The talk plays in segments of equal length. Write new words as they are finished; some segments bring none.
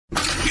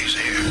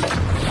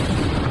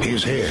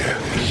is here.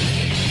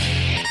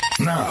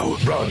 Now,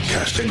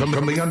 broadcasting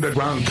from the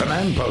underground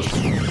command post,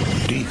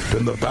 deep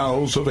in the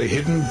bowels of a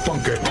hidden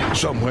bunker,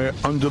 somewhere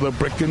under the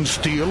brick and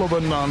steel of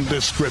a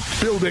nondescript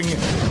building,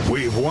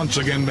 we've once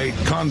again made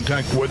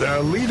contact with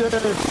our leader,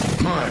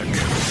 Mark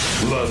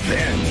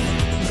Levin.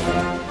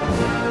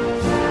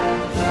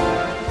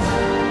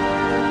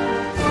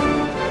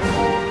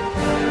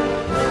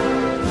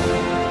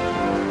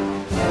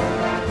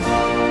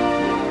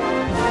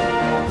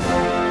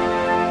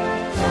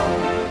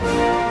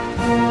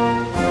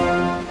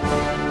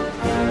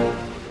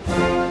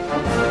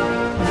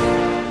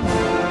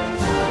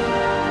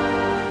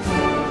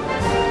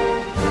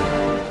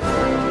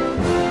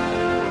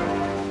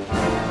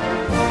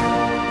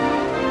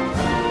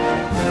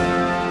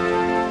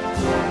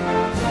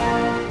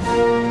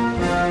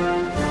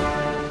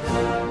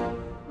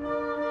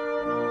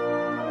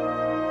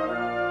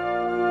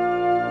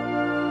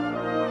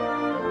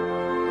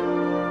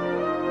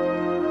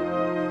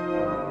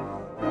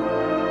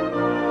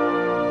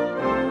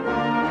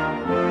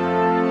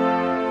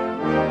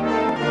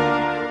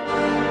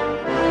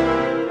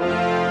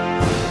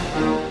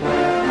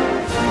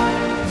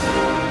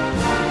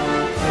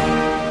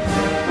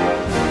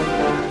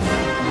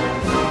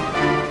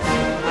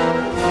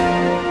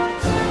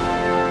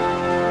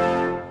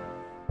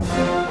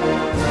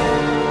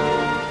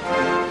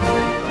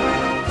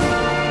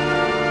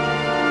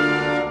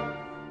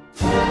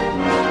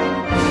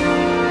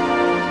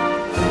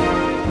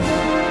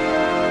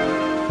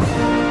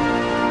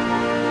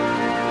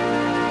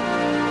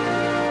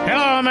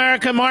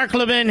 Mark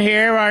Levin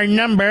here. Our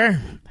number,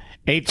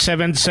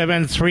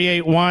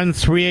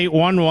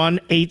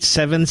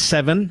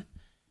 877-381-3811,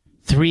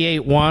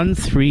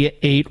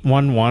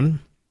 877-381-3811.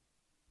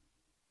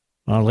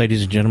 Well,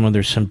 ladies and gentlemen,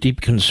 there's some deep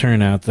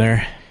concern out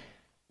there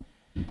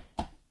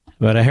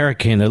about a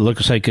hurricane that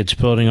looks like it's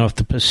building off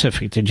the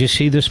Pacific. Did you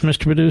see this,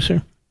 Mr.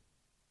 Producer?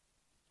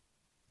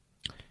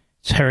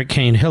 It's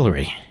Hurricane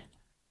Hillary.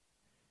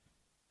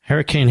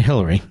 Hurricane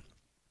Hillary.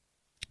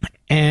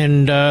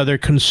 And they're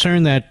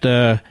concerned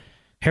that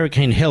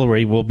Hurricane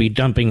Hillary will be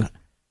dumping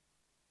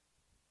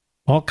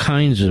all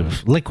kinds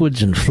of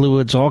liquids and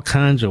fluids, all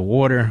kinds of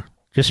water,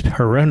 just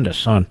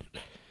horrendous on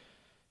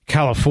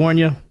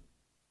California.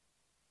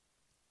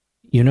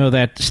 You know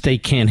that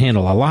state can't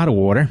handle a lot of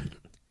water.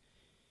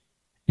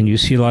 And you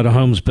see a lot of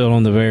homes built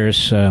on the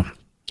various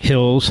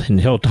hills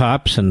and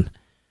hilltops, and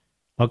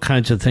all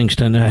kinds of things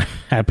done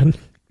happen.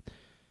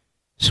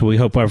 So we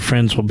hope our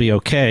friends will be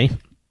okay.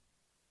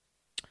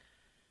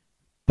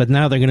 But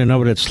now they're going to know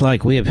what it's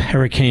like. We have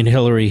Hurricane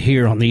Hillary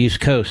here on the East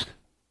Coast.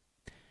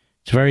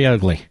 It's very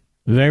ugly.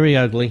 Very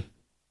ugly.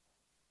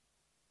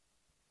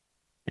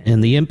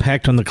 And the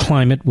impact on the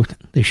climate,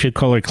 they should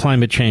call her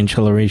climate change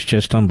Hillary, is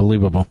just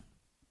unbelievable.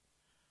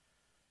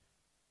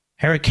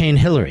 Hurricane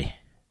Hillary.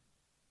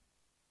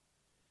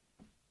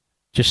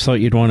 Just thought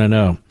you'd want to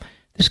know.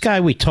 This guy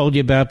we told you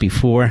about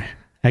before,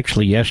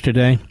 actually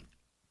yesterday,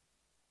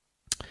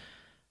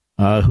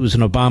 who's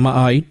an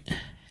Obamaite,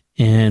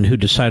 and who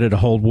decided to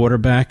hold water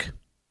back.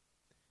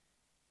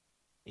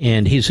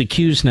 And he's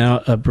accused now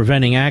of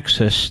preventing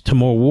access to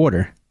more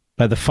water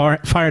by the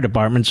fire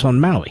departments on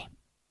Maui.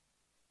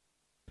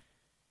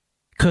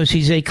 Because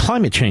he's a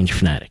climate change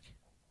fanatic.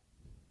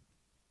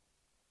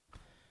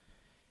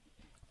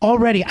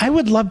 Already, I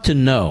would love to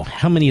know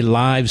how many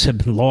lives have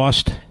been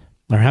lost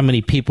or how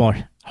many people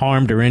are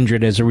harmed or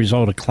injured as a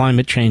result of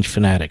climate change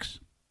fanatics.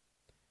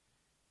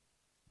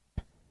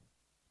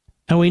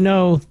 And we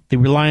know the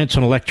reliance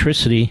on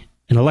electricity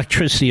and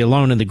electricity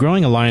alone and the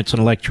growing reliance on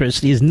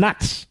electricity is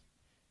nuts.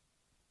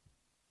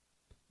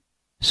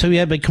 So you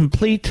have a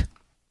complete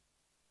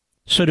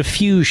sort of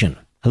fusion.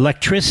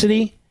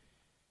 Electricity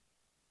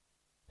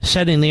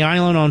setting the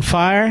island on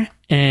fire,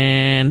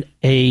 and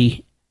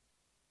an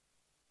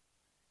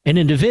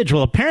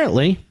individual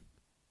reportedly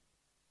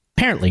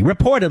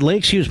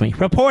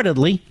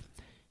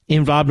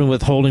involved in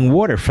withholding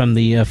water from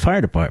the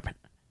fire department.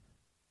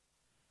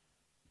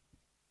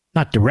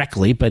 Not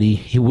directly, but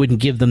he wouldn't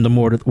give them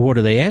the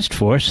water they asked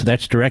for, so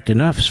that's direct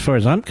enough as far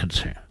as I'm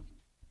concerned.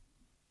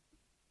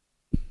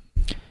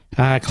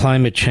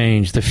 Climate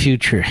change, the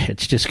future,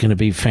 it's just going to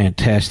be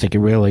fantastic. It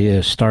really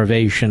is.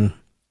 Starvation,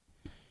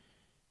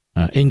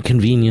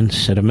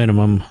 inconvenience at a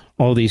minimum.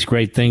 All these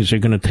great things are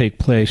going to take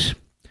place.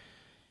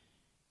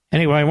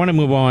 Anyway, I want to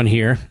move on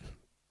here.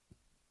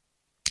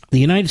 The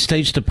United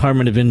States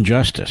Department of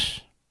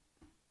Injustice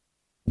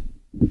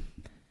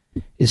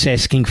is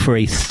asking for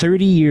a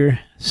 30-year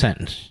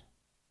sentence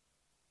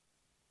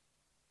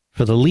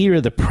for the leader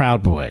of the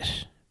Proud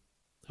Boys,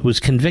 who was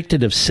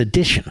convicted of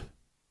sedition.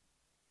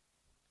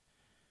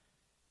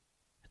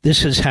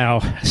 This is how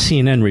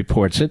CNN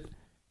reports it.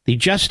 The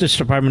Justice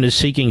Department is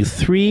seeking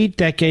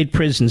 3-decade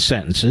prison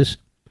sentences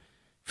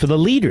for the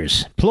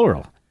leaders,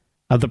 plural,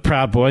 of the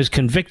Proud Boys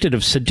convicted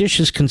of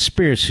seditious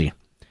conspiracy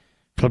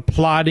for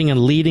plotting and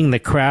leading the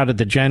crowd at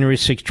the January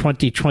 6,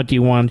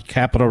 2021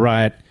 Capitol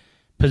riot,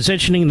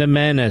 positioning the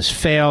men as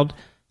failed,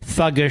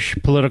 thuggish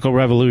political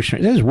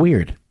revolutionaries. This is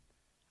weird.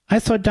 I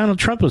thought Donald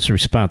Trump was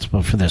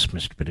responsible for this,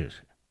 Mr.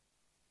 Producer.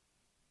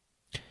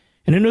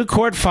 In a new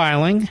court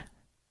filing,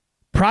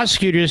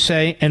 prosecutors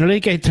say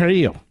Enrique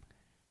Trillo,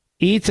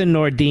 Ethan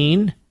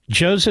Nordine,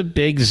 Joseph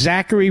Biggs,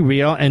 Zachary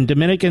Real, and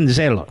Dominican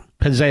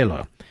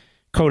Pizzelo,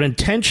 quote,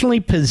 intentionally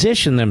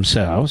positioned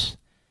themselves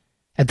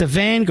at the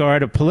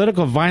vanguard of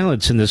political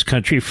violence in this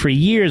country for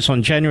years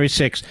on January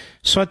 6th,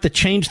 sought to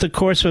change the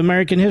course of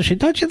American history.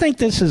 Don't you think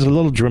this is a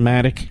little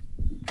dramatic?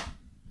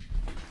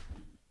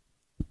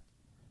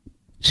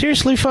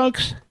 Seriously,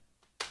 folks?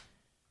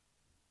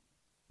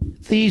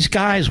 These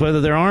guys,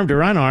 whether they're armed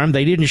or unarmed,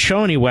 they didn't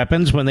show any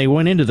weapons when they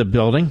went into the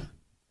building.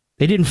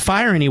 They didn't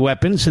fire any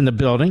weapons in the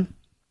building.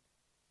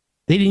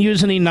 They didn't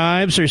use any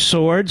knives or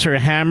swords or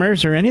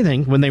hammers or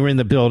anything when they were in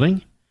the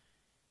building.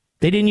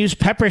 They didn't use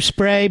pepper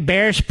spray,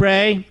 bear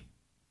spray,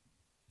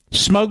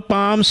 smoke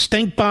bombs,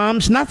 stink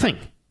bombs, nothing.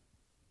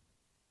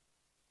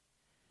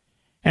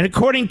 And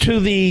according to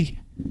the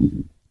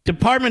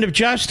Department of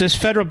Justice,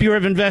 Federal Bureau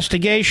of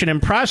Investigation,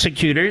 and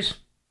prosecutors,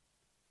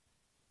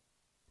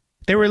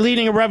 they were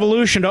leading a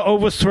revolution to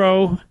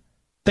overthrow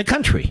the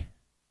country.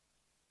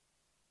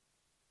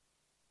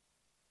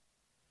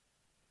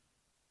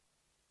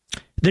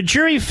 The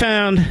jury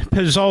found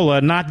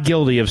Pizzola not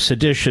guilty of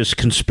seditious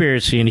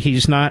conspiracy, and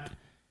he's not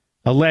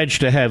alleged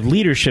to have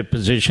leadership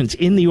positions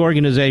in the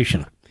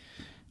organization.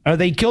 Are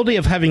they guilty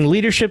of having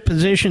leadership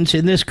positions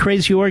in this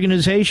crazy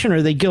organization, or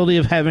are they guilty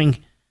of having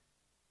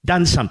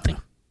done something?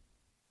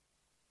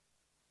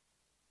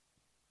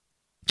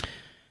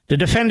 The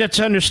defendants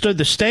understood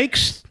the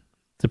stakes,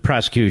 the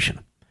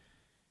prosecution,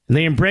 and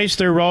they embraced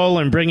their role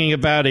in bringing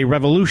about a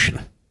revolution.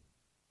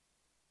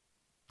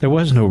 There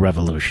was no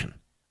revolution.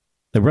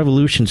 The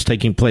revolution's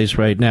taking place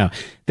right now.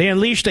 They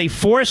unleashed a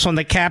force on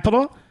the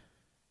Capitol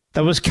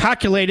that was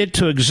calculated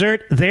to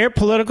exert their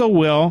political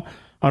will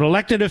on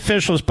elected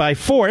officials by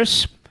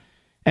force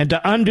and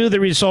to undo the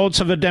results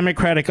of a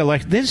democratic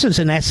election. This is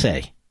an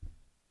essay.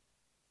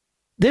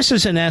 This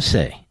is an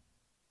essay.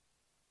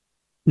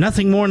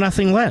 Nothing more,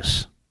 nothing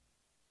less.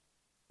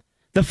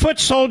 The foot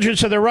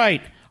soldiers of the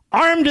right,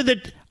 armed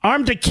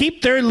to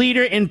keep their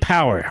leader in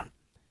power.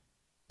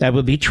 That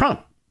would be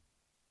Trump.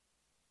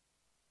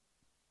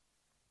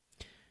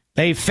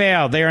 They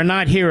failed. They are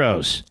not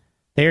heroes.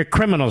 They are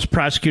criminals,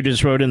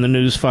 prosecutors wrote in the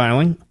news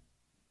filing.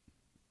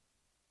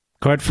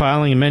 Court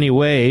filing, in many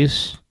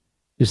ways,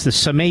 is the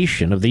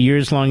summation of the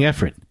years-long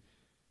effort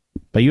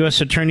by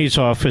U.S. Attorney's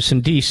Office in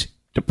D.C.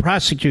 to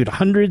prosecute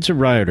hundreds of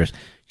rioters.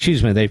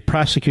 They've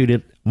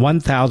prosecuted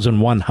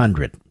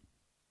 1,100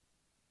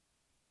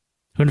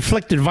 who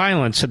inflicted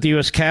violence at the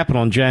U.S.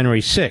 Capitol on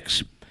January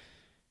 6th.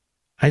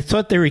 I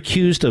thought they were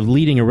accused of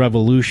leading a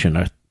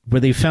revolution. Were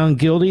they found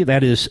guilty?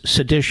 That is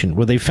sedition.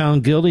 Were they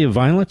found guilty of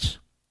violence?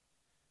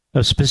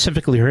 Of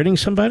specifically hurting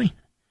somebody?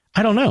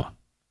 I don't know.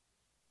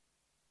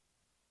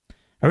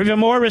 Are even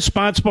more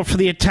responsible for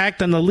the attack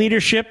than the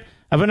leadership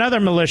of another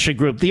militia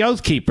group, the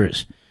Oath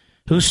Keepers,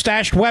 who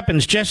stashed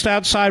weapons just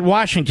outside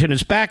Washington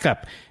as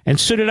backup and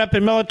suited up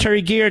in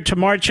military gear to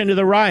march into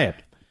the riot.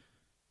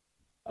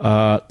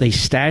 They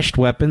stashed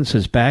weapons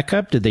as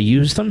backup? Did they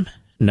use them?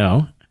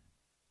 No.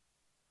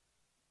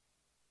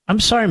 I'm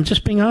sorry, I'm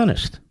just being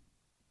honest.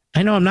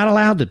 I know I'm not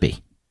allowed to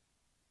be.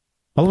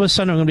 All of a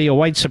sudden, I'm going to be a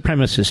white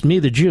supremacist, me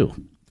the Jew.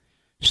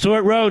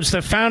 Stuart Rhodes,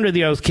 the founder of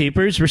the Oath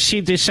Keepers,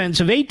 received a sentence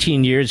of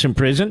 18 years in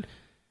prison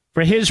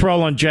for his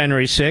role on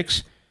January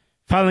 6th,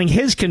 following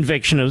his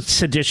conviction of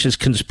seditious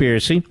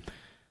conspiracy,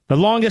 the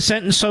longest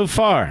sentence so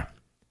far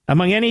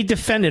among any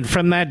defendant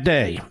from that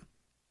day.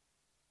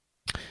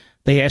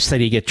 They asked that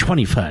he get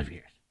 25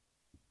 years.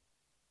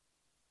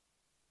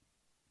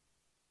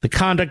 The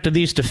conduct of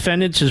these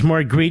defendants is more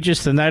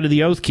egregious than that of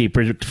the Oath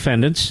Keeper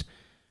defendants,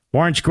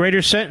 warrants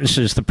greater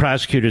sentences, the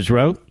prosecutors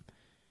wrote.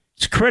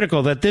 It's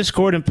critical that this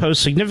court impose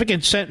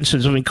significant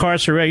sentences of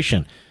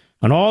incarceration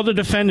on all the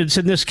defendants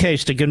in this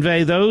case to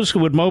convey those who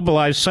would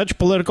mobilize such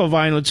political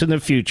violence in the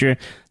future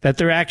that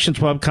their actions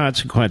will have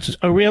consequences.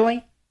 Oh,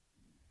 really?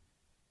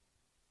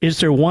 Is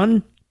there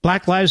one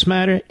Black Lives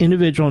Matter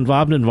individual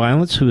involved in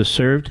violence who has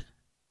served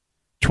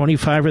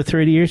 25 or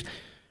 30 years?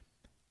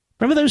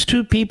 Remember those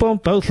two people,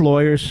 both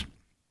lawyers,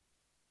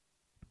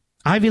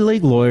 Ivy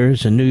League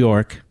lawyers in New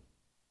York,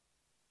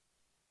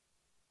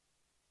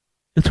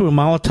 who threw a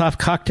Molotov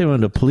cocktail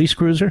into a police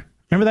cruiser?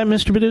 Remember that,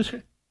 Mr.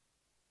 Producer?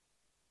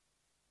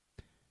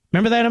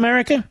 Remember that,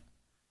 America?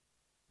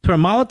 Threw a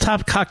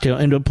Molotov cocktail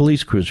into a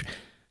police cruiser.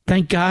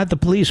 Thank God the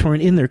police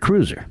weren't in their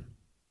cruiser.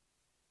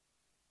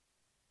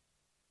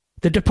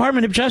 The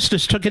Department of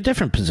Justice took a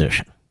different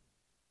position.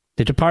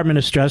 The Department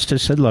of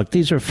Justice said, look,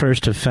 these are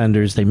first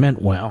offenders. They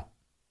meant well.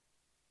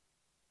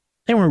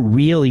 They weren't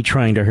really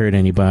trying to hurt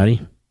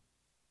anybody.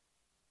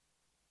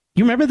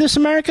 You remember this,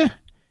 America?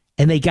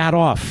 And they got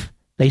off.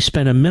 They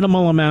spent a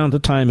minimal amount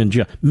of time in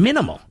jail.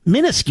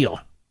 Minuscule.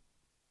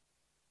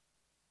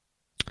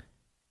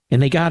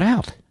 And they got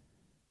out.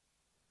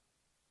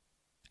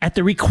 At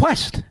the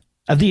request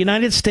of the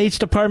United States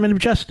Department of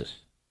Justice.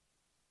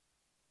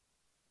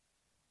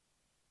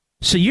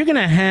 So you're going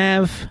to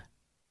have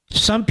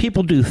Some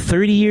people do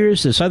 30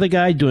 years. This other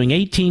guy doing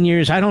 18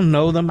 years. I don't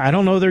know them. I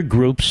don't know their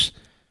groups.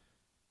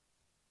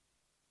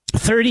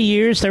 30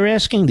 years, they're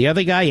asking. The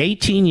other guy,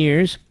 18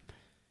 years.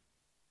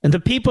 And the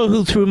people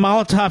who threw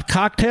Molotov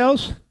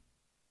cocktails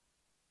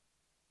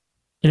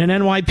in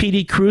an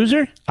NYPD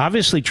cruiser,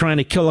 obviously trying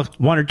to kill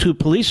one or two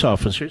police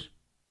officers,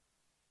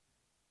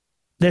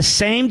 the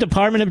same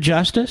Department of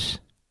Justice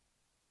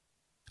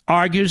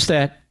argues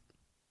that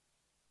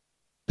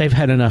they've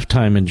had enough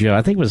time in jail.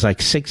 I think it was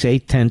like 6,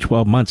 8, 10,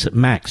 12 months at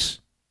max.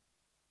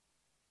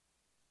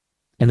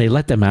 And they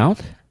let them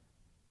out?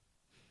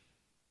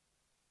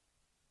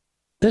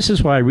 This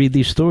is why I read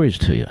these stories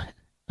to you.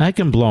 I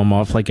can blow them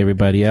off like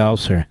everybody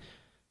else or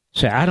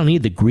say, I don't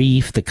need the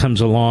grief that comes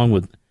along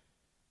with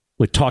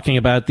talking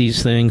about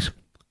these things,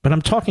 but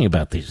I'm talking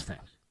about these things.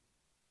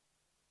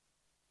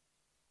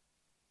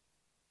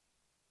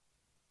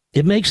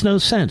 It makes no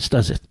sense,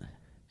 does it?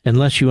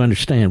 Unless you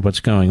understand what's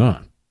going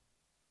on.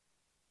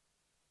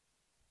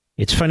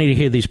 It's funny to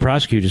hear these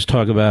prosecutors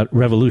talk about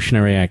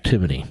revolutionary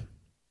activity.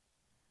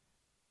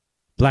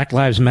 Black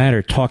Lives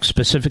Matter talks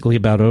specifically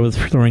about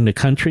overthrowing the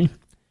country,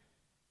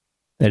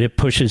 that it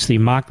pushes the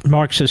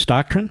Marxist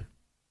doctrine.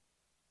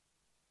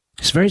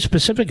 It's very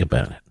specific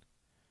about it.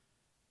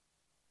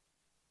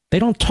 They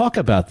don't talk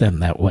about them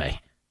that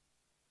way,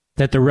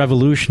 that they're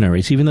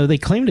revolutionaries, even though they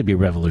claim to be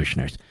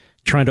revolutionaries,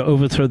 trying to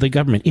overthrow the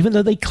government, even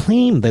though they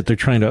claim that they're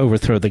trying to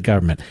overthrow the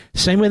government.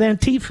 Same with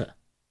Antifa.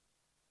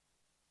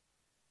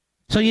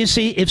 So you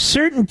see, if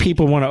certain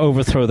people want to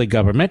overthrow the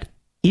government,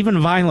 even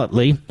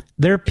violently,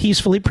 they're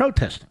peacefully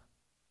protesting.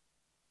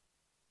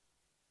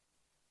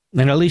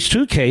 In at least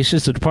 2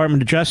 cases, the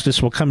Department of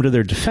Justice will come to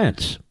their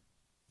defense.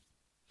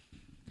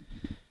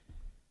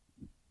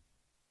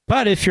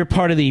 But if you're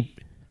part of the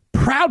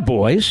Proud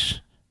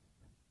Boys,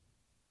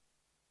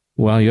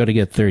 well, you ought to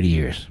get 30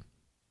 years.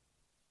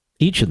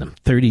 Each of them,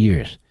 30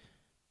 years.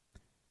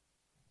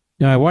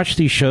 You know, I watch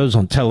these shows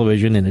on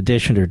television in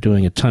addition to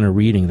doing a ton of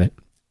reading, that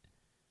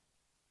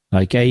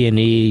like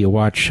A&E, you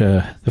watch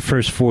the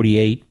First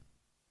 48,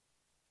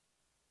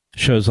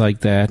 shows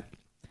like that.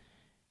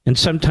 And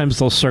sometimes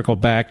they'll circle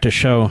back to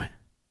show,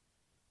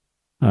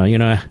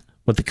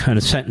 what the kind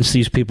of sentence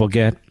these people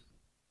get.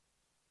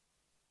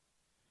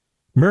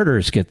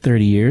 Murderers get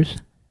 30 years,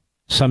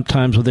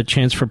 sometimes with a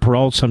chance for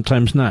parole,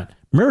 sometimes not.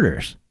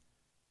 Murderers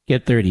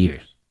get 30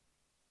 years.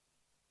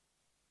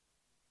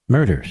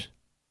 Murderers.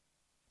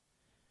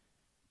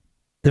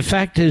 The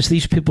fact is,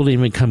 these people didn't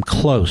even come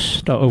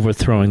close to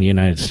overthrowing the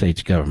United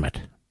States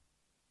government.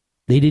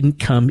 They didn't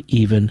come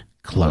even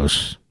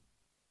close.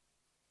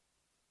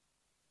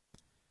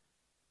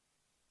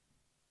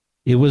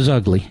 It was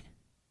ugly.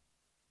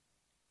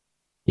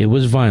 It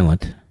was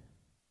violent.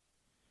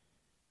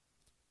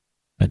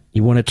 But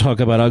you want to talk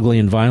about ugly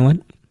and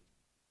violent?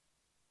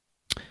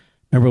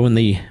 Remember when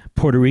the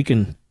Puerto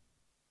Rican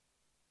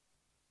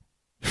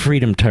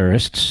freedom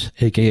terrorists,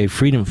 a.k.a.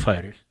 freedom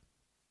fighters,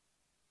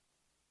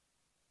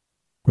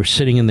 were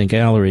sitting in the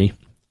gallery,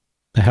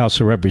 the House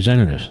of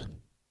Representatives,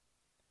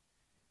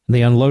 and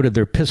they unloaded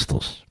their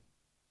pistols.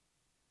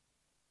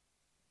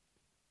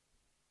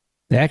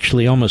 They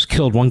actually almost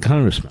killed one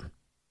congressman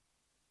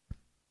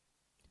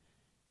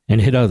and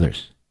hit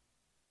others.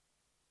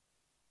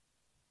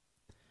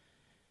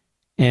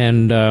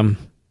 And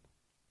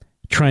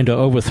trying to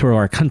overthrow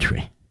our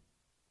country.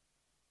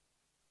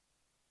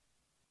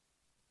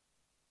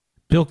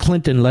 Bill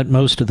Clinton let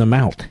most of them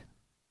out.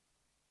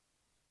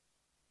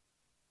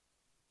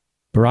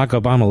 Barack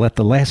Obama let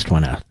the last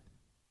one out.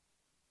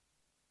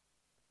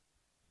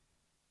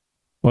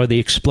 Or the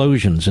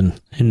explosions in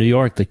New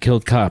York that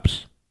killed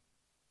cops.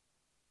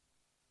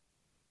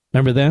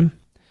 Remember them?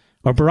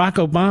 Or Barack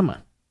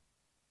Obama,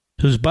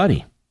 whose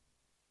buddy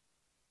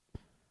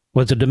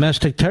was a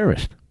domestic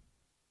terrorist.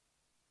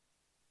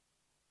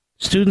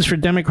 Students for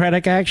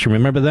Democratic Action,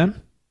 remember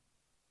them?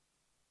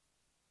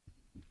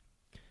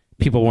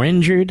 People were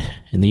injured.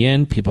 In the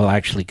end, people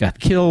actually got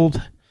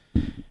killed.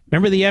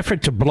 Remember the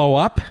effort to blow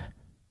up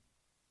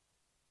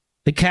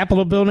the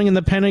Capitol building and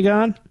the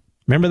Pentagon?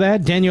 Remember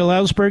that? Daniel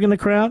Ellsberg in the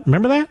crowd?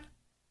 Remember that?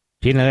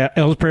 Daniel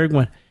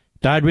Ellsberg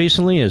died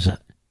recently as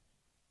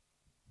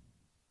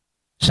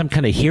some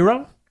kind of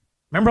hero?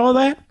 Remember all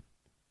that?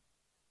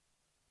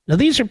 Now,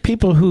 these are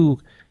people who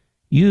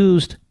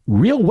used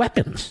real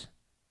weapons.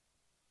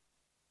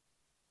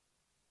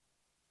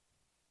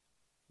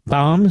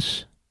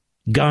 Bombs,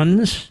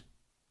 guns,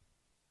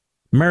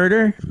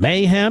 murder,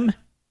 mayhem,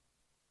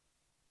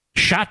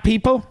 shot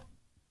people,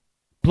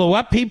 blew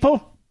up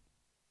people.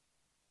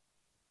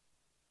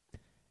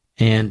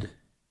 And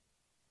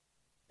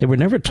they were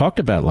never talked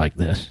about like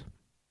this.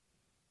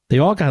 They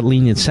all got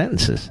lenient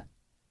sentences.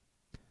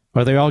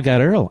 Or they all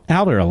got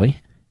out early.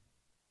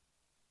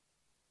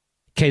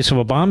 Case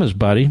of Obama's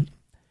buddy,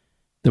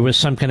 there was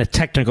some kind of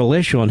technical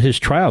issue on his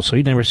trial, so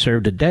he never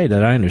served a day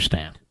that I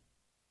understand.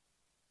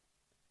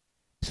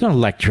 So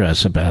don't lecture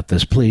us about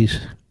this, please.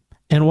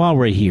 And while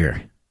we're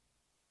here,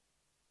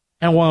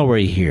 there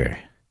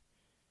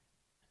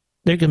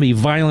can be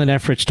violent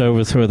efforts to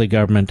overthrow the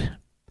government.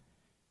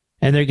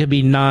 And there could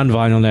be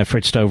nonviolent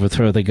efforts to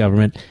overthrow the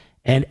government.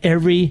 And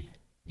every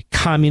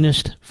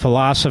communist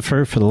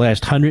philosopher for the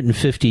last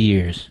 150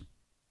 years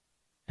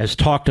has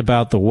talked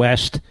about the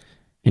West,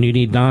 and you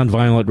need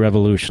nonviolent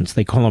revolutions.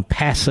 They call them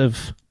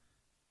passive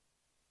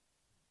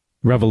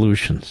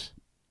revolutions.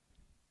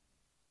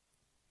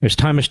 As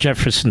Thomas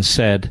Jefferson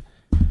said,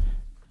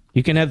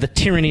 you can have the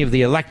tyranny of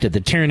the elected, the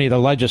tyranny of the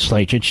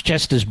legislature. It's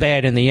just as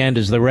bad in the end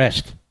as the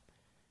rest.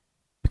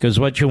 Because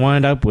what you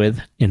wind up with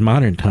in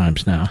modern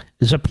times now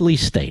is a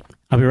police state.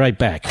 I'll be right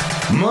back.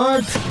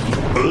 Mark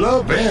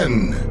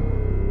Levin.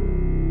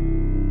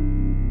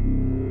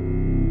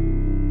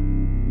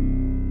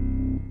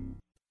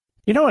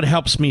 You know what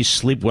helps me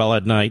sleep well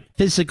at night?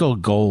 Physical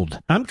gold.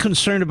 I'm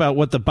concerned about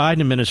what the Biden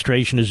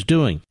administration is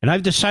doing, and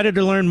I've decided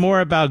to learn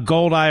more about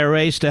gold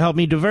IRAs to help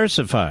me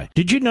diversify.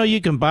 Did you know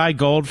you can buy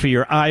gold for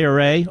your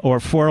IRA or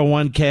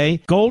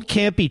 401k? Gold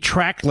can't be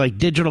tracked like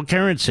digital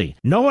currency.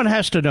 No one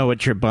has to know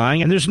what you're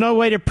buying, and there's no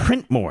way to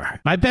print more.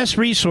 My best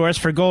resource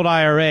for gold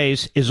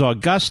IRAs is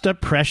Augusta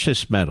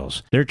Precious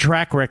Metals. Their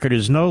track record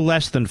is no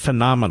less than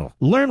phenomenal.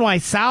 Learn why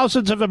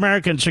thousands of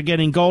Americans are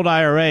getting gold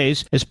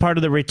IRAs as part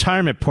of their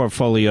retirement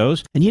portfolios.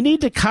 And you need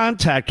to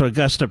contact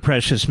Augusta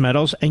Precious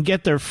Metals and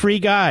get their free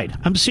guide.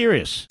 I'm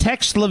serious.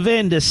 Text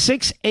Levin to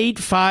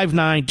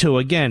 68592.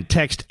 Again,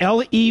 text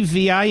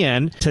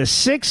Levin to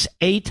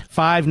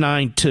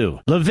 68592.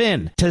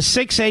 Levin to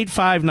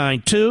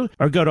 68592,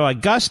 or go to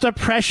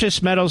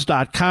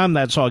AugustaPreciousMetals.com.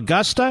 That's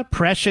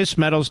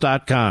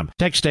AugustaPreciousMetals.com.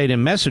 Text date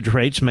and message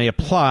rates may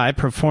apply.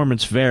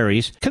 Performance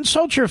varies.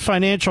 Consult your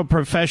financial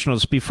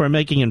professionals before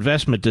making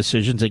investment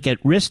decisions and get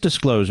risk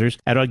disclosures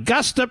at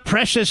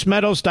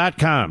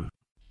AugustaPreciousMetals.com.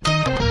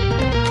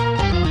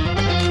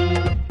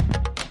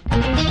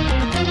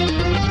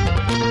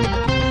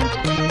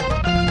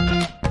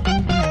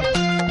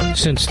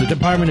 Since the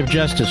Department of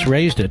Justice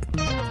raised it,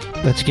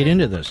 let's get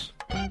into this.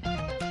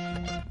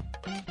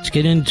 Let's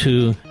get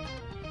into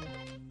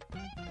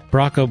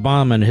Barack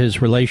Obama and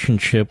his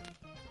relationship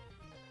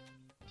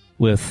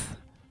with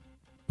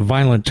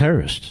violent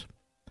terrorists.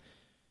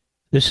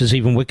 This is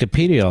even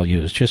Wikipedia I'll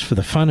use, just for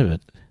the fun of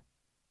it.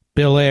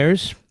 Bill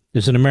Ayers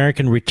is an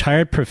American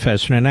retired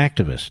professor and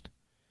activist.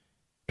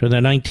 During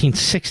the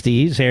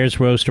 1960s, Ayers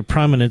rose to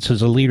prominence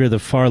as a leader of the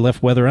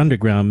far-left Weather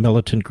Underground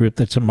militant group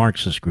that's a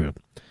Marxist group,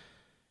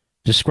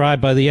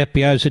 described by the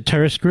FBI as a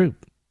terrorist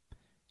group.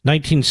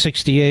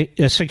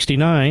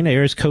 1969,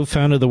 Ayers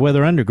co-founded the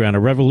Weather Underground, a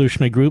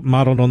revolutionary group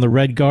modeled on the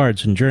Red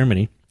Guards in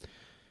Germany,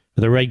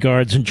 the Red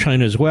Guards in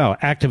China as well,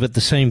 active at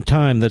the same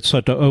time that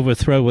sought to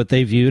overthrow what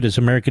they viewed as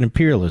American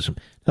imperialism.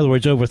 In other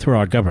words, overthrow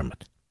our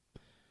government.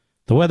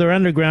 The Weather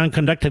Underground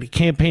conducted a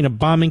campaign of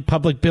bombing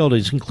public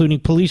buildings,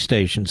 including police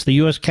stations, the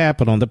U.S.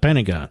 Capitol, and the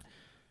Pentagon,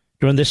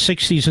 during the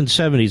 60s and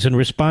 70s in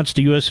response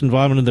to U.S.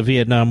 involvement in the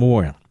Vietnam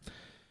War.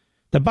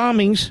 The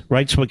bombings,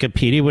 writes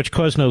Wikipedia, which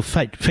caused no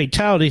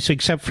fatalities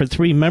except for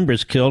 3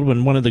 members killed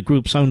when one of the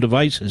group's own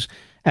devices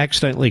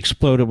accidentally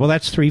exploded. Well,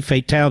 that's 3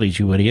 fatalities,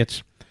 you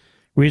idiots.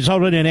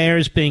 Resulted in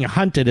Ayers being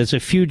hunted as a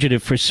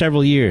fugitive for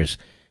several years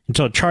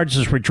until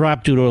charges were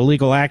dropped due to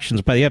illegal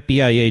actions by the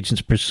FBI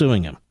agents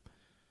pursuing him.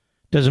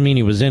 Doesn't mean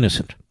he was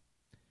innocent.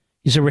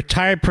 He's a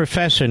retired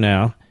professor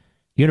now,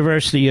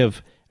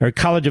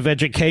 College of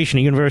Education,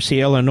 University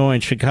of Illinois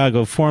in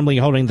Chicago, formerly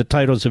holding the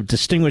titles of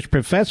Distinguished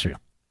Professor.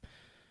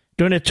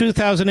 During the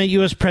 2008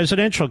 U.S.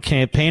 presidential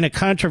campaign, a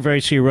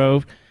controversy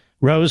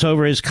rose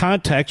over his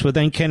contacts with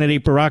then-Kennedy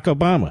Barack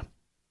Obama.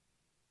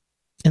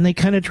 And they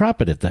kind of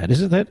drop it at that.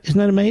 Isn't that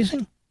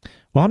amazing?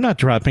 Well, I'm not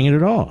dropping it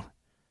at all.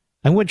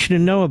 I want you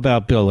to know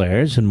about Bill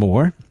Ayers and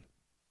more.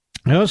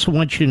 I also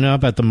want you to know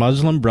about the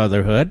Muslim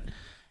Brotherhood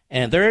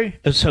and their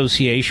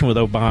association with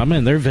Obama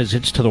and their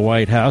visits to the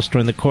White House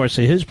during the course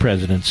of his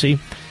presidency.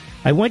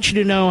 I want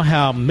you to know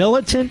how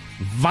militant,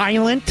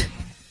 violent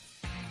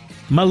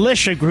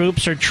militia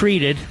groups are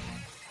treated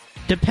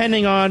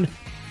depending on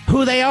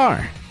who they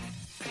are.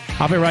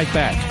 I'll be right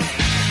back.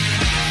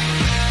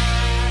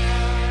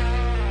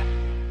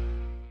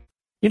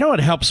 You know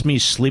what helps me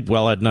sleep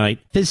well at night?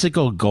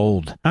 Physical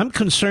gold. I'm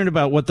concerned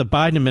about what the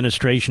Biden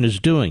administration is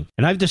doing,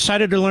 and I've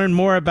decided to learn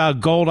more about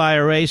gold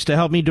IRAs to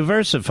help me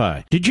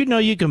diversify. Did you know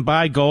you can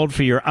buy gold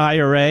for your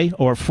IRA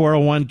or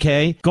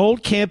 401k?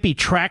 Gold can't be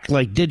tracked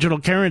like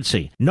digital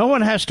currency. No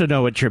one has to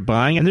know what you're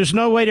buying, and there's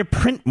no way to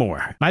print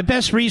more. My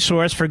best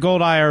resource for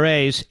gold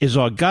IRAs is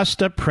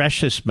Augusta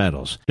Precious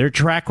Metals. Their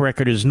track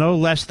record is no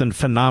less than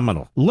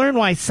phenomenal. Learn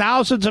why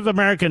thousands of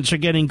Americans are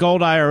getting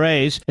gold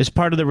IRAs as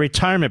part of their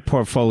retirement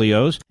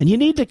portfolios, and you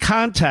need to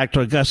contact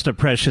Augusta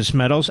Precious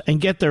Metals and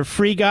get their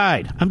free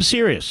guide. I'm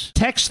serious.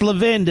 Text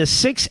Levin to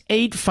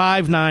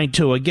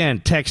 68592.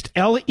 Again, text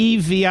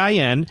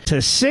Levin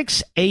to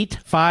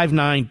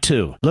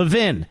 68592.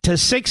 Levin to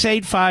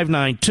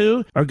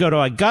 68592, or go to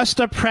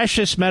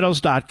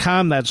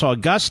AugustaPreciousMetals.com. That's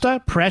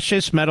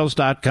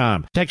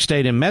AugustaPreciousMetals.com. Text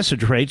date and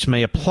message rates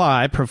may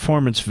apply.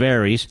 Performance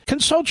varies.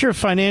 Consult your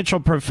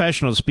financial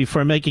professionals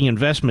before making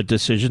investment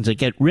decisions and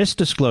get risk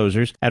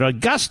disclosures at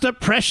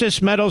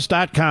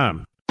AugustaPreciousMetals.com.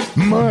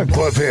 Mark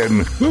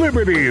Levin,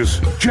 Liberty's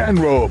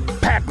General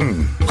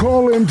Patton.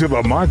 Call into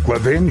the Mark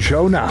Levin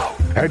Show now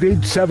at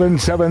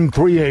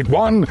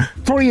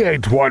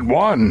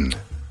 877-381-3811.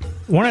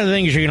 One of the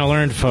things you're going to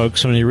learn,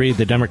 folks, when you read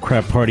The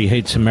Democrat Party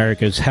Hates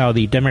America is how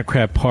the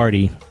Democrat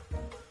Party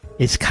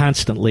is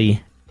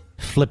constantly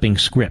flipping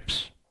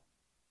scripts.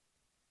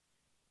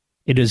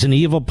 It is an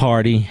evil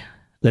party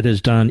that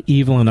has done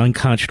evil and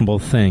unconscionable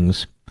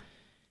things.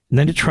 And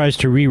then it tries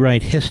to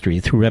rewrite history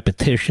through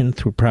repetition,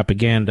 through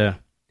propaganda,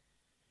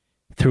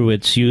 through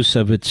its use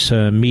of its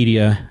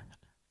media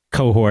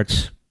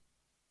cohorts.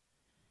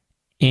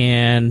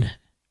 And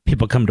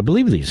people come to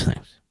believe these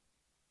things.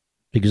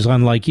 Because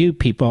unlike you,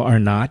 people are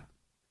not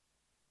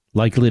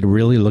likely to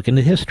really look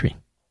into history.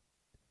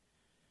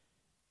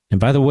 And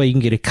by the way, you can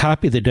get a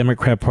copy of The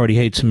Democrat Party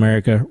Hates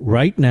America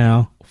right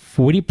now,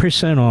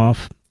 40%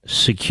 off.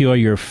 Secure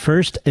your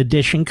first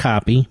edition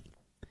copy.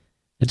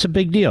 It's a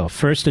big deal.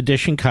 First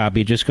edition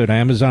copy. Just go to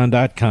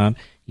Amazon.com.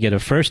 You get a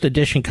first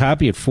edition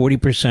copy at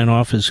 40%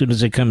 off as soon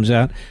as it comes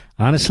out.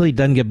 Honestly, it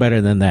doesn't get better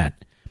than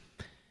that.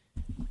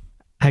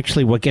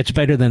 Actually, what gets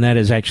better than that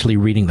is actually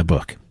reading the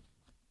book.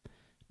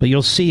 But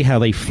you'll see how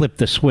they flip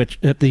the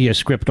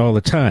script all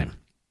the time.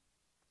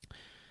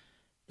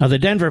 Now, the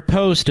Denver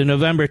Post in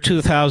November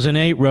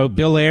 2008 wrote,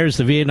 Bill Ayers,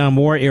 the Vietnam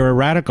War era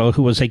radical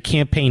who was a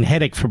campaign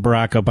headache for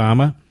Barack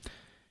Obama,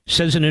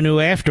 says in a new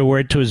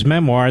afterword to his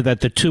memoir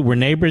that the two were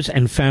neighbors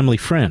and family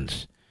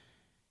friends.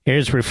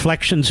 Ayers'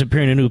 reflections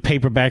appear in a new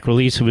paperback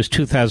release of his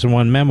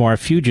 2001 memoir,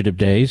 Fugitive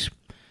Days.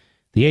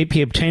 The AP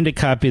obtained a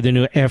copy of the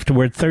new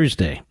afterword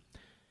Thursday.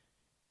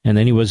 And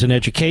then he was an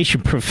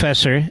education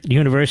professor at the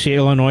University of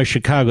Illinois,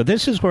 Chicago.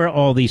 This is where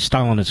all these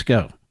Stalinists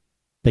go.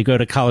 They go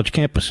to college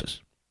campuses.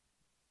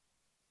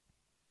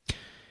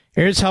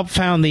 Ayers helped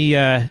found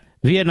the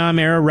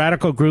Vietnam-era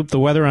radical group, the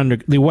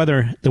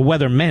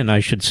Weathermen,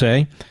 I should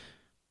say,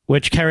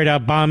 which carried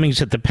out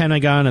bombings at the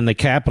Pentagon and the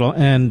Capitol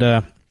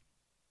and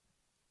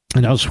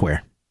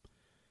elsewhere.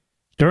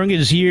 During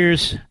this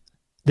year's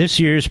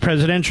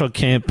presidential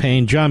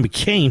campaign, John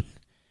McCain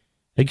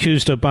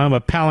accused Obama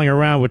of palling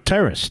around with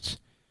terrorists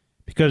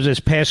because of his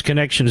past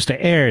connections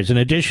to Ayers. In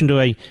addition to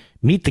a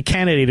Meet the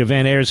Candidate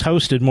event Ayers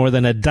hosted more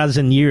than a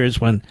dozen years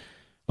when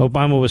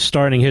Obama was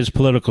starting his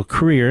political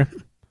career,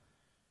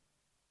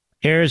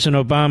 Ayers and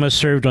Obama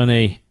served on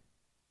a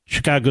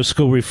Chicago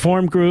School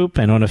Reform Group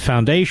and on a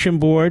foundation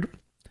board.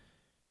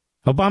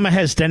 Obama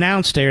has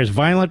denounced Ayers'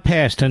 violent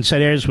past and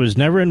said Ayers was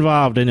never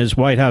involved in his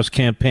White House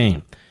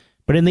campaign.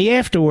 But in the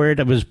afterword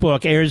of his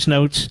book, Ayers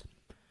notes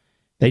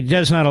that he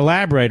does not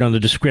elaborate on the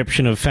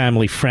description of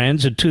family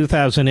friends. In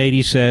 2008,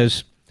 he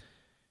says,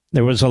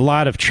 there was a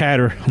lot of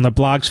chatter on the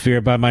blogosphere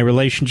about my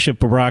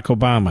relationship with Barack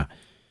Obama.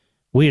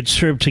 We had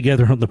served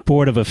together on the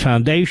board of a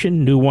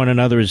foundation, knew one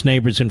another as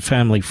neighbors and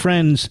family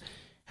friends,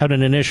 held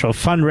an initial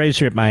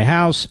fundraiser at my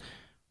house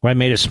where I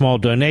made a small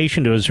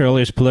donation to his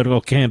earliest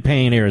political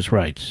campaign, Ayers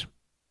writes.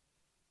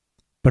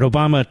 But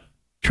Obama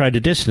tried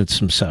to distance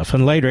himself,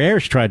 and later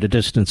Ayers tried to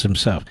distance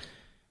himself.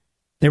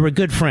 They were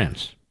good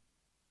friends.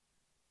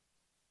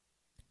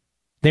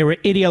 They were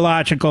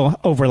ideological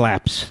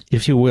overlaps,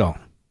 if you will.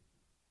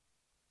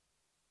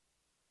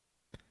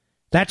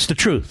 That's the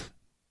truth.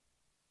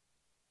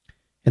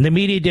 And the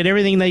media did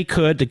everything they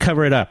could to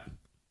cover it up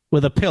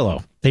with a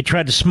pillow. They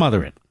tried to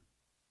smother it.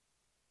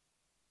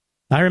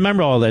 I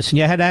remember all this, and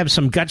you had to have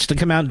some guts to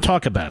come out and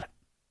talk about it.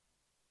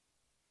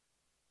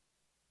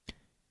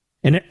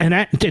 And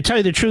to tell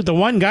you the truth, the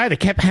one guy that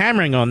kept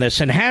hammering on this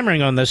and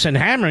hammering on this and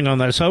hammering on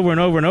this over and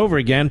over and over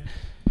again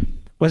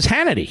was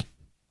Hannity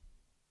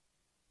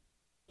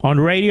on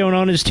radio and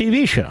on his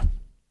TV show.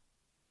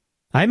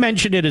 I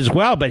mentioned it as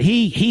well, but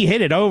he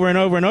hit it over and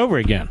over and over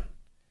again.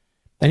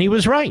 And he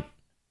was right.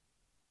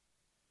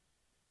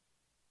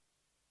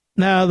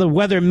 Now, the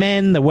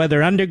Weathermen, the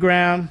Weather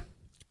Underground,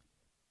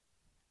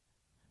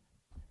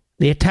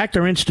 they attacked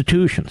our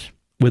institutions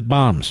with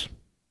bombs.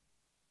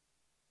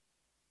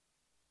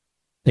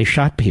 They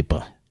shot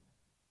people.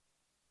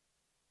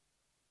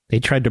 They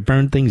tried to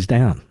burn things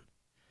down.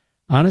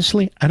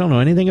 Honestly, I don't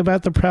know anything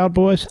about the Proud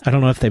Boys. I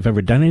don't know if they've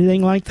ever done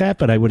anything like that,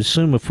 but I would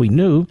assume if we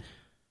knew,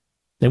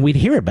 then we'd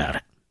hear about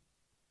it.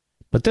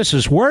 But this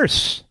is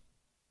worse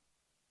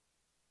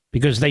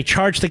because they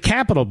charged the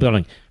Capitol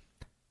building.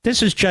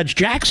 This is Judge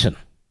Jackson.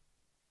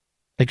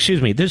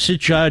 Excuse me, this is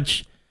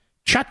Judge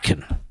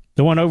Chutkan,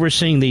 the one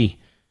overseeing the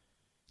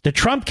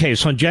Trump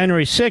case on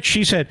January 6th.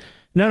 She said,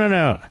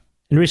 no.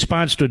 In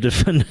response to a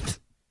defendant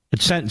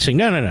at sentencing,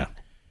 no.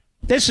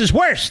 This is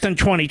worse than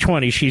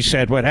 2020, she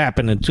said, what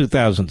happened in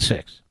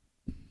 2006.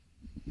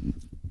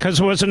 Because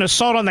it was an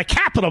assault on the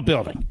Capitol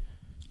building.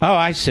 Oh,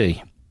 I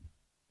see.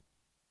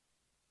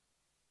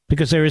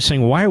 Because they were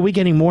saying, why are we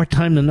getting more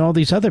time than all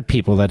these other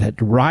people that had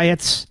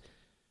riots,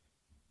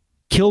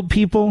 killed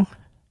people,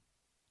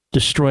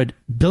 destroyed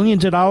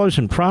billions of dollars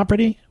in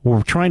property,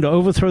 were trying to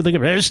overthrow the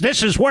government?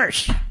 This is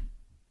worse.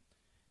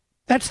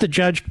 That's the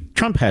judge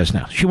Trump has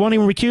now. She won't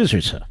even recuse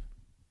herself.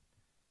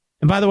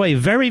 And by the way,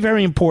 very,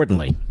 very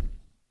importantly,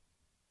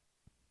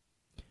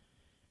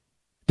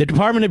 the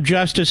Department of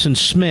Justice and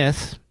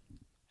Smith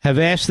have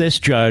asked this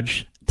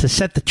judge to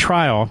set the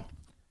trial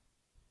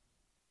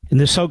in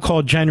the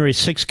so-called January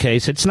 6th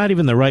case. It's not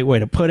even the right way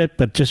to put it,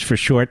 but just for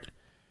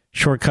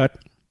shortcut,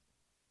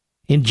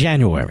 in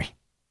January.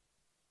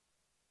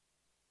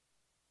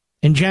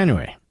 In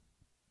January.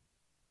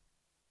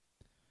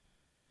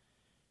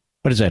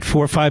 What is that,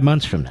 4 or 5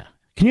 months from now?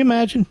 Can you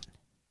imagine?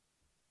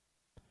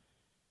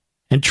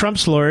 And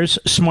Trump's lawyers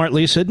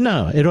smartly said,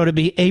 no, it ought to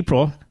be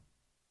April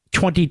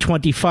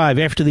 2025,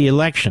 after the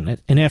election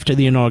and after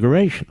the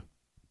inauguration.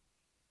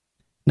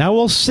 Now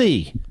we'll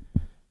see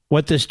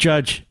what this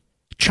Judge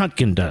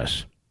Chutkan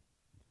does.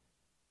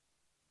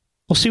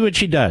 We'll see what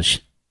she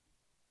does.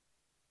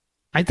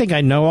 I think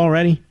I know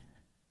already.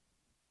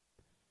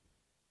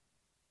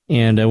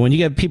 And when you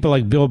get people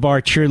like Bill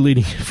Barr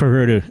cheerleading for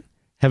her to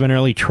have an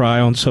early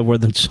trial and so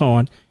forth and so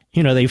on,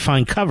 they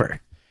find cover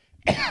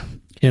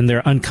in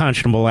their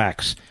unconscionable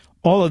acts.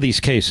 All of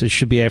these cases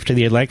should be after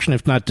the election,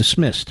 if not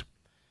dismissed,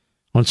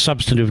 on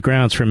substantive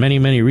grounds for many,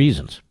 many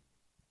reasons.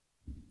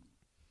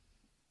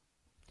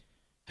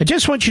 I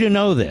just want you to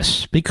know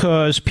this,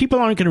 because people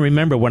aren't going to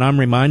remember what I'm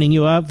reminding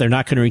you of. They're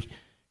not going to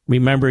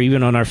remember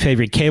even on our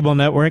favorite cable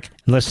network,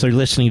 unless they're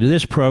listening to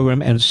this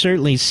program, and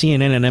certainly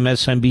CNN and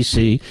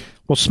MSNBC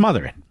will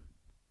smother it.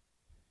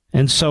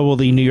 And so will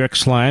the New York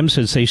Slimes,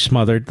 as they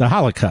smothered the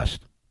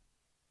Holocaust.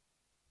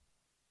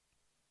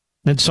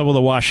 And so will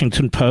the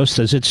Washington Post,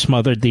 as it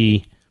smothered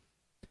the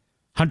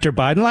Hunter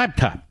Biden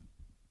laptop.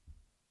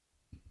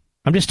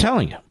 I'm just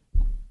telling you.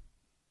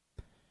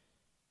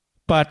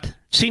 But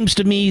seems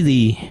to me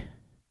the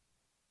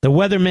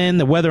weathermen,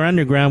 the weather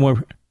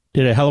underground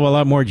did a hell of a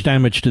lot more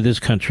damage to this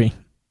country.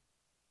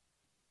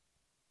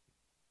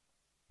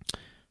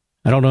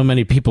 I don't know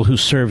many people who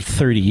served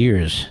 30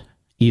 years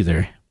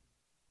either.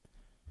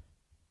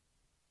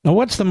 Now,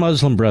 what's the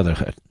Muslim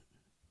Brotherhood?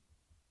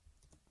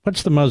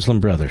 What's the Muslim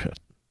Brotherhood?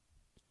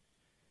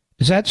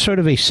 Is that sort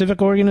of a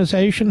civic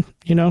organization,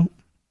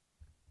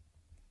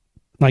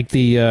 like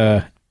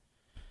the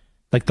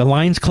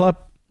Lions Club?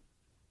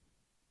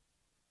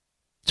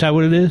 Is that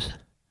what it is?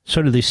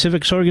 Sort of the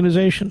civics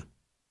organization?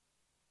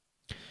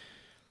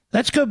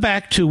 Let's go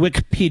back to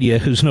Wikipedia,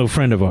 who's no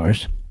friend of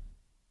ours.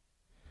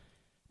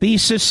 The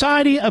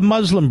Society of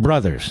Muslim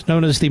Brothers,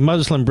 known as the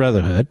Muslim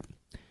Brotherhood,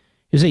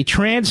 is a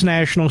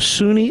transnational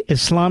Sunni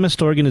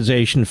Islamist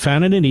organization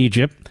founded in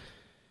Egypt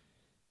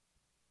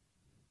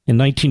in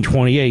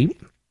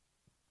 1928.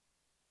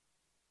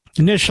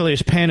 Initially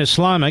as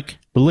pan-Islamic,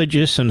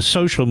 religious and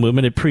social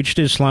movement, it preached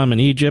Islam in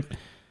Egypt,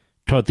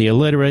 taught the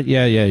illiterate,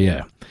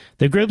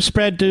 The group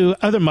spread to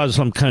other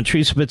Muslim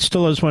countries, but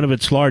still is one of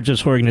its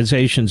largest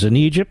organizations in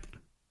Egypt.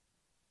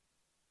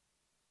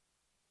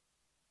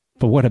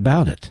 But what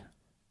about it?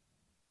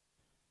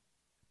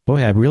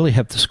 Boy, I really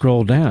have to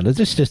scroll down.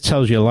 This just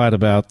tells you a lot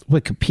about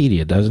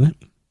Wikipedia, doesn't it?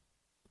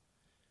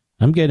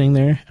 I'm getting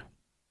there.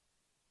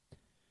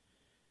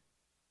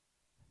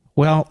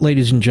 Well,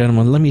 ladies and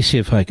gentlemen, let me see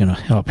if I can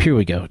help. Here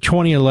we go.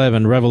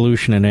 2011,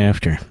 Revolution and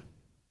After.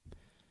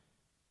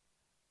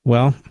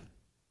 Well,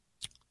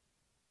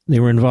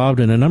 they were involved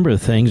in a number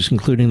of things,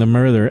 including the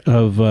murder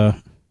of...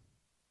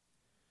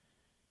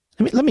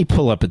 Let me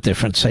pull up a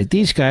different site.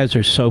 These guys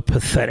are so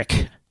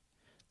pathetic.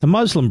 The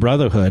Muslim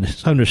Brotherhood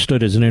is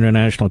understood as an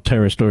international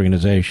terrorist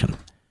organization.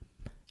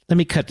 Let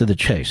me cut to the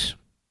chase.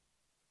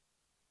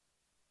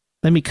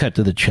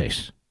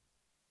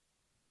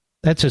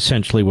 That's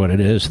essentially what it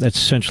is. That's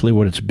essentially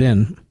what it's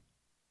been.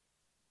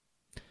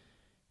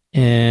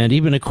 And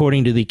even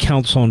according to the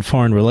Council on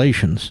Foreign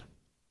Relations,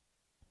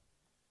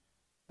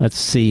 let's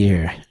see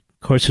here.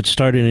 Of course, it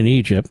started in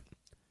Egypt.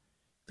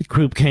 The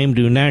group came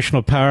to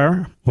national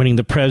power, winning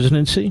the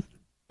presidency.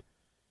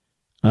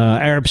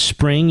 Arab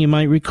Spring, you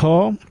might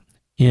recall,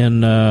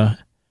 in the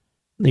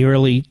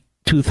early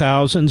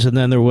 2000s, and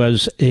then there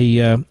was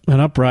an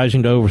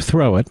uprising to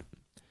overthrow it.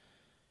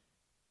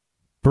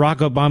 Barack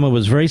Obama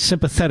was very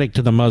sympathetic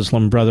to the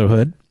Muslim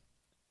Brotherhood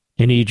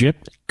in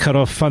Egypt, cut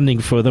off funding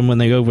for them when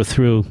they were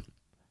overthrown.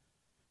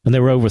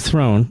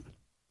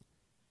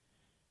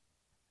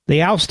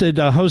 They ousted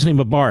Hosni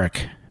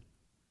Mubarak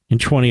in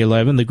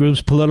 2011. The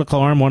group's political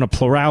arm won a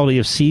plurality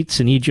of seats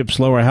in Egypt's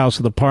lower house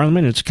of the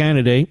parliament. Its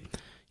candidate,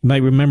 you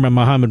might remember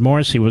Mohamed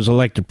Morsi, was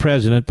elected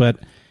president, but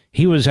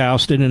he was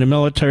ousted in a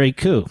military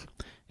coup.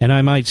 And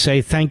I might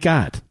say, thank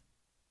God.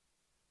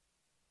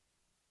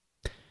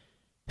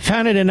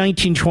 Founded in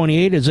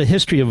 1928 as a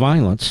history of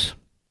violence,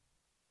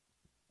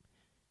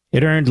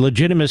 it earned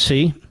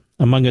legitimacy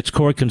among its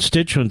core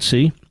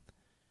constituency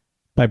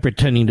by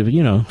pretending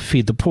to,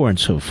 feed the poor and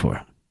so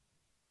forth.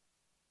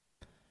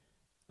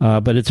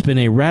 But it's been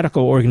a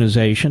radical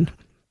organization.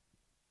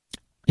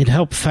 It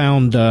helped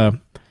found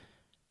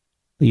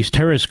these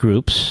terrorist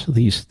groups,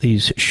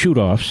 these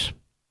shoot-offs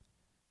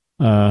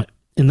in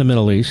the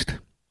Middle East.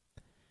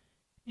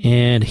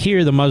 And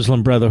here, the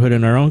Muslim Brotherhood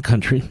in our own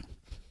country.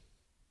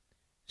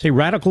 It's a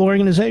radical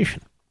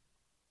organization.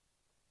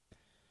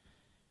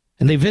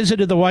 And they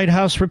visited the White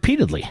House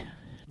repeatedly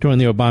during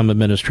the Obama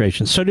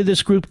administration. So did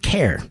this group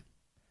CARE,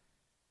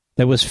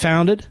 that was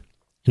founded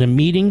in a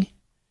meeting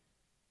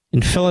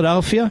in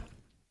Philadelphia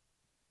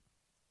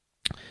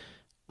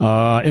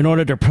in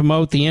order to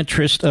promote the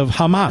interest of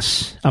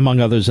Hamas, among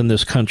others in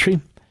this country,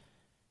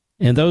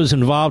 and those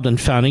involved in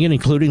founding it,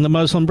 including the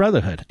Muslim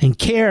Brotherhood. And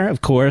CARE,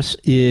 of course,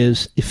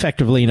 is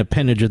effectively an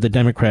appendage of the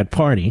Democrat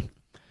Party.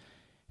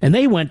 And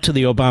they went to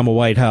the Obama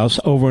White House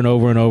over and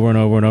over and over and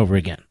over and over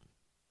again.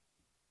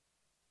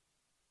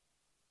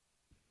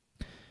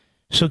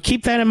 So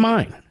keep that in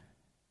mind.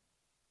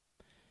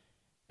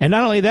 And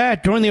not only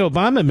that, during the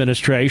Obama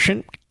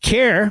administration,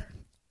 CARE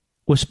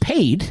was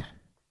paid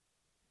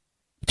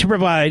to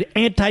provide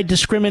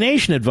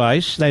anti-discrimination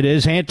advice, that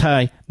is,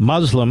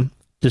 anti-Muslim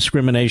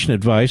discrimination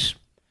advice,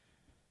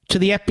 to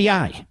the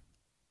FBI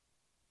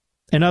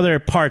and other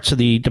parts of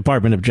the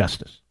Department of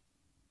Justice.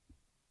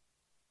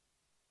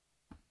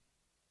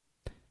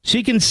 So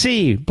you can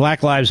see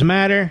Black Lives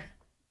Matter,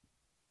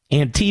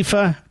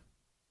 Antifa,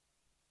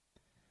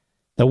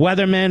 the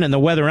Weathermen and the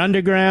Weather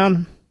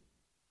Underground,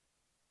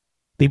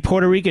 the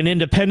Puerto Rican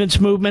independence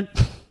movement,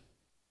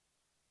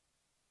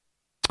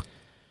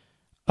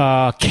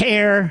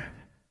 CARE,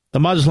 the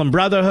Muslim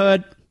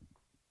Brotherhood.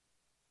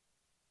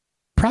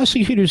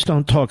 Prosecutors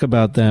don't talk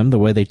about them the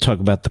way they talk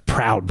about the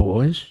Proud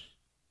Boys,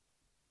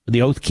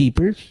 the Oath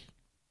Keepers,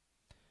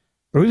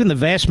 or even the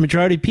vast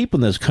majority of people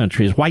in this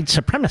country as white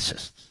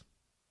supremacists.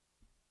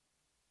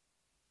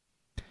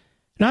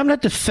 Now, I'm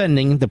not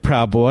defending the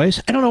Proud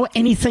Boys. I don't know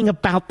anything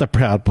about the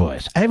Proud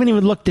Boys. I haven't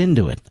even looked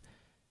into it.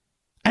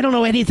 I don't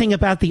know anything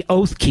about the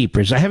Oath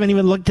Keepers. I haven't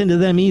even looked into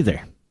them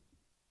either.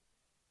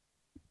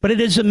 But it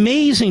is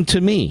amazing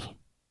to me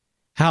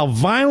how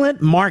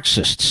violent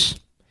Marxists,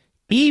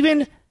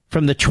 even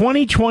from the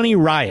 2020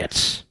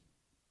 riots,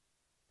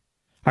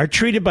 are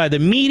treated by the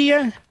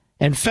media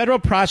and federal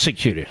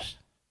prosecutors.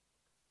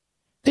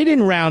 They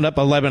didn't round up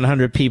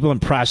 1,100 people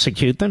and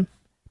prosecute them.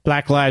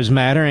 Black Lives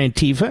Matter,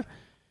 Antifa.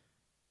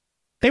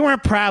 They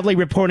weren't proudly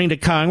reporting to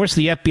Congress,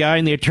 the FBI,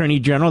 and the Attorney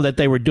General that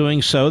they were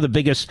doing so, the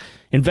biggest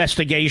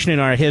investigation in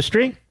our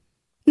history.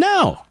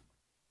 No.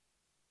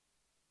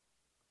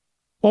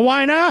 Well,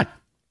 why not?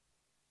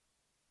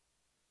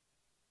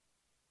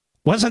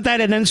 Wasn't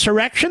that an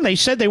insurrection? They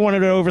said they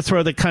wanted to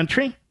overthrow the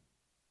country.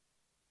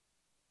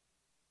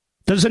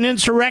 Does an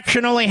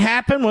insurrection only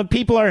happen when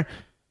people are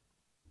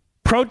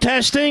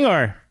protesting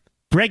or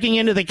breaking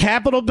into the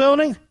Capitol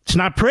building? It's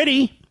not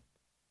pretty.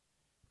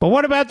 But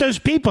what about those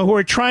people who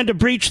are trying to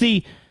breach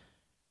the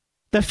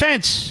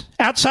fence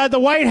outside the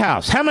White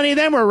House? How many of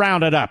them were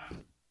rounded up?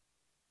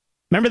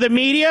 Remember the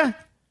media?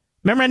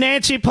 Remember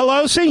Nancy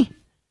Pelosi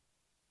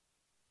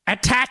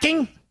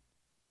attacking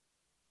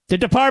the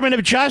Department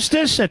of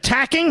Justice,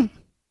 attacking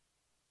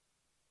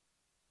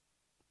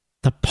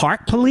the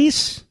Park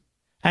Police,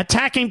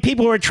 attacking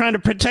people who are trying to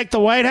protect the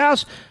White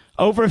House?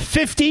 Over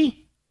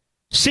 50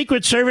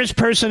 Secret Service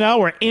personnel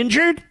were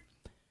injured.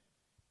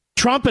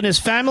 Trump and his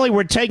family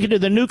were taken to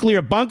the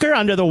nuclear bunker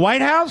under the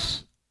White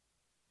House.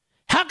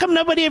 How come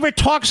nobody ever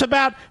talks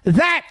about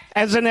that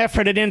as an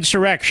effort at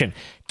insurrection?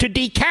 To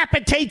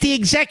decapitate the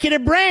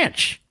executive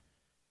branch,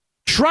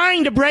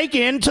 trying to break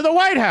into the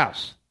White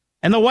House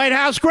and the White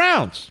House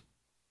grounds.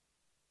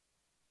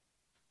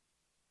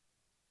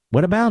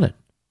 What about it?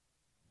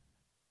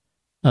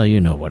 Oh,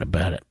 you know what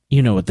about it.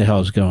 You know what the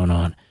hell's going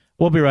on.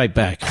 We'll be right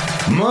back.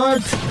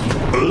 Mark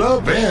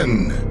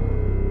Levin.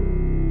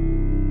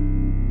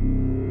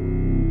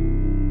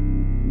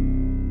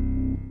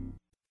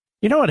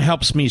 You know what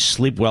helps me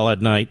sleep well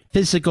at night?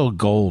 Physical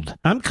gold.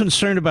 I'm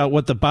concerned about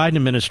what the Biden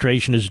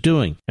administration is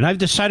doing, and I've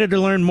decided to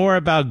learn more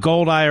about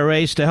gold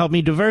IRAs to help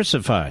me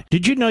diversify.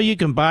 Did you know you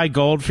can buy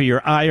gold for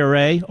your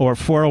IRA or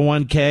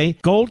 401k?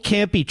 Gold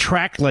can't be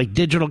tracked like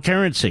digital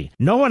currency.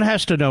 No one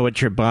has to know what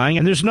you're buying,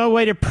 and there's no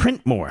way to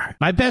print more.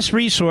 My best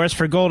resource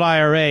for gold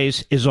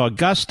IRAs is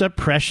Augusta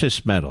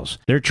Precious Metals.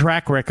 Their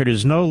track record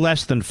is no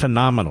less than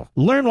phenomenal.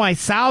 Learn why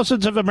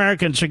thousands of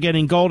Americans are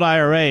getting gold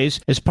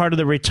IRAs as part of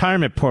their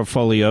retirement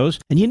portfolios.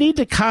 And you need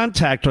to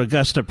contact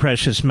Augusta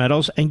Precious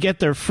Metals and get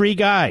their free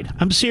guide.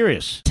 I'm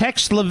serious.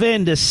 Text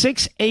Levin to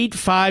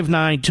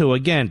 68592.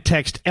 Again,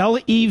 text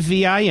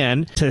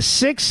LEVIN to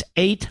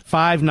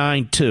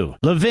 68592.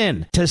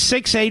 Levin to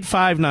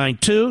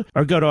 68592,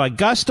 or go to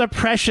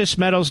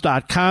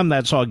AugustaPreciousMetals.com.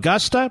 That's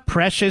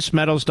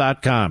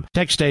AugustaPreciousMetals.com.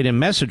 Text date and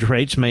message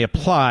rates may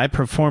apply.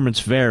 Performance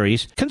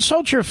varies.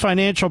 Consult your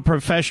financial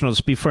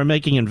professionals before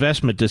making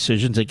investment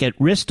decisions and get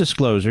risk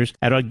disclosures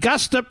at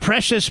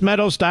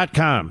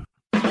AugustaPreciousMetals.com.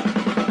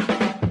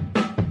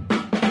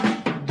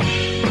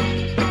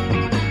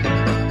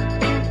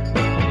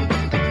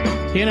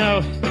 You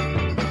know,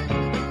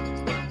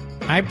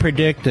 I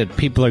predict that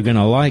people are going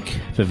to like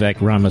Vivek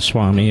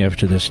Ramaswamy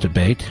after this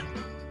debate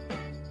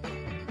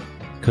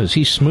because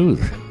he's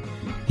smooth.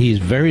 He's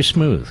very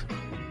smooth.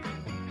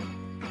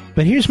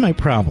 But here's my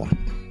problem.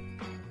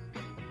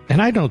 And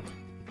I don't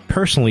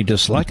personally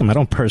dislike him. I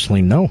don't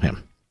personally know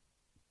him.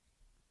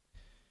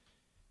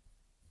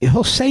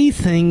 He'll say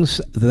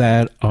things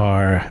that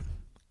are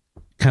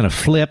kind of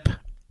flip,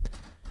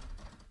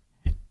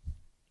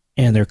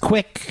 and they're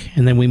quick,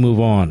 and then we move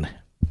on.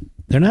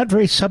 They're not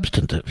very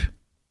substantive.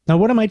 Now,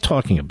 what am I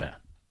talking about?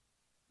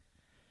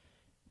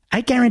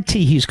 I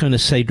guarantee he's going to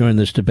say during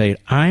this debate,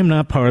 I'm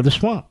not part of the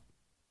swamp.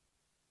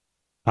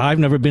 I've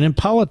never been in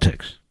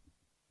politics.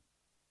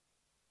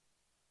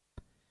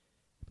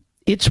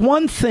 It's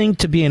one thing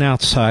to be an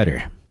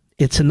outsider.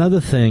 It's another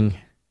thing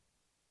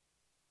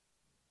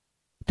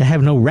to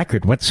have no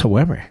record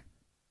whatsoever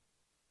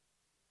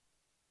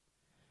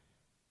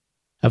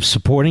of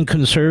supporting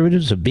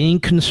conservatives, of being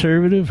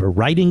conservative, or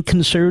writing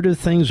conservative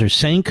things, or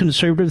saying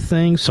conservative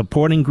things,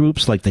 supporting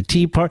groups like the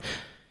Tea Party.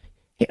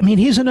 I mean,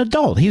 he's an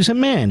adult. He's a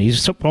man.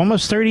 He's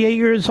almost 38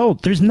 years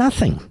old. There's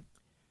nothing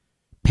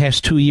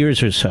past 2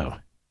 years or so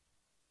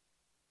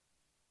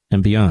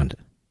and beyond.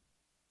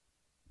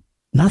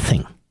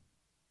 Nothing.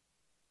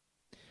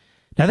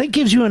 Now, that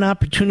gives you an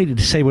opportunity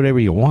to say whatever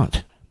you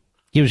want.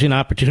 Gives you an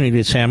opportunity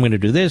to say, I'm going to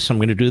do this, I'm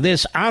going to do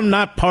this. I'm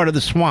not part of the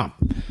swamp.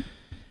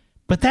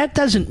 But that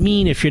doesn't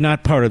mean if you're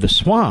not part of the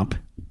swamp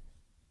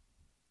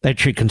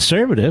that you're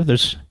conservative.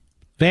 There's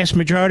vast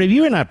majority of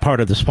you are not part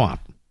of the swamp.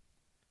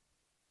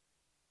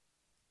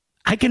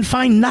 I can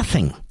find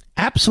nothing,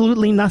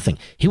 absolutely nothing.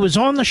 He was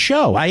on the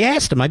show. I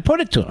asked him. I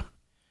put it to him.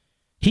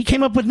 He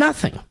came up with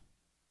nothing.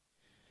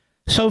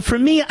 So for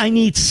me, I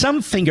need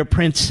some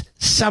fingerprints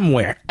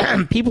somewhere.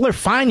 People are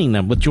finding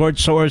them with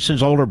George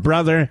Soros' older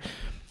brother.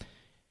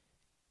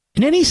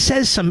 And then he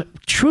says some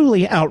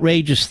truly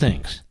outrageous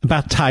things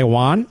about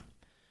Taiwan.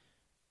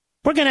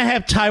 We're going to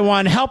have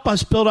Taiwan help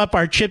us build up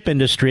our chip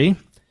industry,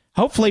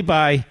 hopefully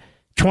by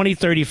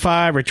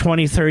 2035 or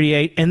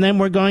 2038, and then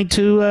we're going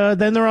to,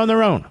 then they're on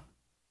their own.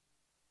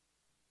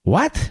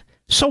 What?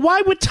 So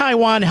why would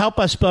Taiwan help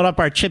us build up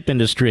our chip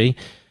industry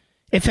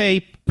if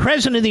a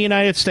president of the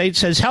United States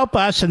says, help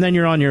us, and then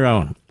you're on your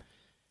own?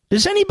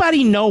 Does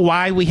anybody know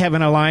why we have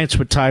an alliance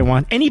with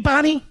Taiwan?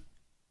 Anybody?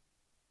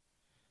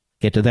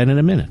 Get to that in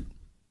a minute.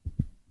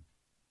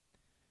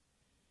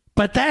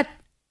 But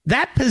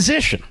that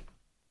position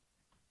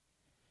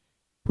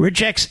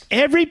rejects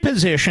every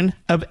position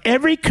of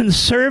every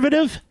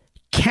conservative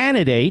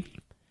candidate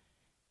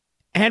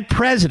and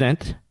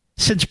president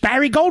since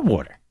Barry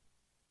Goldwater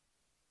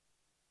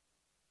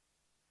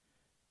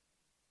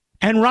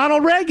and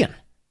Ronald Reagan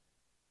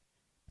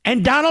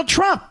and Donald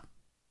Trump.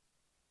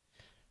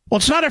 Well,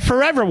 it's not a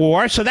forever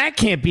war, so that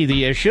can't be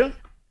the issue.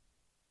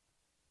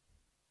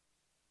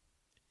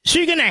 So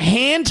you're going to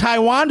hand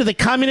Taiwan to the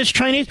communist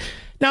Chinese?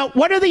 Now,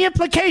 what are the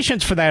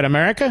implications for that,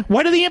 America?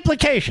 What are the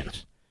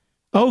implications?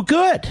 Oh,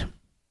 good.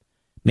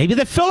 Maybe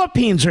the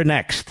Philippines are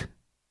next.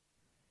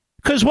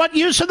 Because what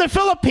use are the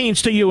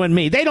Philippines to you and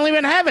me? They don't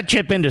even have a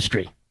chip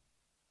industry.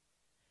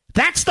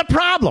 That's the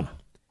problem.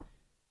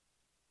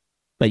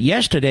 But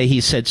yesterday he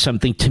said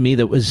something to me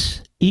that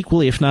was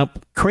equally, if not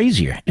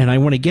crazier. And I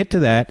want to get to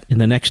that in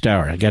the next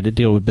hour. I got to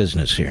deal with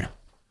business here.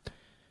 All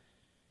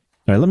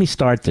right, let me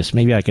start this.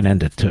 Maybe I can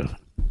end it too.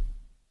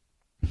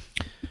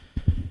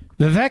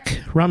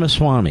 Vivek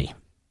Ramaswamy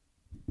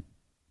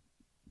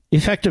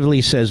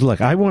effectively says, look,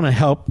 I want to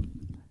help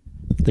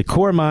the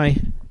core of my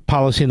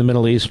policy in the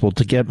Middle East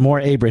to get more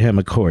Abraham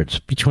Accords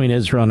between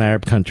Israel and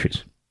Arab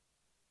countries.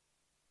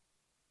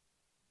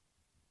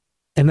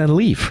 And then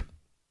leave.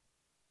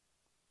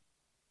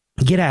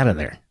 Get out of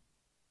there.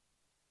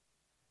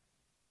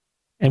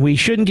 And we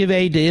shouldn't give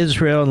aid to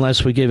Israel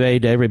unless we give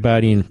aid to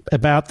everybody in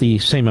about the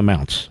same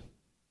amounts.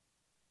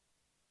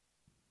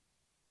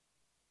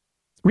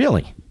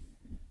 Really?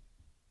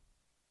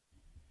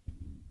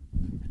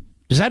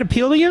 Does that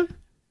appeal to you?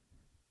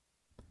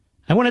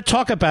 I want to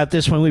talk about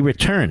this when we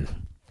return.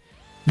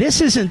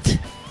 This isn't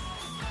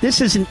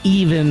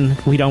even,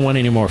 we don't want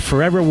any more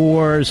forever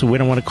wars, we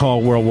don't want to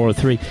call World War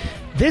III.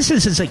 This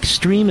is as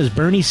extreme as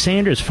Bernie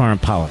Sanders' foreign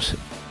policy.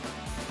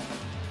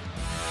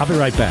 I'll be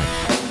right back.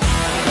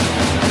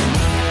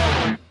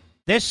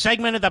 This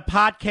segment of the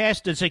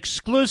podcast is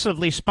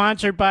exclusively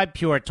sponsored by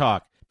Pure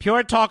Talk.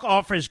 Pure Talk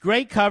offers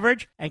great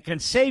coverage and can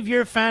save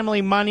your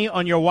family money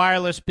on your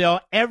wireless bill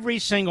every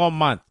single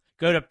month.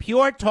 Go to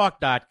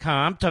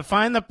puretalk.com to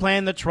find the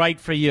plan that's right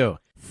for you.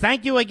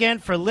 Thank you again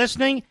for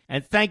listening,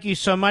 and thank you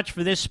so much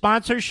for this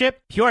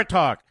sponsorship, Pure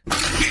Talk.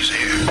 He's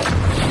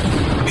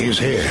here. He's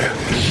here.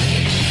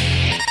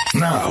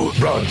 Now,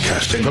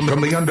 broadcasting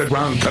from the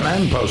underground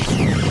command post,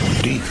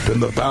 deep in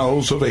the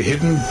bowels of a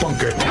hidden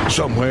bunker,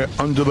 somewhere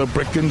under the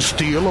brick and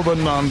steel of a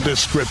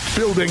nondescript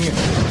building,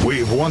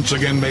 we've once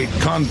again made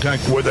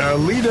contact with our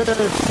leader,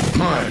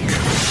 Mark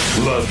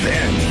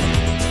Levin.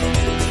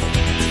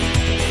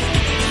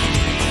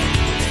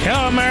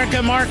 Hello,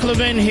 America. Mark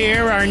Levin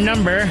here. Our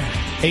number,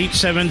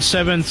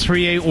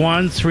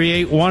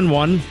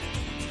 877-381-3811.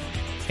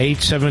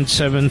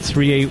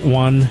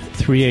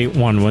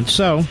 877-381-3811.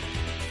 So,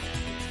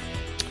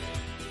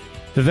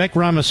 Vivek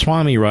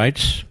Ramaswamy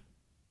writes,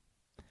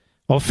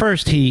 well,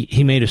 first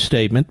he made a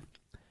statement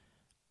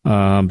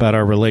about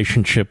our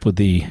relationship with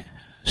the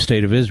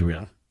State of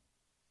Israel,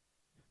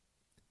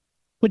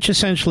 which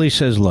essentially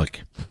says, look,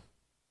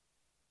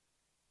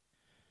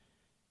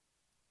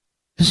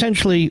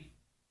 essentially,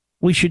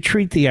 we should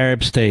treat the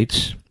Arab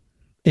states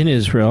in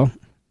Israel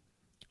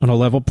on a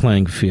level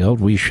playing field.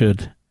 We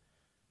should,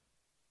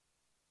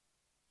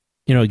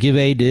 give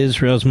aid to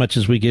Israel as much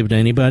as we give to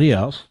anybody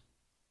else.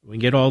 We can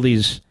get all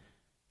these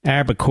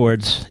Arab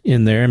Accords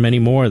in there, many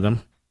more of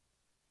them,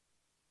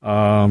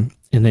 and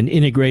then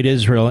integrate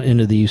Israel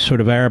into these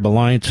sort of Arab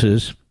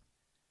alliances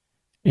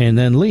and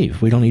then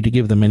leave. We don't need to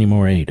give them any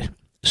more aid.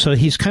 So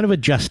he's kind of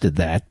adjusted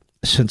that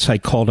since I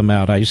called him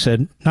out. I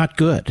said, not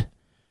good.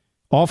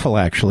 Awful,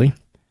 actually.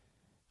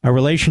 Our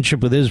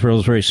relationship with Israel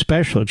is very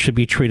special. It should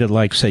be treated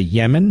like, say,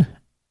 Yemen.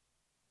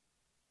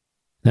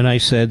 Then I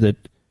said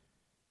that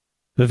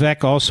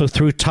Vivek also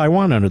threw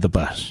Taiwan under the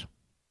bus.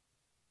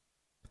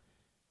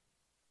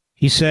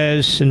 He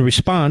says, in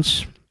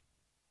response,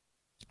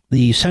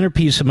 the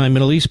centerpiece of my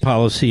Middle East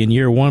policy in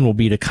year one will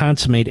be to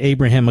consummate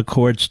Abraham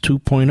Accords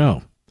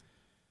 2.0,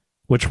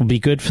 which will be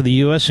good for the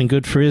U.S. and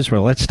good for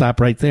Israel. Let's stop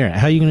right there.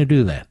 How are you going to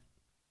do that?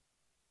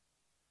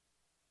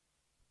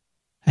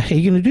 How are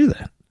you going to do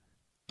that?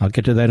 I'll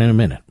get to that in a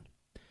minute.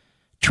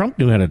 Trump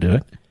knew how to do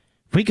it.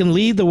 If we can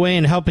lead the way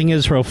in helping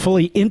Israel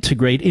fully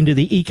integrate into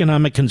the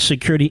economic and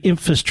security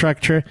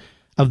infrastructure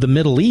of the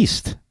Middle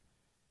East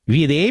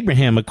via the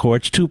Abraham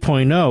Accords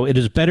 2.0, it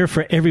is better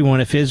for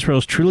everyone if Israel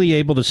is truly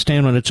able to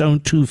stand on its own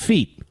 2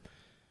 feet,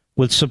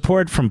 with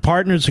support from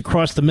partners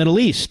across the Middle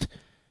East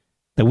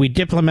that we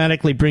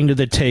diplomatically bring to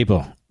the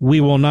table. We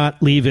will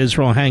not leave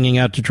Israel hanging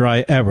out to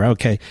dry ever.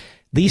 Okay,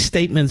 these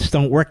statements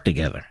don't work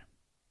together.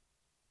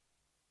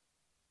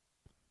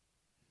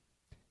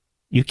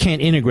 You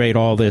can't integrate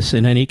all this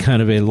in any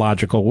kind of a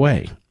logical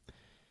way.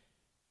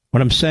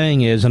 What I'm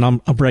saying is, and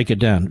I'll break it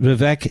down,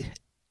 Vivek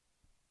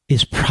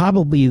is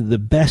probably the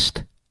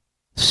best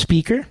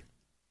speaker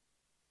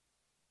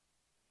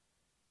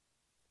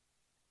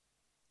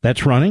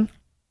that's running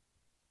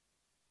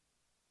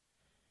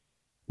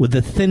with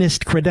the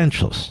thinnest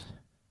credentials.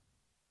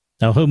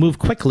 Now, he'll move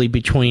quickly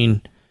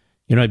between,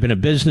 I've been a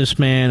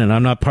businessman and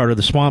I'm not part of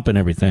the swamp and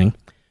everything,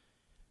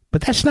 but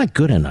that's not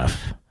good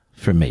enough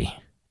for me.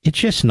 It's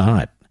just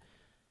not.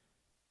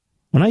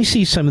 When I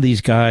see some of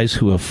these guys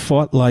who have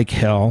fought like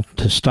hell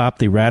to stop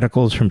the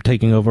radicals from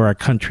taking over our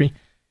country,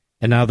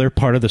 and now they're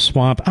part of the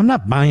swamp, I'm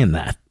not buying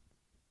that.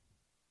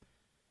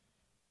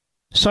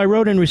 So I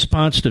wrote in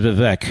response to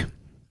Vivek,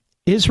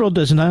 Israel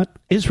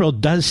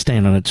does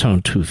stand on its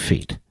own 2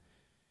 feet.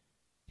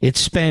 It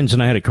spends,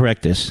 and I had to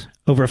correct this,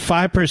 over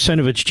 5%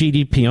 of its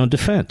GDP on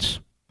defense.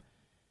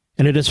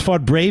 And it has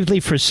fought bravely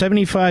for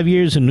 75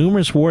 years in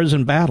numerous wars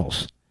and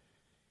battles.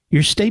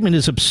 Your statement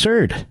is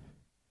absurd.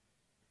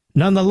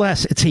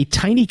 Nonetheless, it's a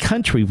tiny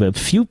country with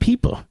few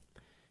people.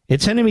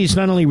 Its enemies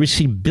not only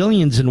receive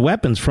billions in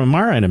weapons from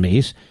our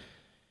enemies,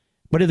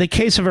 but in the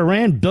case of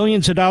Iran,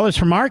 billions of dollars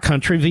from our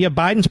country via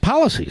Biden's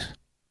policies.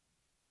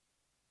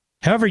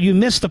 However, you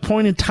miss the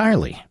point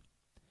entirely.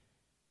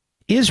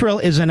 Israel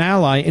is an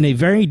ally in a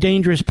very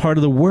dangerous part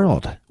of the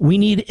world. We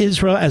need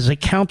Israel as a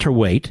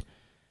counterweight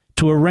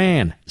to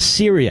Iran,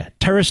 Syria,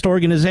 terrorist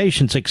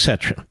organizations,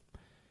 etc.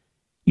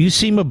 You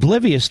seem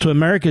oblivious to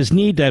America's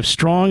need to have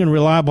strong and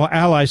reliable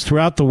allies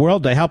throughout the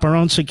world to help our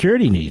own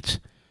security needs.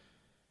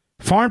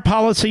 Foreign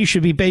policy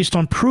should be based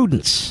on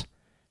prudence,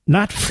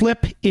 not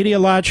flip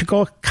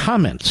ideological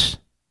comments.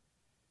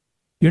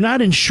 You're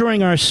not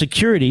ensuring our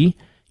security.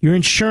 You're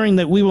ensuring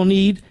that we will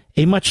need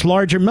a much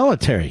larger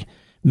military,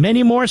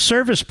 many more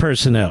service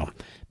personnel,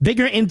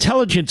 bigger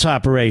intelligence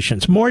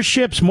operations, more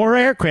ships, more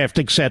aircraft,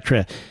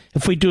 etc.,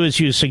 if we do as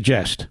you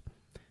suggest.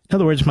 In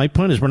other words, my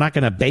point is we're not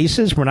going to have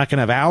bases. We're not going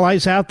to have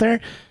allies out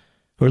there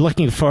who are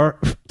looking to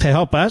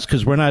help us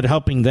because we're not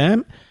helping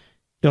them.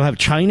 You'll have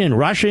China and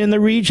Russia in the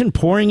region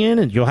pouring in,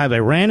 and you'll have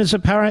Iran as a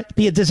power. It'd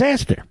be a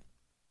disaster.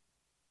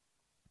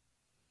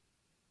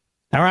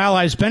 Our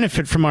allies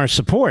benefit from our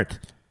support,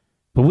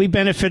 but we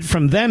benefit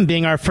from them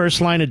being our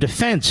first line of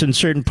defense in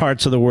certain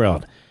parts of the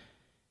world.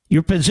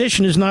 Your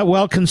position is not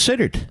well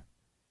considered.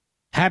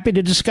 Happy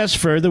to discuss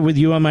further with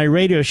you on my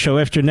radio show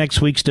after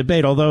next week's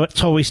debate, although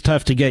it's always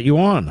tough to get you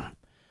on.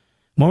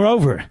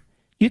 Moreover,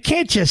 you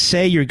can't just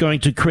say you're going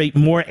to create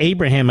more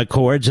Abraham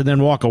Accords and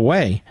then walk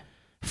away.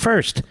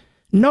 First,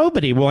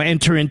 nobody will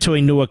enter into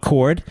a new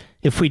accord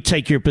if we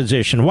take your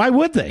position. Why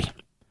would they?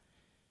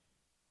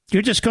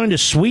 You're just going to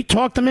sweet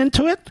talk them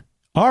into it?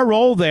 Our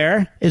role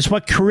there is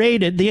what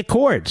created the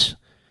Accords,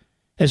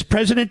 as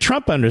President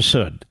Trump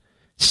understood.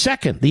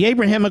 Second, the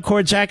Abraham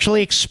Accords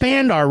actually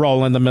expand our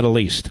role in the Middle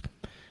East.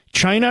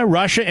 China,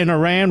 Russia, and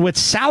Iran would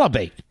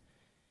salivate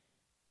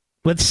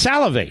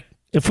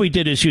if we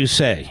did as you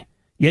say.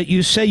 Yet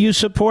you say you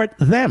support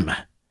them,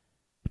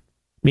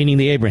 meaning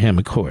the Abraham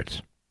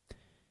Accords.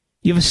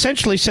 You've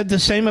essentially said the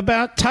same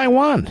about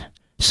Taiwan.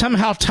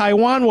 Somehow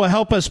Taiwan will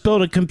help us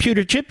build a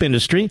computer chip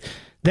industry,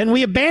 then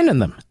we abandon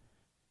them.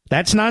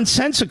 That's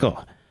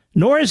nonsensical.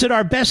 Nor is it in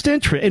our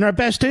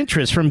best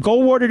interest from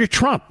Goldwater to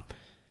Trump.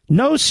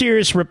 No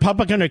serious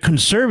Republican or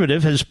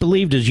conservative has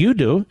believed as you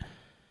do.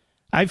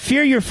 I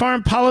fear your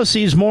foreign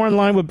policy is more in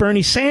line with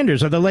Bernie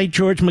Sanders or the late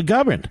George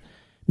McGovern,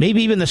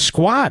 maybe even the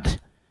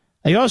Squad.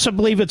 I also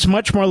believe it's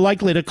much more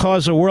likely to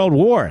cause a world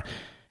war,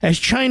 as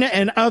China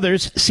and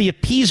others see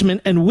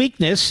appeasement and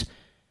weakness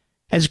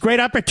as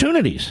great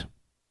opportunities.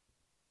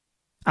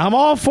 I'm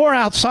all for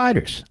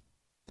outsiders,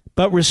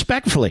 But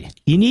respectfully,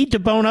 you need to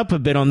bone up a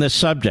bit on this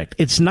subject.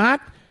 It's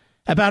not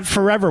about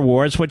forever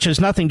wars, which has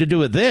nothing to do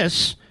with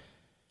this,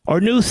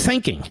 or new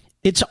thinking.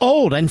 It's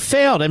old and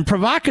failed and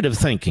provocative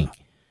thinking.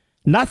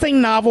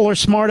 Nothing novel or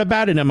smart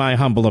about it, in my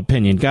humble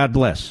opinion. God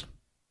bless.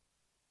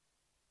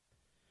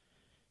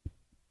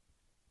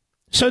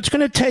 So it's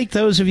going to take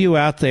those of you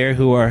out there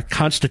who are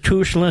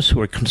constitutionalists, who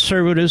are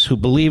conservatives, who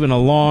believe in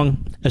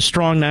a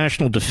strong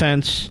national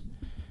defense,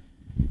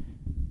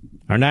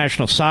 our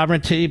national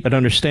sovereignty, but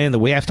understand that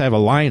we have to have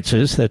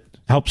alliances that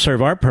help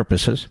serve our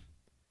purposes,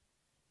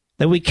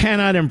 that we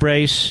cannot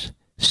embrace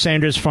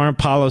Sanders' foreign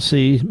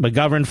policy,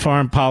 McGovern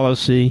foreign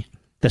policy,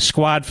 the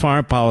Squad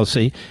foreign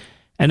policy,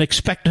 and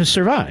expect to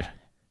survive.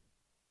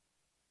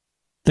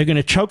 They're going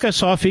to choke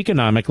us off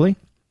economically.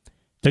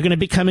 They're going to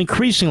become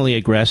increasingly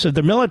aggressive.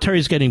 The military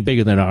is getting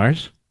bigger than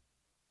ours.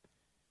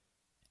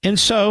 And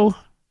so,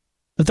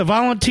 if the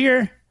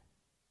volunteer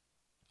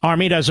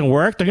army doesn't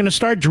work, they're going to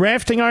start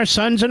drafting our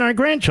sons and our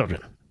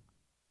grandchildren,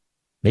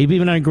 maybe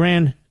even our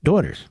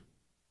granddaughters.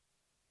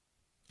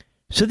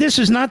 So this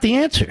is not the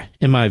answer,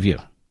 in my view.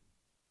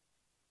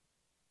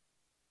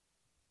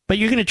 But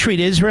you're going to treat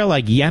Israel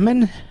like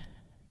Yemen?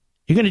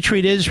 You're going to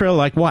treat Israel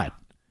like what?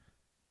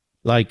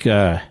 Like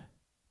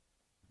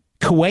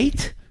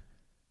Kuwait?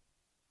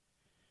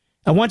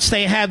 And once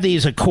they have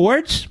these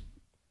accords,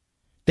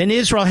 then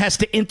Israel has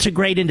to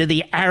integrate into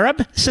the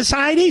Arab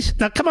societies?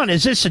 Now, come on,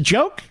 is this a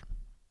joke?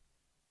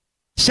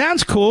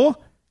 Sounds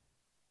cool.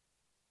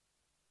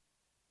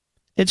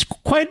 It's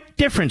quite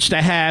different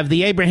to have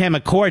the Abraham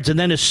Accords and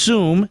then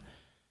assume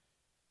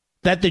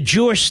that the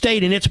Jewish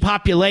state and its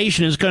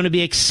population is going to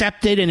be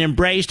accepted and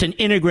embraced and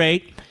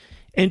integrate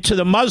into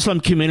the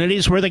Muslim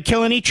communities where they're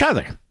killing each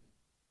other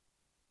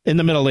in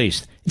the Middle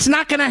East. It's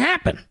not going to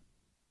happen.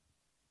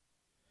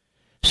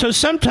 So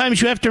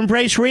sometimes you have to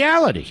embrace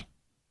reality.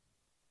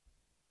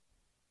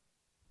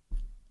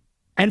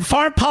 And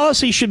foreign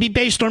policy should be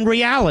based on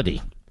reality.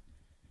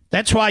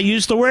 That's why I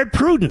use the word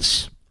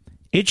prudence.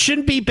 It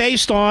shouldn't be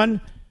based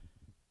on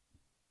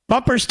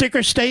bumper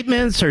sticker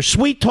statements or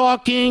sweet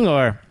talking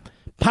or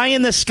pie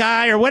in the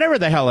sky or whatever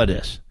the hell it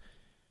is.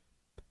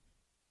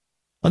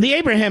 On the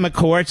Abraham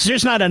Accords,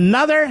 there's not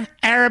another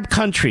Arab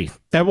country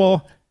that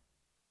will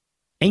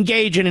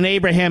engage in an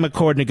Abraham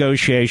Accord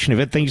negotiation if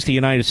it thinks the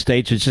United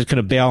States is just going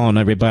to bail on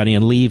everybody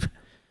and leave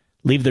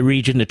the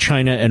region to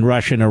China and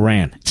Russia and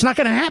Iran. It's not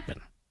going to happen.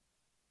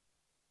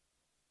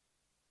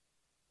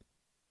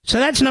 So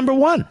that's number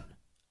one.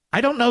 I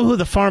don't know who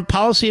the foreign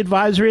policy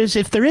advisor is,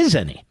 if there is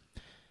any.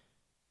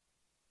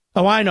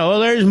 Oh, I know.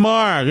 There's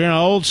Mark,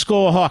 old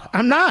school hawk.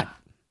 I'm not.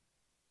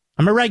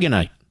 I'm a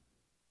Reaganite.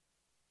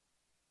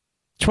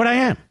 That's what I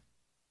am.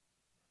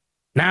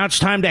 Now it's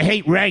time to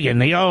hate Reagan,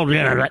 the old,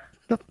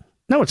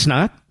 No, it's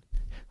not.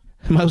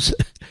 The most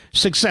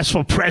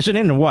successful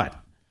president in what?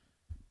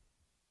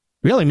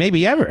 Really,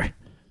 maybe ever.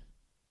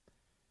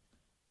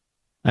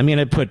 I mean,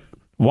 I put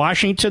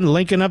Washington,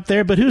 Lincoln up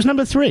there, but who's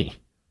number three?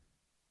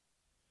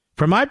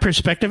 From my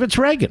perspective, it's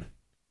Reagan.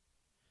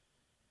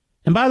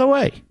 And by the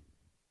way,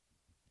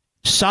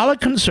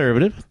 solid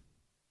conservative,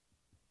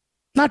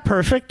 not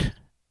perfect,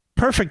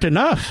 perfect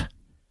enough,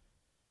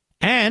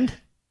 and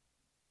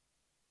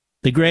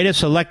the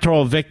greatest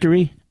electoral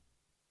victory,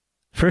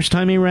 first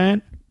time he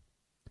ran,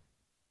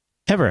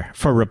 ever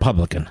for a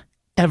Republican,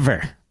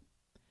 ever.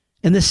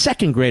 And the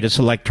second greatest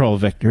electoral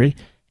victory,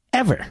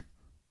 ever.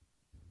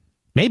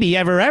 Maybe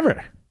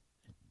ever.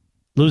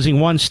 Losing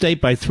one state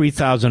by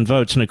 3,000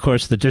 votes, and of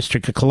course the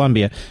District of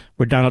Columbia,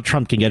 where Donald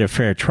Trump can get a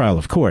fair trial,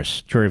 of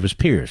course, jury of his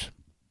peers.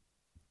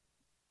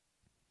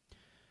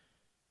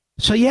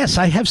 So yes,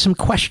 I have some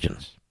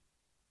questions.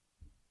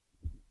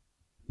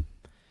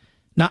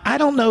 Now, I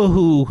don't know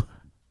who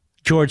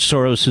George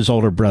Soros'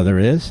 older brother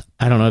is.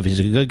 I don't know if he's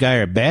a good guy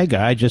or a bad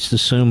guy. I just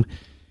assume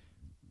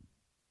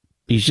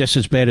he's just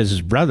as bad as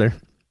his brother.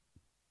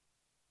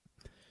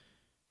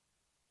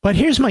 But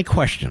here's my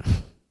question.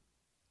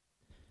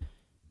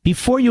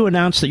 Before you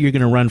announce that you're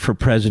going to run for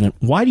president,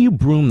 why do you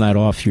broom that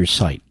off your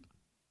site?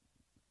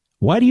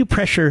 Why do you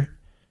pressure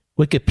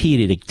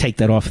Wikipedia to take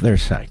that off their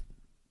site?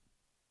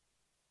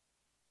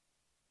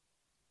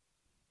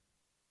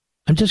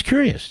 I'm just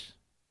curious.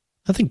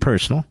 Nothing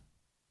personal.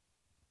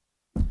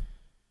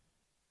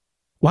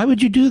 Why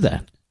would you do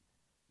that?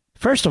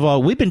 First of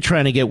all, we've been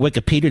trying to get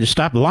Wikipedia to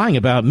stop lying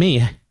about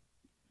me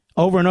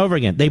over and over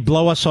again. They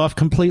blow us off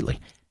completely.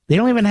 They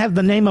don't even have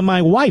the name of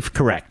my wife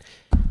correct.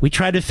 We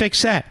tried to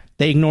fix that.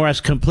 They ignore us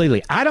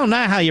completely. I don't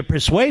know how you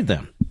persuade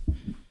them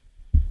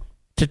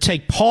to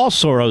take Paul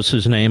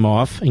Soros' name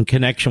off in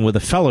connection with a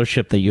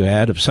fellowship that you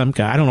had of some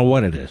kind. I don't know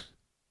what it is.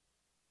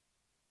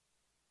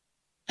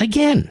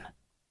 Again,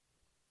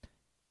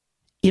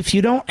 if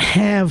you don't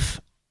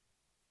have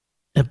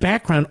a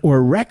background or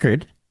a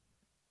record,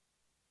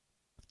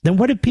 then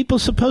what are people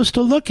supposed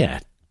to look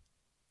at?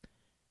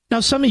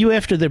 Now, some of you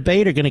after the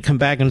debate are going to come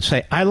back and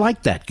say, I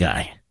like that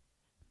guy.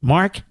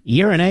 Mark,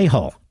 you're an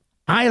a-hole.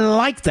 I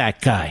like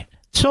that guy.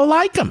 So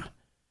like him.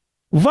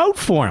 Vote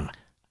for him.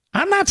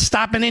 I'm not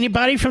stopping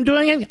anybody from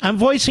doing it. I'm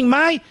voicing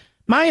my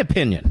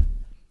opinion.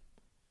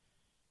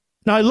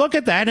 Now, I look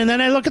at that, and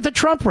then I look at the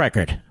Trump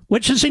record,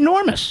 which is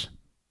enormous.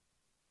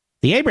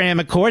 The Abraham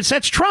Accords,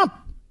 that's Trump.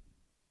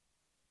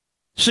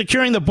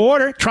 Securing the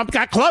border, Trump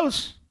got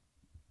close.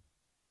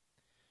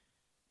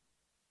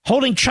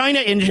 Holding China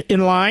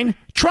in line,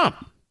 Trump.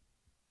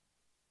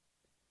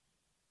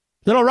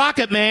 Little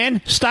Rocket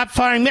Man, stop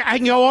firing me. I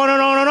can go on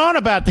and on and on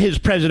about his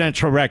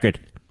presidential record.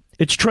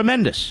 It's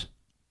tremendous.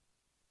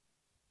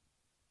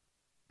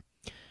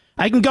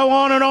 I can go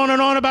on and on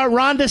and on about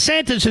Ron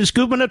DeSantis'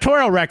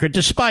 gubernatorial record,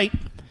 despite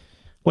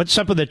what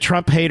some of the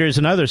Trump haters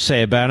and others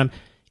say about him.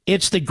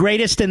 It's the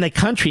greatest in the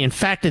country. In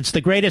fact, it's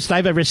the greatest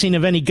I've ever seen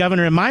of any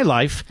governor in my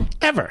life,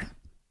 ever.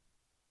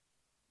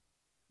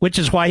 Which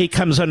is why he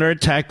comes under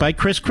attack by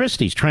Chris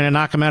Christie. He's trying to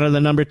knock him out of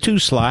the number 2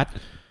 slot.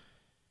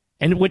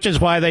 And which is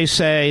why they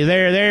say,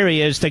 there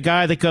he is, the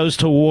guy that goes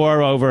to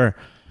war over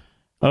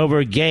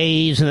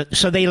gays. And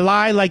so they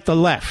lie like the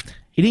left.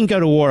 He didn't go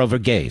to war over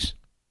gays.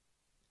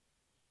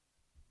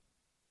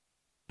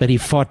 But he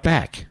fought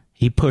back.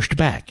 He pushed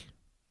back.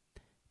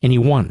 And he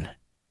won.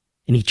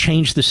 And he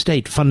changed the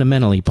state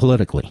fundamentally,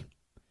 politically.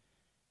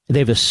 They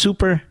have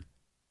a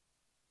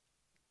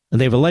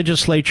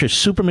legislature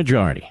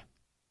supermajority.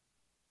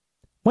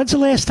 When's the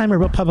last time a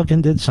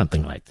Republican did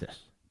something like this?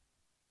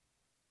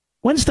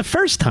 When's the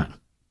first time?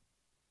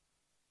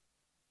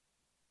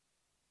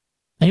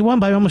 And he won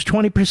by almost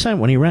 20%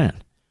 when he ran.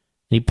 And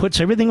he puts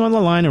everything on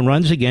the line and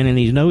runs again, and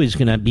he knows he's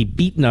going to be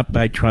beaten up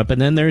by Trump.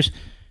 And then there's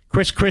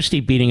Chris Christie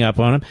beating up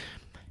on him.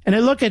 And I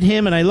look at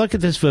him and I look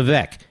at this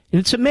Vivek, and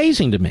it's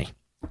amazing to me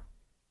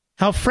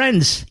how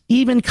friends,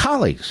 even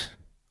colleagues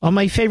on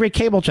my favorite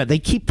cable chat, they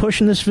keep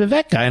pushing this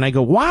Vivek guy. And I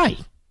go, why?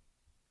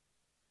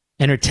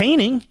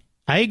 Entertaining,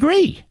 I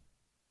agree.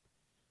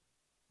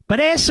 But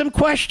ask some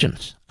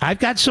questions. I've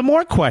got some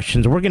more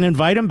questions. We're going to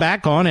invite him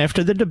back on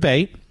after the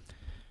debate.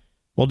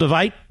 We'll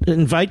invite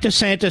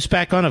DeSantis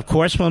back on. Of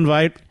course, we'll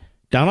invite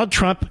Donald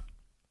Trump,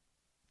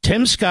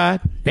 Tim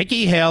Scott,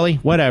 Nikki Haley,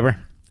 whatever.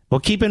 We'll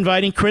keep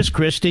inviting Chris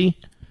Christie.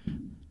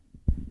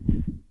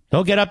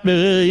 He'll get up,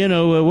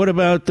 what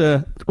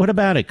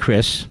about it,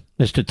 Chris,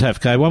 Mr. Tough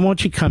Guy? Why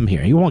won't you come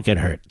here? You won't get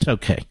hurt. It's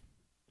okay.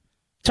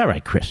 It's all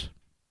right, Chris.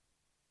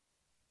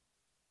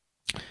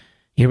 You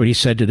hear what he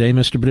said today,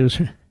 Mr.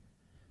 Producer?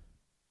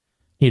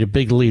 Need a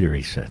big leader,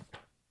 he said.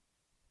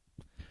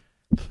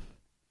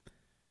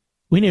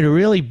 We need a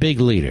really big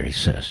leader, he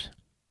says.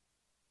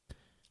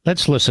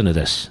 Let's listen to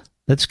this.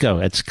 Let's go.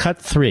 It's cut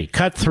 3.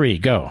 Cut 3.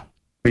 Go.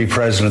 Be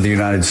president of the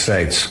United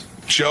States.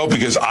 Joe,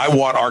 because I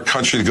want our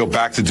country to go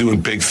back to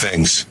doing big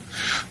things.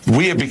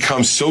 We have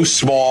become so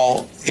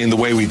small in the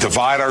way we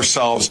divide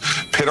ourselves,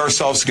 pit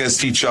ourselves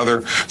against each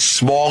other,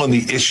 small in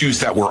the issues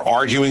that we're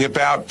arguing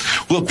about.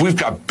 Look, we've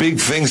got big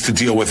things to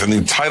deal with in the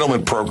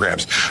entitlement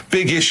programs,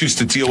 big issues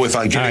to deal with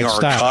on getting our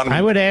economy.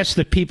 I would ask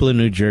the people in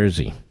New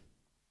Jersey,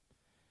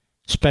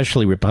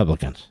 especially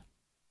Republicans,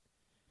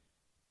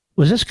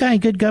 was this guy a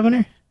good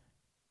governor?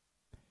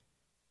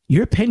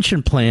 Your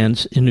pension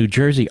plans in New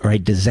Jersey are a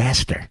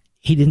disaster.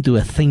 He didn't do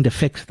a thing to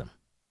fix them.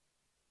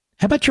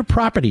 How about your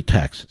property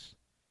taxes?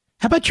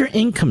 How about your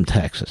income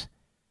taxes?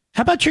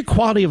 How about your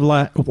quality of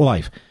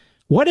life?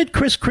 What did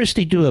Chris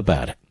Christie do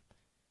about it?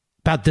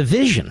 About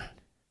division?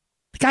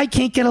 The guy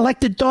can't get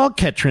elected dog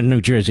catcher in New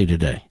Jersey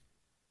today.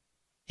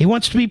 He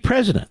wants to be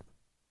president.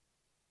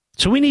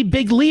 So we need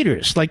big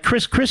leaders like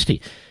Chris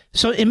Christie.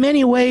 So in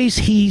many ways,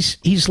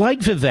 he's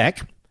like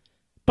Vivek,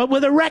 but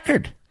with a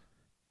record.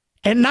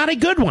 And not a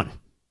good one.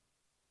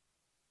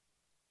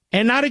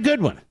 And not a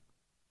good one.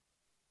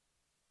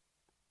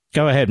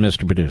 Go ahead,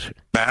 Mr. Producer.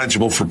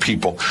 Manageable for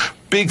people.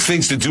 Big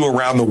things to do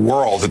around the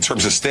world in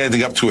terms of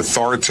standing up to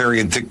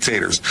authoritarian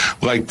dictators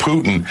like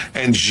Putin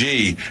and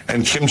Xi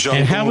and Kim Jong-un.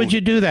 And how would you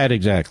do that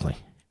exactly?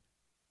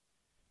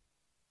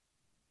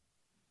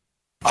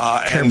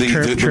 And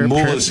the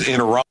mullahs in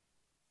Iran.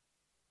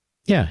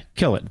 Yeah,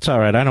 kill it. It's all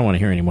right. I don't want to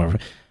hear any more.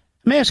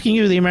 I'm asking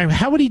you, the American,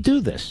 how would he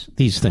do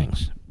these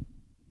things?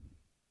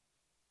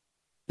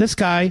 This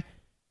guy,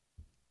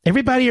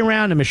 everybody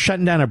around him is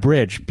shutting down a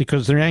bridge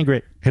because they're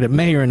angry at a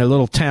mayor in a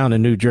little town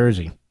in New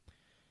Jersey.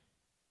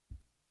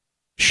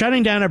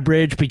 Shutting down a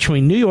bridge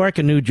between New York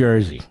and New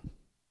Jersey.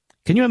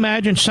 Can you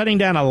imagine shutting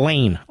down a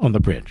lane on the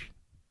bridge?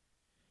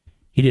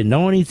 He didn't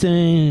know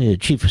anything. The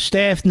chief of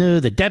staff knew.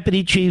 The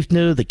deputy chief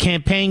knew. The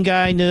campaign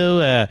guy knew.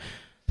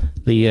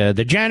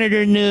 The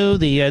janitor knew.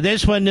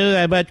 This one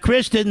knew. But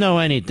Chris didn't know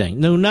anything.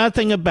 Knew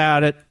nothing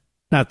about it.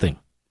 Nothing.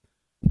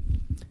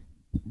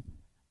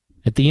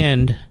 At the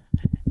end,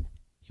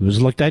 he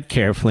was looked at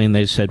carefully, and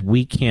they said,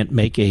 we can't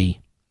make a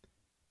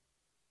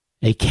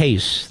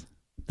case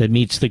that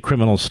meets the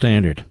criminal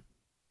standard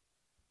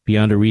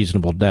beyond a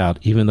reasonable doubt,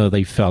 even though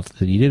they felt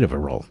that he did have a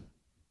role.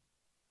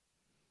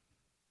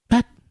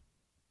 But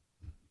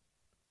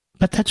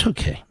that's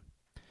okay.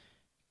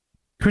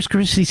 Chris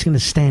Christie's going to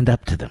stand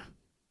up to them.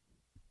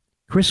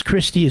 Chris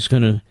Christie is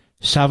going to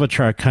salvage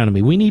our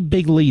economy. We need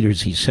big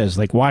leaders, he says,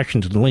 like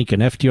Washington,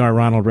 Lincoln, FDR,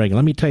 Ronald Reagan.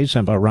 Let me tell you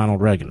something about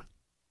Ronald Reagan.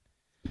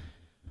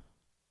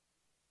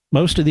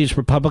 Most of these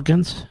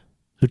Republicans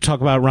who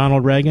talk about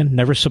Ronald Reagan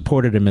never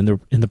supported him in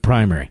the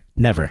primary.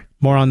 Never.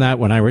 More on that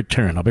when I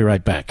return. I'll be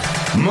right back.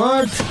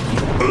 Mark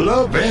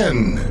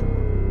Levin.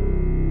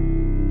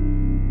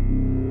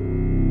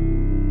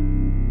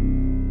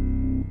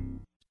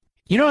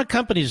 You know what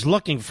company's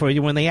looking for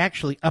you when they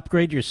actually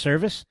upgrade your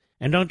service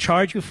and don't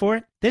charge you for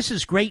it? This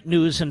is great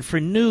news, and for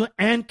new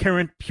and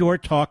current Pure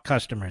Talk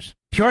customers.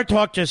 Pure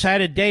Talk just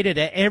added data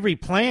to every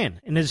plan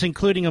and is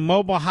including a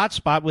mobile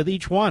hotspot with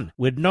each one,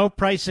 with no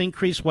price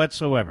increase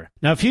whatsoever.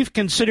 Now, if you've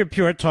considered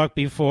Pure Talk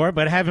before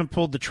but haven't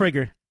pulled the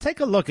trigger, take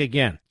a look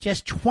again.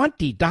 Just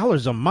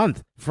 $20 a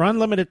month for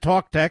unlimited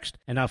talk, text,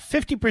 and now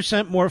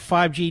 50% more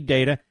 5G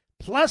data,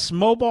 plus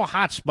mobile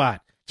hotspot.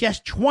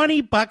 Just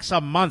 $20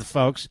 a month,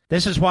 folks.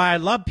 This is why I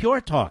love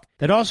Pure Talk.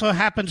 That also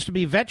happens to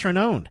be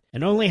veteran-owned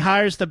and only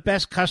hires the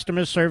best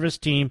customer service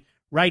team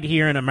right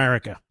here in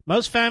America.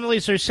 Most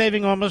families are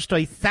saving almost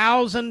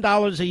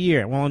 $1,000 a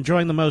year while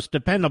enjoying the most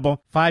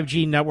dependable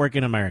 5G network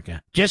in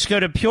America. Just go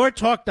to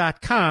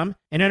puretalk.com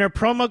and enter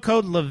promo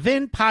code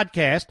Levin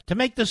Podcast to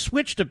make the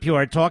switch to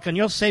Pure Talk, and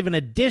you'll save an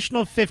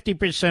additional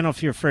 50%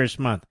 off your first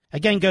month.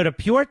 Again, go to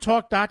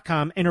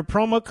puretalk.com, enter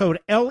promo code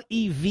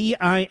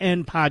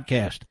LEVIN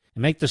Podcast,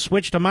 and make the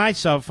switch to my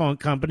cell phone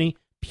company,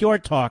 Pure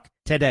Talk,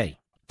 today.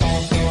 All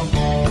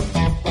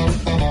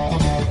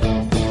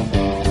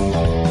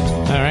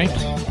right.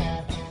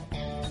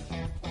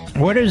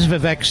 Where does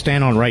Vivek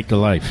stand on right to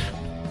life?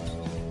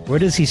 Where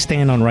does he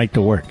stand on right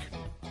to work?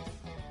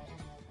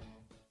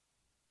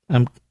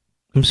 I'm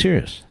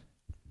serious.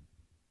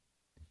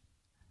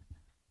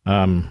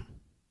 Let's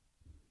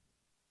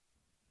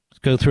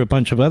go through a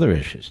bunch of other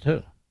issues,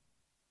 too.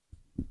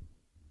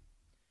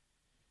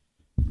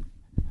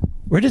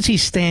 Where does he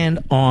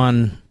stand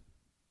on...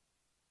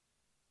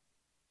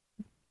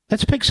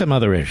 Let's pick some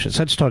other issues.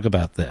 Let's talk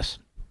about this.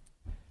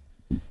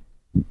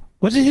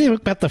 What does he think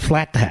about the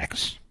flat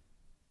tax?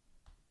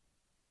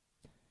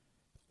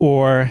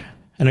 Or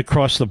an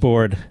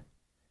across-the-board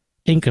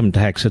income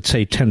tax at,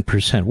 say,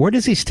 10%? Where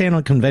does he stand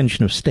on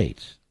Convention of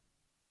States?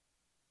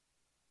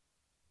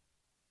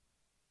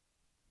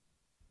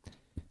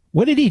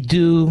 What did he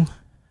do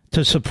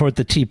to support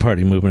the Tea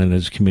Party movement in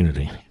his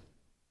community?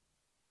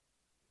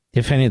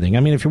 If anything.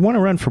 I mean, if you want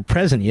to run for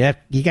president,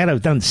 you got to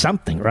have done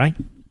something, right?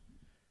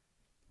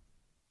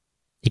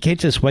 You can't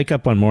just wake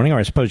up one morning, or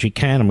I suppose you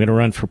can, I'm going to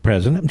run for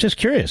president. I'm just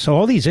curious. So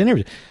all these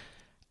interviews,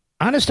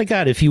 honest to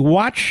God, if you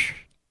watch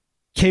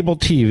cable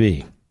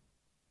TV,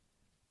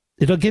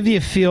 it'll give you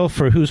a feel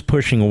for who's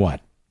pushing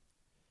what.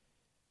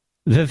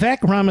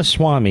 Vivek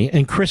Ramaswamy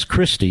and Chris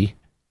Christie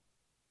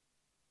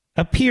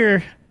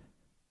appear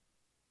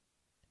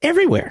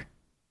everywhere.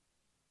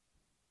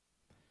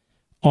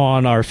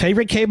 On our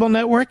favorite cable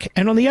network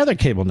and on the other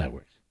cable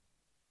networks.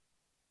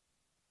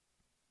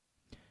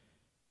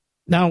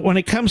 Now, when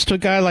it comes to a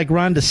guy like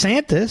Ron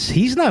DeSantis,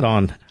 he's not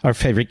on our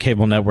favorite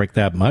cable network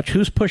that much.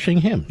 Who's pushing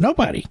him?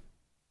 Nobody.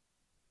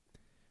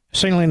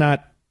 Certainly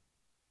not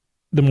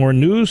the more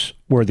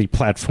newsworthy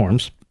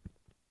platforms.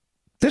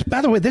 This,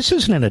 by the way, this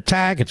isn't an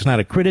attack. It's not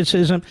a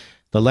criticism.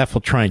 The left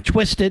will try and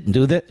twist it and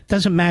do that. It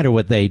doesn't matter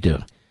what they do.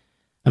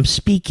 I'm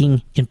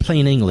speaking in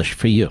plain English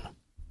for you.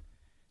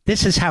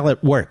 This is how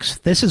it works.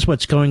 This is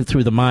what's going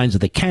through the minds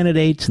of the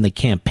candidates and the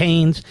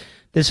campaigns.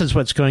 This is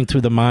what's going through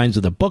the minds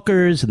of the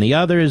bookers and the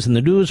others and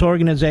the news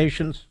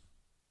organizations.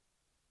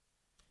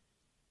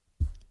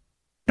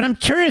 But I'm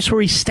curious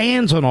where he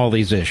stands on all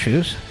these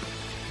issues.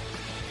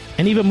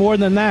 And even more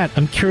than that,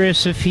 I'm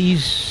curious if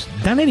he's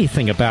done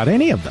anything about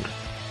any of them.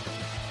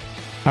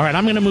 All right,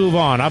 I'm going to move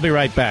on. I'll be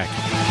right back.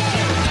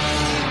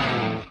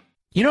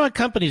 You know what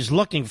company's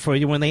looking for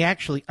you when they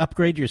actually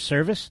upgrade your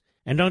service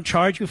and don't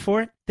charge you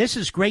for it? This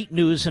is great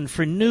news, and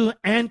for new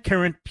and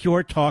current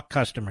Pure Talk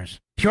customers.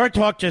 Pure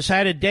Talk just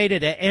added data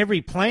to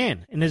every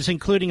plan and is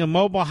including a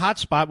mobile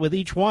hotspot with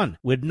each one,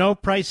 with no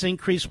price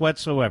increase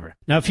whatsoever.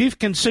 Now, if you've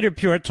considered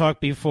Pure Talk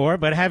before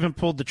but haven't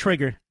pulled the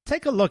trigger,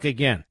 take a look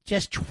again.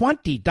 Just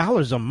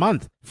 $20 a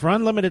month for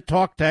unlimited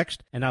talk,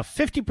 text, and now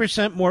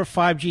 50% more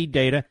 5G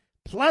data,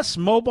 plus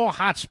mobile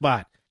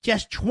hotspot.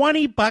 Just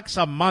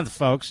 $20 a month,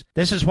 folks.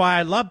 This is why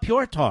I love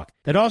Pure Talk.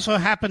 That also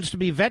happens to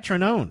be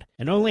veteran-owned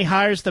and only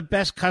hires the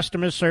best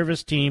customer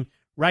service team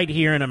right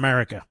here in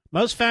America.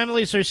 Most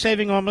families are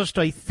saving almost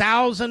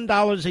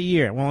 $1,000 a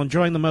year while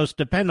enjoying the most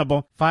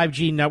dependable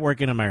 5G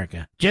network in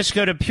America. Just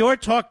go to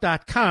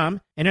puretalk.com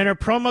and enter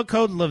promo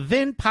code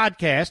Levin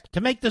Podcast to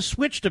make the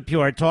switch to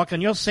Pure Talk,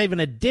 and you'll save an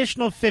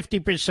additional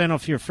 50%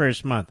 off your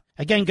first month.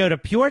 Again, go to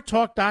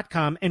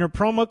puretalk.com, enter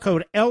promo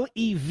code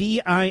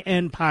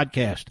LEVIN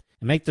Podcast,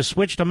 and make the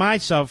switch to my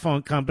cell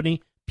phone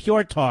company,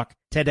 Pure Talk,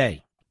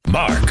 today.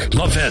 Mark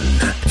Levin,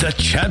 the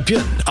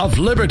champion of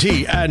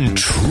liberty and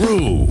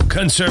true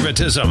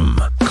conservatism.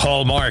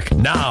 Call Mark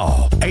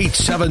now,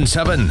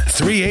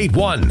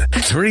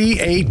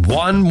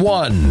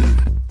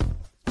 877-381-3811.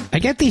 I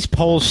get these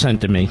polls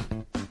sent to me,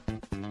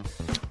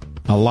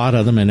 a lot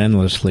of them and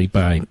endlessly,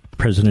 by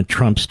President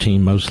Trump's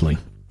team mostly.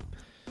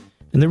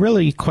 And they're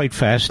really quite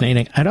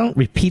fascinating. I don't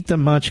repeat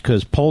them much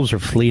because polls are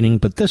fleeting,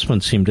 but this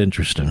one seemed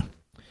interesting.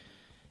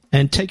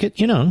 And take it,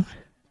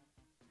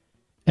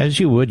 as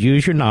you would,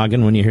 use your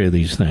noggin when you hear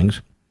these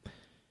things.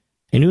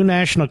 A new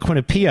National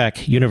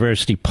Quinnipiac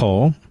University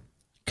poll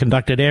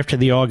conducted after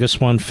the August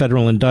 1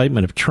 federal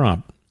indictment of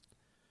Trump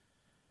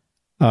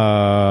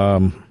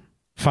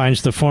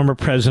finds the former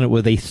president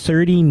with a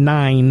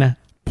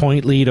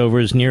 39-point lead over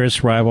his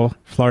nearest rival,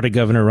 Florida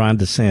Governor Ron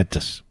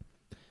DeSantis.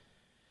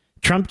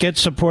 Trump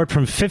gets support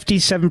from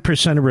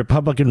 57% of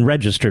Republican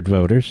registered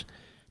voters.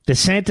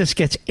 DeSantis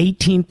gets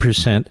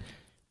 18%.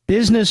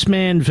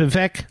 Businessman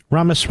Vivek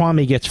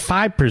Ramaswamy gets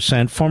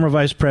 5%. Former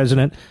Vice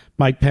President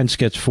Mike Pence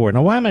gets 4%.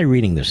 Now, why am I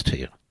reading this to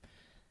you?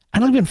 I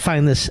don't even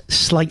find this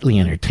slightly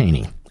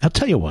entertaining. I'll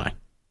tell you why.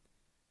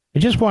 I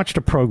just watched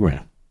a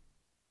program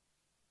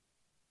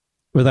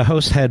where the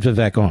host had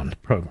Vivek on the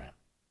program.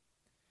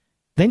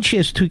 Then she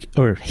has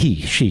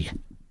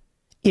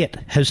it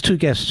has two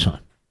guests on.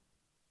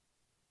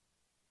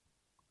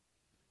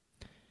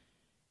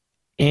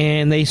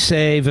 And they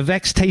say,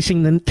 Vivek's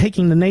taking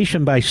the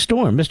nation by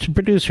storm. Mr.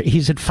 Producer,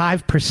 he's at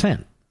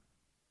 5%.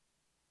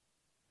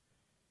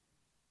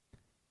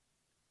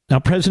 Now,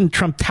 President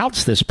Trump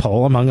touts this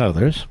poll, among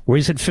others, where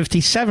he's at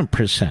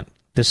 57%.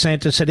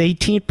 DeSantis at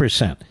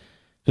 18%.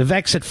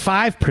 Vivek's at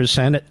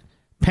 5%.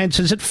 Pence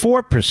is at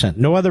 4%.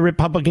 No other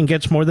Republican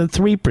gets more than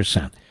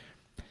 3%.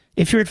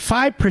 If you're at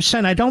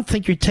 5%, I don't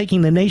think you're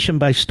taking the nation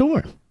by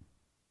storm.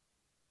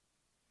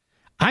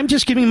 I'm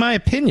just giving my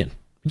opinion.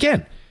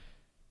 Again,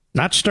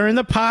 not stirring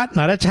the pot,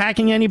 not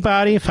attacking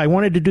anybody. If I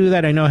wanted to do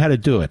that, I know how to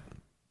do it.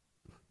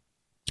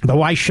 But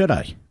why should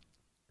I?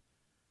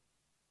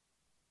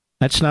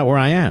 That's not where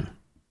I am.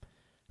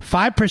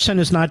 5%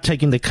 is not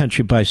taking the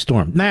country by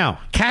storm. Now,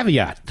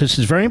 caveat, this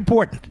is very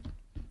important.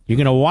 You're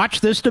going to watch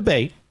this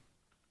debate,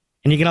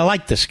 and you're going to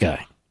like this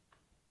guy.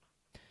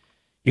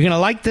 You're going to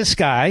like this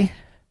guy.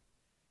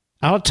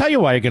 I'll tell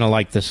you why you're going to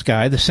like this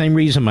guy. The same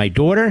reason my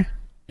daughter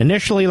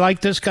initially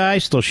liked this guy,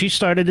 still she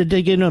started to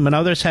dig into him, and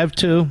others have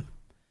too.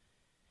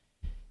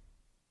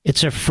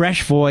 It's a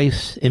fresh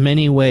voice in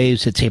many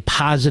ways. It's a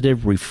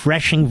positive,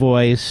 refreshing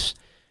voice.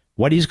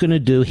 What he's going to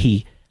do,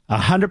 he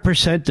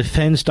 100%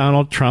 defends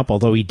Donald Trump,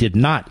 although he did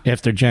not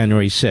after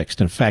January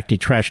 6th. In fact, he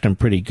trashed him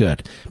pretty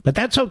good. But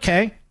that's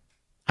okay.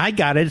 I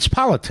got it. It's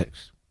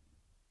politics.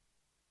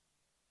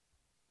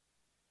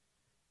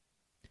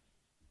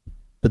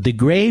 But the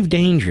grave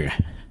danger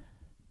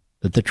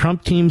that the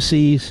Trump team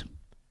sees,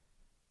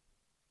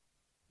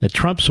 that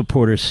Trump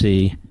supporters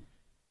see,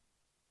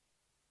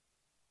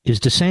 is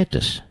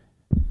DeSantis.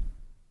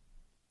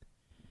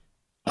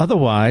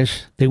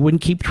 Otherwise, they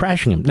wouldn't keep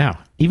trashing him. Now,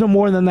 even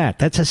more than that,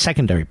 that's a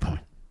secondary point.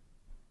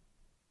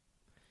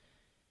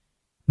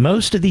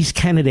 Most of these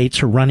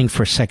candidates are running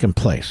for second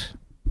place.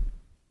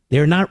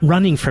 They're not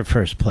running for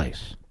first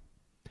place.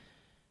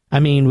 I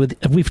mean,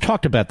 we've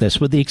talked about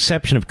this, with the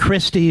exception of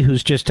Christie,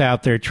 who's just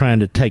out there trying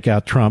to take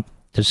out Trump,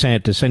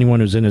 DeSantis, anyone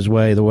who's in his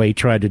way, the way he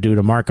tried to do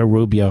to Marco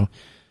Rubio.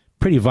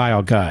 Pretty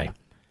vile guy.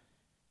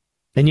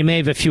 And you may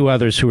have a few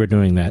others who are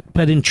doing that.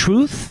 But in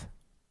truth,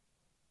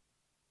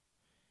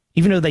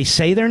 even though they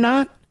say they're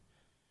not,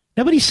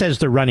 nobody says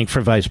they're running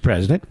for vice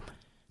president.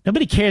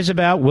 Nobody cares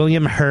about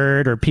William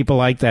Hurd or people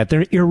like that.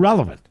 They're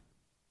irrelevant.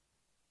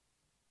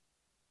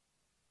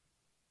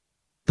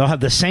 They'll have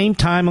the same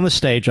time on the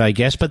stage, I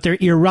guess, but they're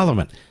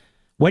irrelevant.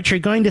 What you're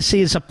going to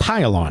see is a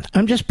pile-on.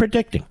 I'm just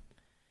predicting.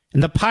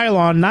 And the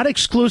pile-on, not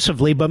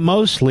exclusively, but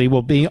mostly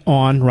will be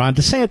on Ron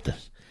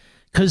DeSantis.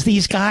 Because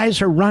these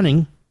guys are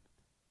running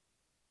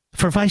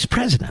for vice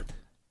president.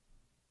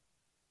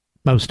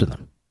 Most of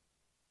them.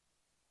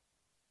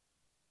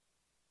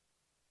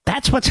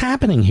 That's what's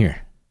happening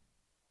here.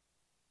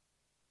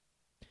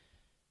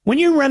 When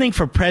you're running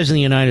for president of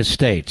the United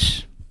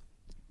States,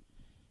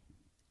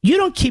 you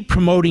don't keep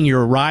promoting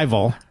your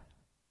rival.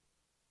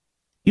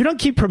 You don't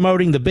keep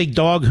promoting the big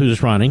dog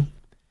who's running.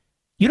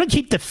 You don't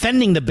keep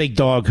defending the big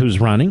dog who's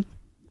running.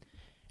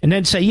 And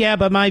then say, yeah,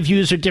 but my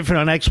views are different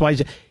on X, Y,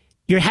 Z.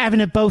 You're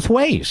having it both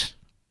ways.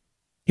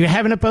 You're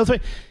having it both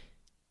ways.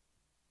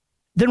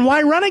 Then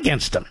why run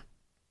against them?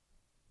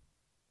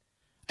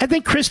 I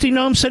think Kristi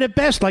Noem said it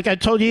best, like I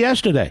told you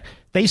yesterday.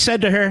 They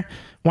said to her,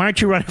 why aren't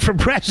you running for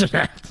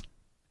president?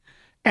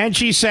 And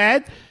she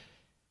said,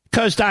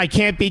 because I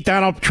can't beat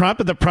Donald Trump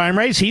in the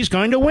primaries, he's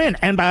going to win.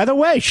 And by the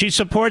way, she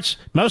supports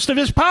most of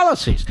his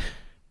policies.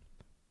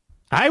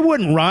 I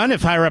wouldn't run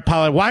if I were a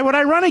politician. Why would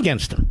I run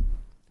against him?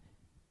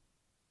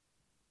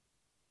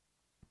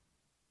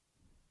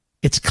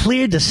 It's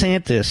clear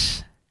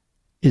DeSantis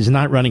is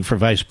not running for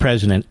vice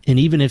president, and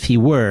even if he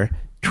were,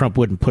 Trump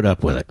wouldn't put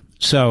up with it.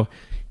 So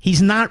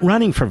he's not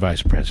running for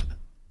vice president.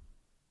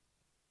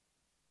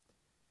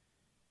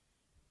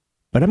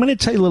 But I'm going to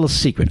tell you a little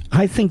secret.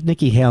 I think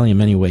Nikki Haley in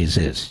many ways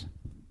is.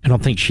 I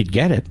don't think she'd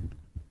get it,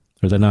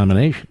 or the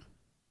nomination.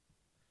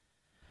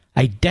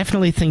 I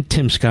definitely think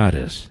Tim Scott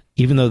is,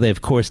 even though they,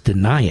 of course,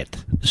 deny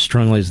it as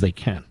strongly as they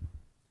can.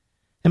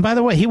 And by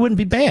the way, he wouldn't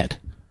be bad.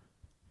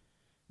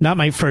 Not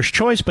my first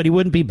choice, but he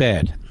wouldn't be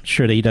bad. I'm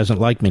sure that he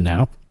doesn't like me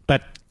now,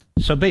 but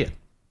so be it.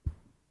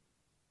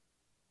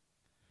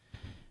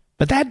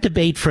 But that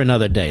debate for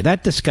another day,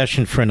 that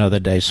discussion for another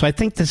day. So I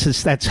think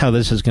that's how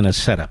this is going to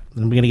set up.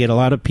 And we're going to get a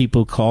lot of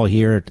people call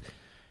here.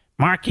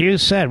 Mark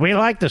Hughes said, we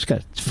like this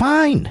guy. It's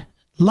fine.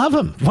 Love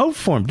him. Vote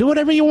for him. Do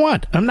whatever you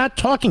want. I'm not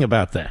talking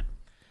about that.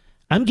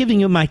 I'm giving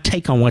you my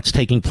take on what's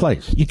taking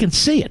place. You can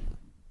see it.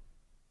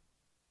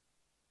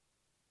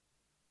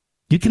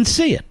 You can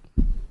see it.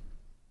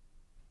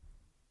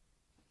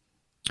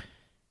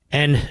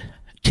 And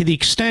to the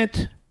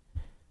extent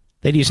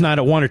that he's not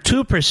at 1 or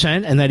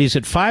 2% and that he's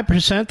at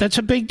 5%, that's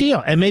a big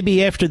deal. And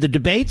maybe after the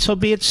debates, he'll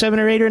be at 7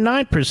 or 8 or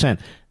 9%.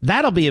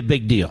 That'll be a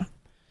big deal.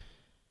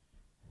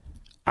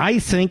 I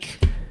think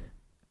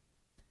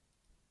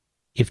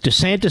if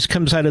DeSantis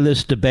comes out of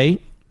this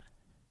debate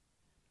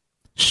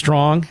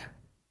strong,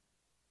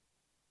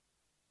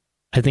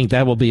 I think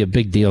that will be a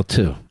big deal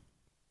too.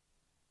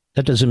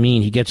 That doesn't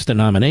mean he gets the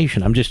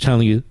nomination. I'm just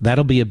telling you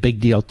that'll be a big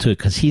deal too,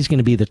 because he's going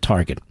to be the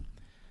target.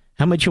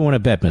 How much you want to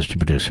bet, Mr.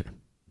 Producer?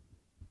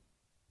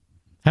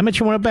 How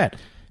much you want to bet?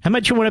 How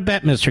much you want to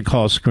bet, Mr.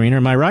 Call Screener?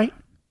 Am I right?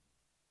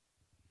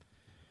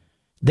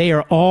 They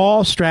are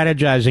all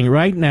strategizing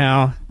right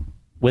now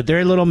with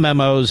their little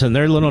memos and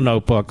their little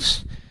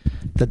notebooks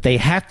that they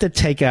have to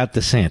take out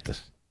DeSantis.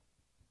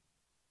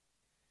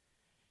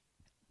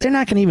 They're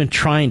not going to even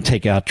try and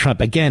take out Trump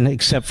again,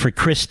 except for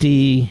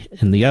Christie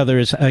and the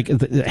others,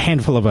 a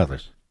handful of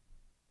others.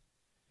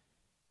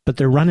 But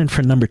they're running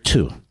for number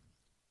 2.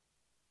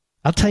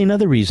 I'll tell you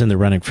another reason they're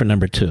running for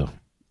number 2.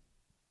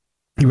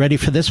 You ready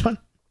for this one?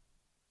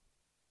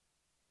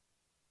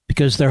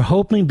 Because they're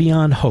hoping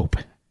beyond hope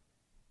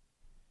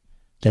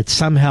that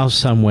somehow,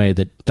 some way,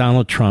 that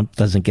Donald Trump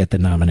doesn't get the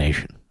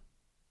nomination.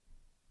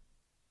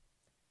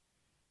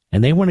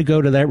 And they want to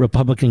go to that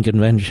Republican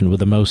convention with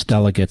the most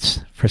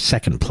delegates for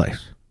second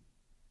place.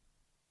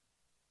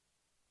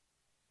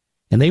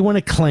 And they want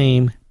to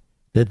claim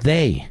that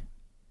they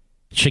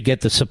should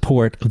get the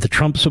support of the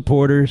Trump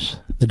supporters,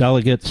 the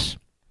delegates.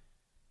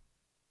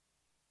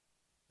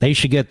 They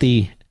should get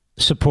the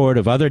support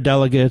of other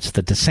delegates,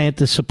 the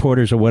DeSantis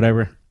supporters or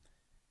whatever.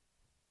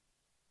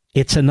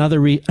 It's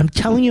another I'm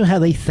telling you how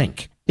they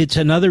think. It's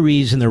another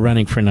reason they're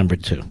running for number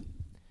 2.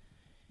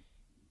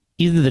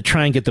 Either to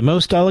try and get the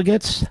most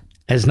delegates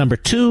as number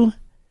 2,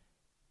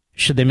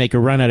 should they make a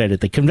run at it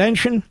at the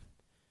convention,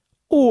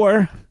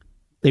 or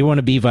they want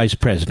to be vice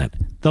president.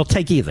 They'll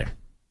take either.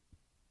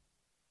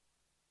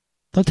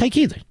 They'll take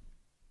either.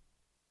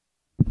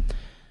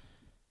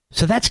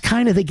 So that's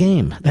kind of the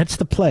game. That's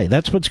the play.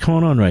 That's what's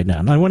going on right now.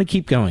 And I want to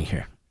keep going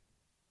here.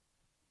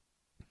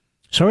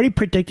 It's already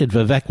predicted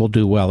Vivek will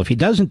do well. If he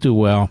doesn't do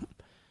well,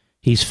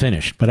 he's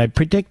finished. But I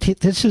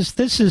predict this is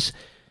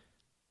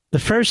the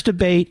first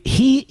debate.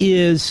 He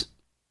is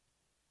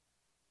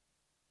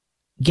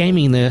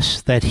gaming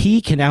this that he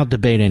can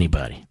out-debate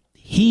anybody.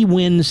 He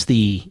wins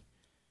the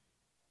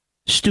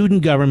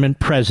student government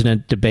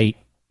president debate,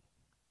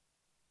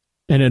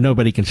 and then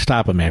nobody can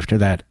stop him after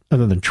that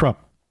other than Trump.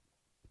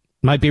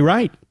 Might be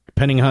right,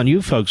 depending on how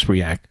you folks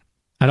react.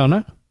 I don't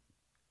know.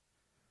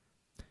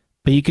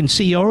 But you can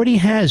see he already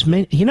has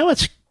many. You know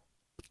what's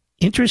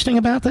interesting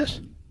about this?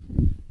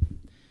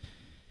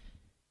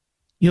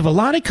 You have a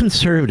lot of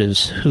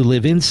conservatives who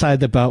live inside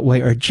the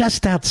Beltway or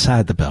just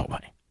outside the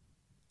Beltway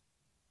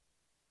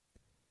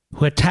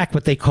who attack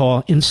what they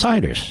call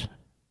insiders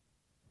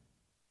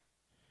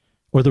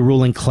or the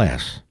ruling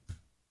class.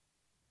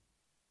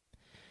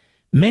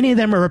 Many of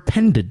them are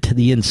appended to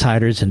the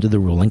insiders and to the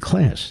ruling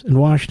class in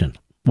Washington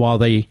while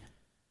they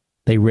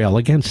rail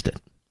against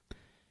it.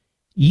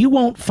 You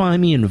won't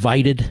find me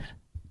invited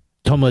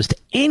to almost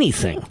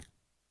anything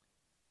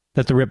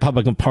that the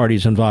Republican Party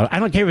is involved. I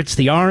don't care if it's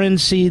the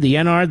RNC, the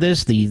NR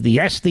this, the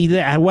SD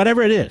that,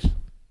 whatever it is.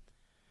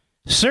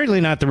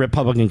 Certainly not the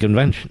Republican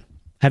convention.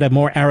 I'd have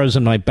more arrows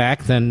in my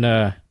back than,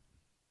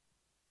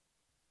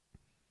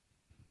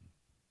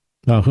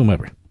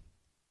 whomever.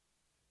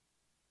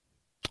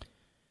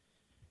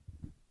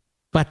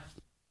 But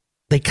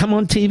they come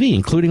on TV,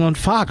 including on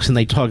Fox, and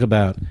they talk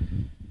about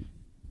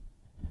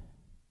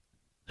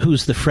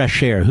who's the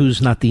fresh air,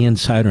 who's not the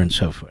insider, and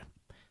so forth.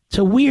 It's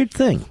a weird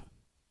thing.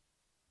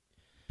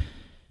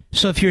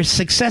 So if you're a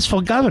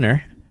successful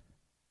governor,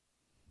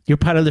 you're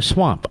part of the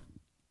swamp.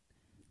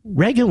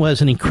 Reagan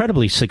was an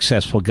incredibly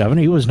successful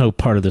governor. He was no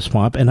part of the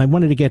swamp, and I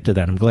wanted to get to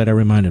that. I'm glad I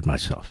reminded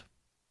myself.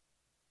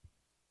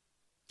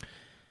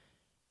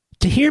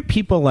 To hear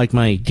people like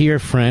my dear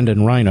friend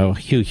and Rhino,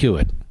 Hugh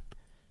Hewitt,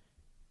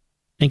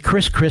 and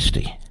Chris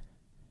Christie,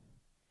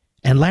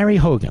 and Larry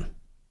Hogan,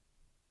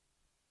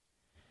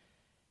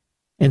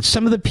 and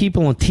some of the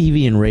people on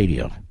TV and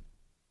radio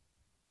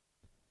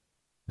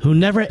who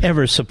never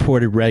ever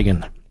supported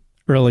Reagan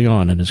early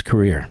on in his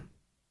career,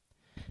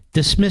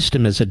 dismissed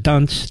him as a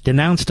dunce,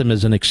 denounced him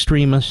as an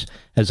extremist,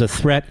 as a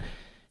threat.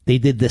 They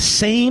did the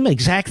same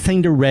exact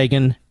thing to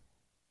Reagan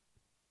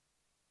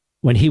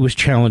when he was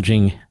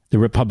challenging the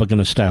Republican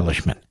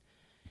establishment.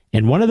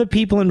 And one of the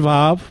people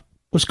involved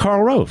was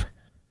Karl Rove. It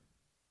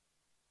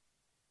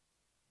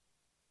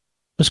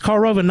was Karl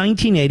Rove in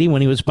 1980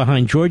 when he was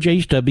behind George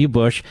H.W.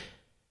 Bush,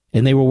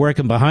 and they were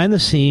working behind the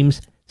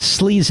scenes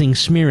sleazing,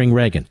 smearing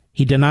Reagan.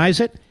 He denies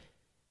it.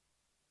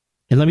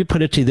 And let me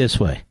put it to you this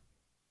way.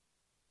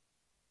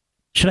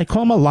 Should I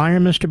call him a liar,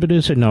 Mr.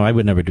 Producer? No, I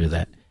would never do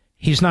that.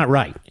 He's not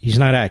right. He's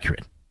not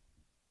accurate.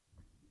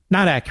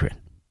 Not accurate.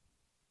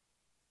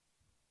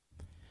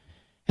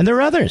 And there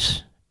are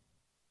others.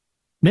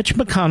 Mitch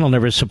McConnell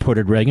never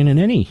supported Reagan in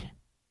any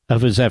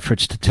of his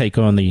efforts to take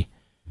on the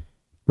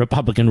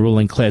Republican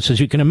ruling class, as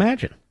you can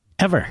imagine.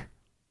 Ever.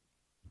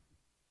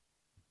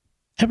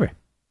 Ever.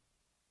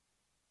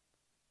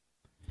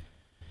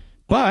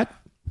 But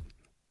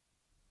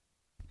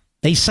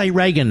they say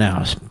Reagan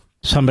now is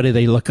somebody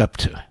they look up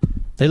to.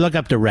 They look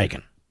up to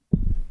Reagan.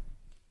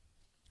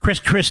 Chris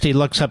Christie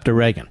looks up to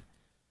Reagan.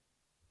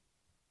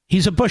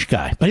 He's a Bush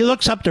guy, but he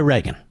looks up to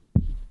Reagan.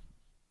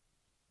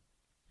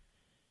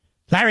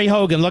 Larry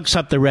Hogan looks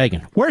up to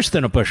Reagan. Worse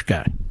than a Bush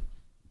guy.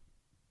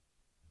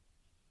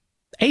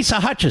 Asa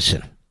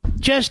Hutchinson,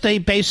 just a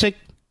basic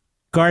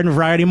garden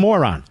variety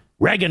moron.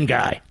 Reagan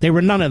guy.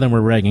 None of them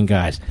were Reagan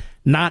guys.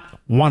 Not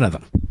one of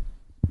them.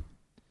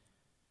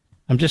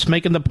 I'm just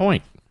making the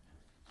point.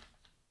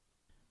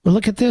 Well,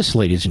 look at this,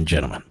 ladies and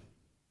gentlemen.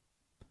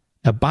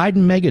 A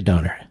Biden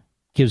megadonor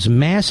gives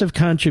massive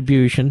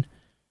contribution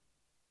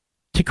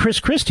to Chris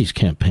Christie's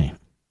campaign.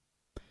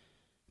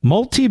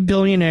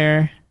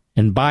 Multi-billionaire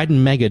and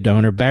Biden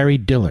megadonor Barry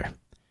Diller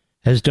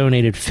has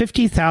donated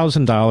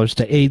 $50,000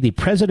 to aid the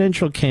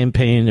presidential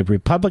campaign of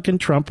Republican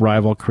Trump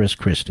rival Chris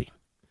Christie.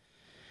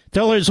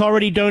 Diller has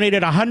already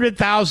donated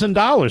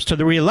 $100,000 to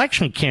the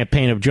re-election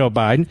campaign of Joe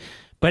Biden,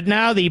 but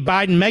now the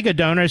Biden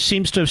megadonor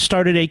seems to have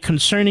started a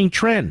concerning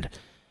trend,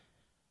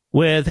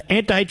 with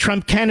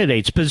anti-Trump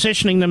candidates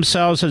positioning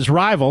themselves as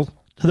rival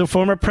to the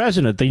former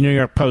president, the New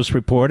York Post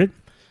reported.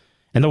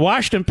 And the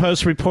Washington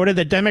Post reported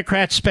that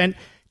Democrats spent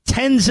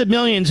tens of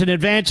millions in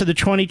advance of the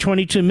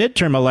 2022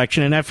 midterm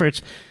election in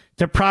efforts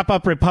to prop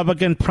up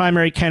Republican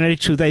primary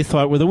candidates who they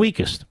thought were the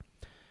weakest.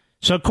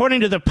 So according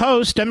to the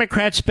Post,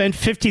 Democrats spent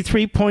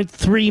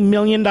 $53.3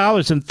 million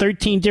in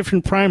 13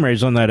 different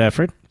primaries on that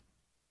effort.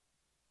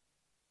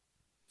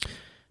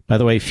 By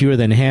the way, fewer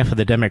than half of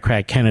the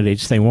Democrat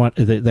candidates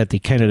that the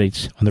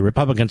candidates on the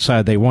Republican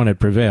side they wanted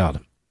prevailed.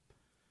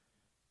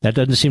 That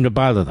doesn't seem to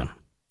bother them.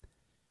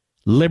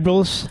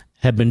 Liberals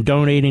have been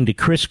donating to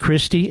Chris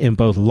Christie in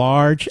both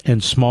large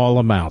and small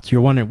amounts.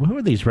 You're wondering, who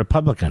are these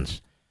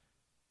Republicans?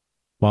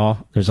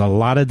 Well, there's a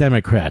lot of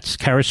Democrats.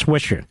 Kara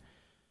Swisher,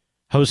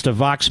 host of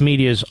Vox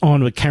Media's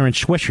On with Karen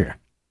Swisher,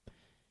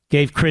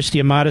 gave Christie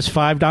a modest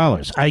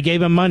 $5. I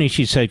gave him money,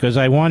 she said, because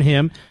I want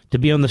him to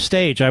be on the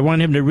stage. I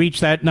want him to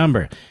reach that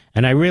number.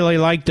 And I really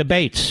like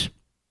debates.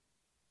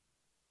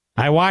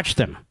 I watched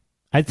them.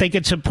 I think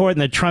it's important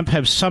that Trump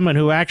have someone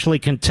who actually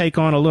can take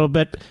him on a little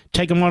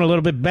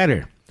bit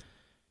better.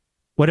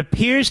 What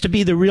appears to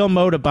be the real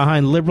motive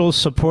behind liberals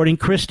supporting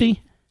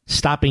Christie?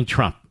 Stopping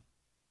Trump.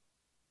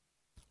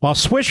 While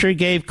Swisher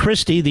gave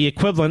Christie the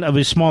equivalent of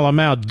a small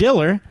amount,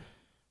 Diller,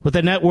 with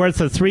a net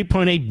worth of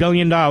 $3.8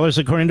 billion,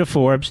 according to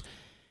Forbes,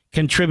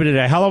 contributed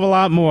a hell of a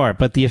lot more,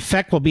 but the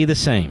effect will be the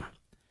same.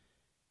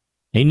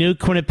 A new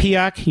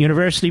Quinnipiac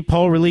University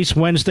poll released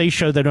Wednesday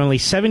showed that only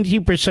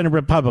 17% of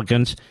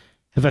Republicans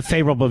have a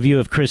favorable view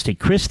of Christie.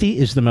 Christie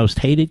is the most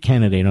hated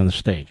candidate on the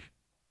stage.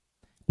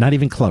 Not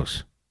even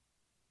close.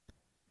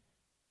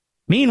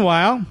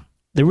 Meanwhile,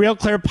 the Real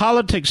Clear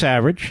Politics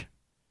average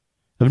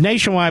of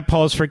nationwide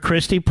polls for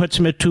Christie puts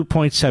him at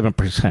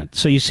 2.7%.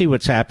 So you see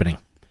what's happening.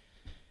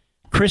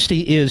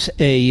 Christie is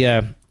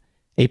a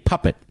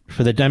puppet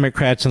for the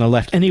Democrats and the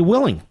left, and a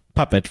willing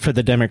puppet for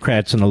the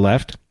Democrats and the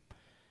left.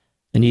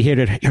 And you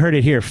heard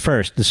it here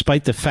first.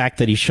 Despite the fact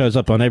that he shows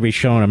up on every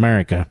show in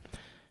America,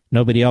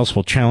 nobody else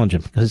will challenge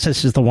him, because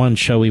this is the one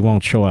show he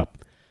won't show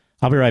up.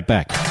 I'll be right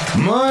back.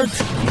 Mark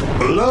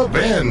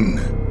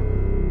Levin.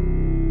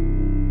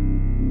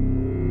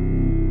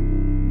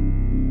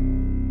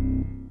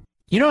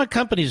 You know what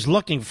company's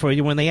looking for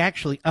you when they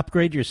actually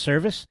upgrade your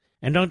service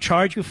and don't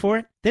charge you for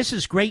it? This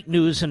is great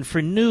news, and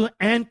for new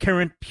and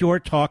current Pure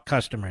Talk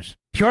customers.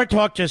 Pure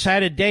Talk just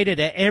added data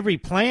to every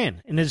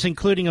plan and is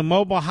including a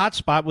mobile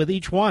hotspot with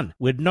each one,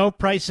 with no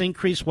price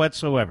increase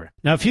whatsoever.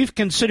 Now, if you've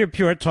considered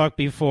Pure Talk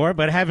before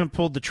but haven't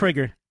pulled the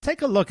trigger,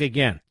 take a look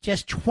again.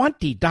 Just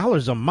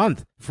 $20 a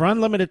month for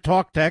unlimited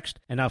talk, text,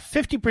 and now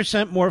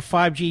 50% more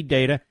 5G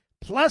data,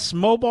 plus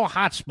mobile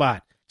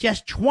hotspot.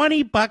 Just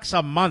 $20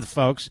 a month,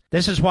 folks.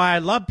 This is why I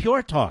love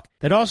Pure Talk.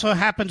 That also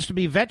happens to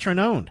be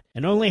veteran-owned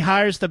and only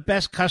hires the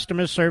best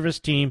customer service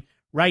team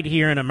right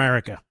here in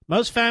America.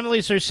 Most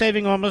families are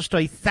saving almost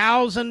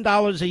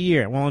 $1,000 a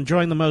year while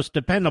enjoying the most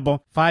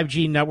dependable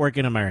 5G network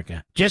in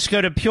America. Just go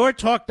to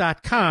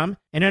puretalk.com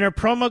and enter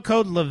promo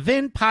code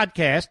Levin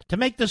Podcast to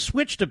make the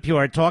switch to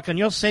Pure Talk, and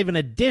you'll save an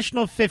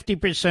additional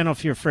 50%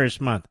 off your first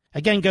month.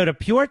 Again, go to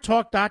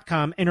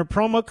puretalk.com, enter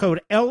promo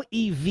code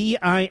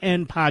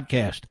LEVIN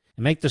Podcast,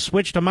 and make the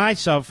switch to my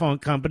cell phone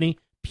company,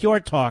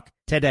 Pure Talk,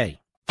 today.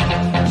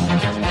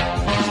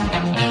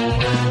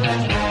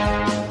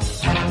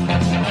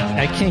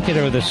 I can't get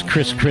over this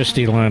Chris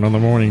Christie line on the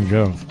Morning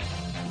Joe.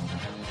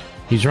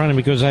 He's running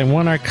because I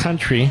want our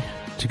country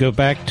to go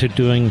back to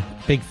doing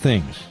big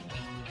things.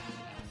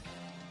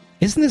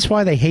 Isn't this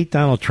why they hate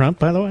Donald Trump,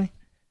 by the way?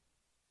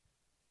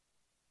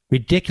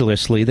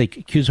 Ridiculously, they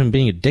accuse him of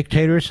being a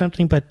dictator or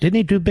something, but didn't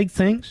he do big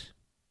things?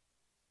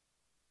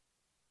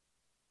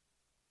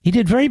 He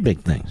did very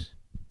big things.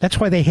 That's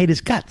why they hate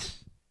his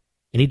guts.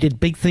 And he did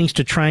big things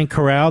to try and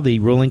corral the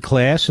ruling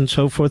class and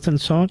so forth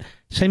and so on.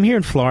 Same here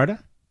in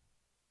Florida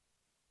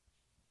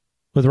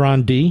with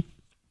Ron D.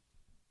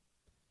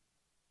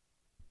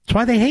 That's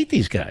why they hate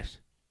these guys.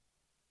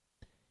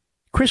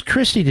 Chris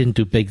Christie didn't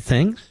do big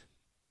things.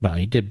 Well,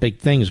 he did big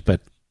things, but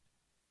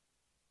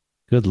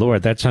good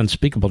Lord, that's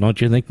unspeakable,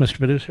 don't you think, Mr.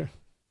 Producer?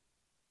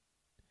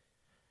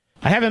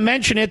 I haven't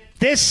mentioned it.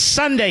 This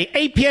Sunday,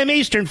 8 p.m.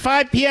 Eastern,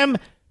 5 p.m.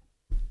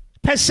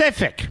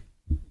 Pacific.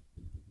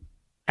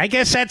 I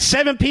guess that's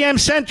 7 p.m.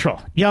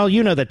 Central. Y'all,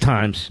 you know the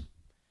times.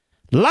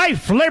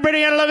 Life,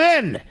 Liberty, and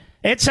Levin.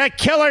 It's a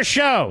killer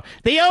show.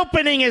 The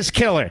opening is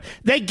killer.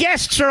 The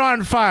guests are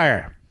on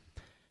fire.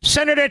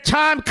 Senator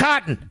Tom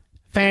Cotton,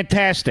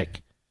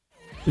 fantastic.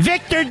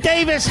 Victor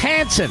Davis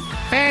Hanson,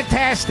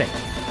 fantastic.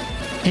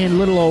 And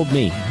little old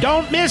me.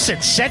 Don't miss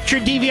it. Set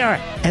your DVR.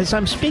 As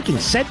I'm speaking,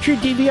 set your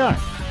DVR.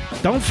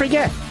 Don't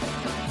forget.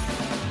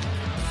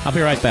 I'll be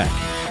right back.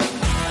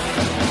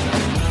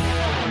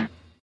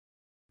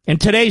 In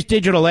today's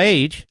digital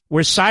age,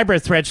 where cyber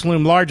threats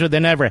loom larger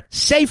than ever,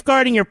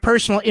 safeguarding your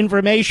personal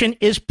information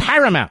is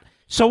paramount.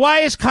 So why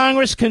is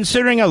Congress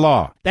considering a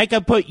law that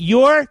could put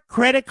your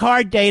credit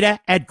card data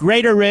at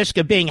greater risk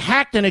of being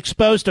hacked and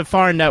exposed to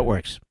foreign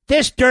networks?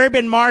 This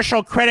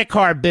Durbin-Marshall credit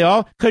card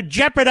bill could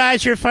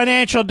jeopardize your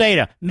financial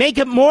data, make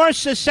it more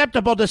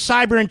susceptible to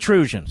cyber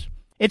intrusions.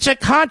 It's a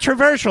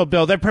controversial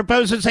bill that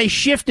proposes a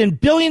shift in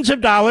billions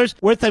of dollars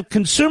worth of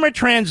consumer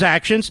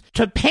transactions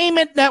to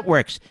payment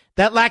networks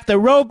that lack the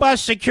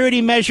robust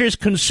security measures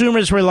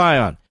consumers rely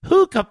on.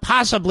 Who could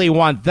possibly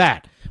want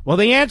that? Well,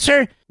 the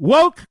answer?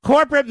 Woke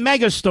corporate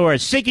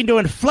megastores seeking to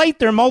inflate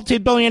their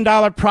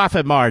multi-billion-dollar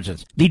profit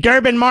margins. The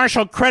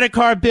Durbin-Marshall credit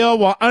card bill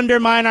will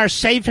undermine our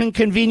safe and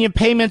convenient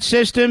payment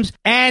systems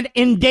and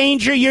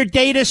endanger your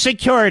data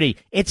security.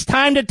 It's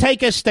time to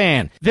take a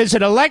stand.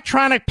 Visit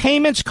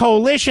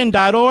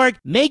electronicpaymentscoalition.org.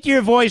 Make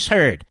your voice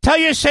heard. Tell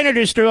your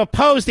senators to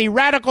oppose the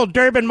radical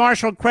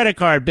Durbin-Marshall credit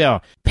card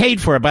bill,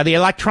 paid for by the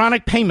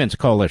Electronic Payments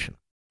Coalition.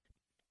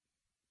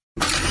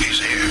 He's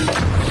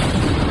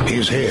here.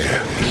 He's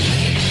here.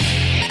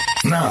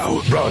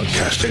 Now,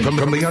 broadcasting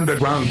from the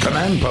underground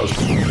command post,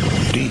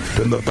 deep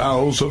in the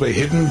bowels of a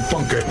hidden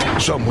bunker,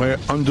 somewhere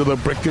under the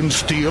brick and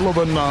steel of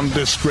a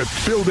nondescript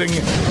building,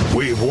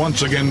 we've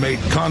once again made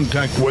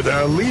contact with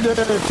our leader,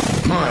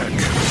 Mark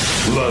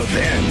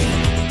Levin.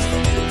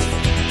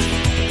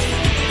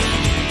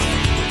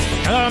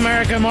 Hello,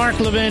 America. Mark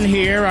Levin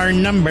here. Our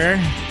number,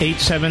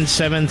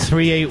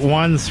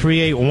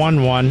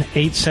 877-381-3811,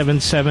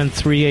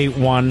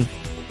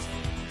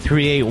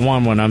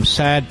 877-381-3811. I'm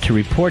sad to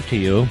report to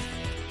you,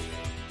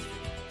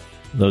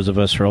 those of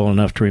us who are old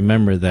enough to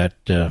remember that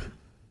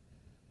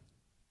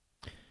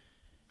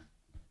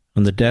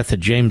on the death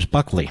of James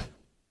Buckley,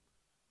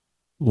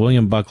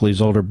 William Buckley's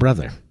older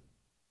brother.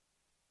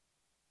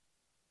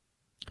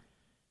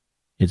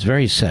 It's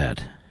very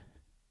sad.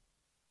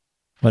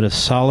 What a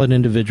solid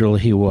individual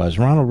he was.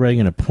 Ronald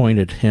Reagan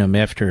appointed him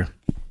after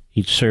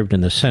he'd served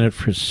in the Senate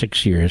for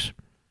 6 years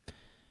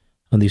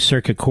on the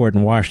Circuit Court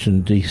in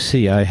Washington,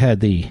 D.C. I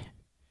had the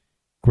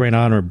great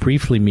honor of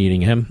briefly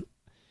meeting him,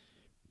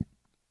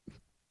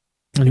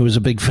 and he was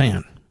a big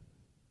fan.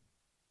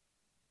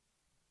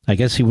 I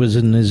guess he was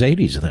in his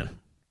 80s then.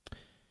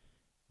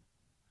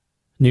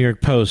 New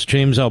York Post,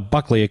 James L.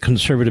 Buckley, a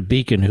conservative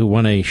beacon who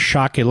won a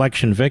shock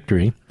election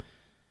victory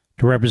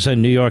to represent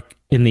New York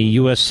in the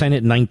U.S.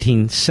 Senate in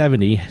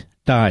 1970,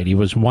 died. He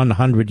was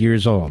 100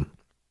 years old.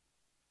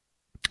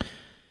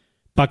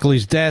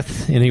 Buckley's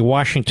death in a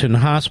Washington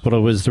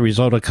hospital was the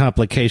result of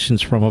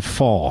complications from a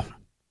fall.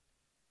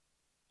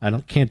 I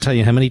can't tell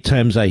you how many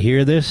times I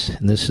hear this,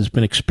 and this has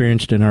been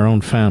experienced in our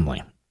own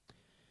family.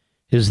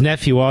 His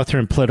nephew, author,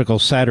 and political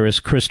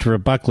satirist Christopher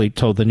Buckley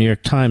told the New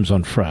York Times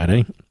on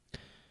Friday.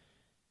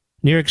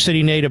 New York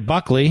City native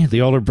Buckley,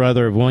 the older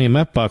brother of William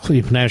F. Buckley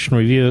of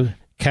National Review,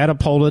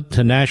 catapulted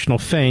to national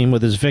fame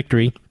with his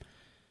victory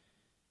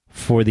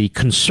for the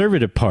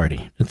Conservative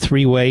Party, a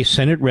three-way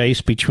Senate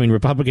race between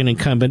Republican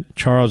incumbent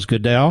Charles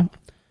Goodell,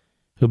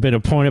 who had been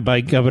appointed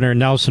by Governor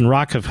Nelson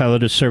Rockefeller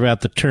to serve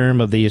out the term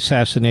of the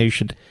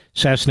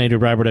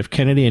assassinated Robert F.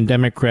 Kennedy, and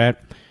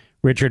Democrat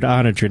Richard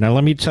Oninger. Now,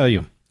 let me tell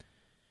you,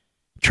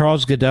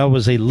 Charles Goodell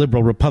was a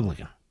liberal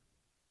Republican.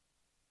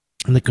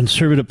 And the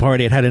Conservative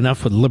Party had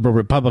enough with liberal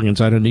Republicans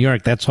out of New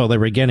York. That's all they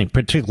were getting,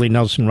 particularly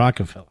Nelson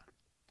Rockefeller.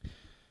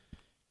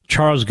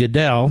 Charles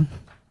Goodell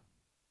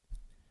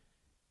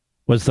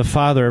was the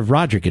father of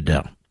Roger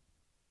Goodell,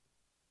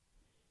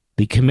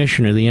 the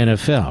commissioner of the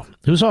NFL,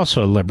 who's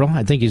also a liberal.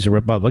 I think he's a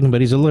Republican, but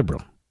he's a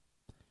liberal.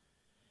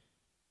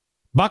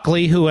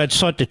 Buckley, who had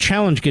sought to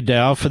challenge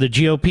Goodell for the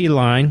GOP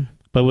line,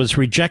 but was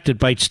rejected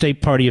by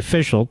state party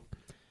official,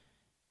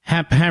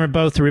 hammered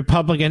both the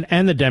Republican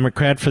and the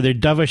Democrat for their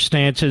dovish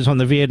stances on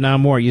the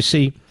Vietnam War. You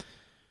see,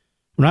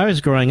 when I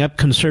was growing up,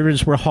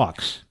 conservatives were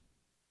hawks.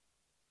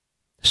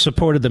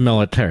 Supported the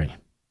military.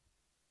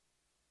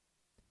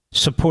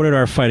 Supported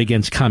our fight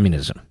against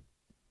communism.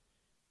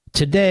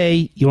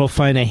 Today, you will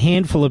find a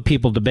handful of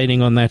people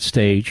debating on that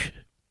stage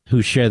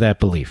who share that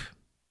belief.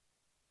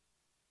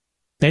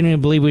 They don't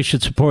even believe we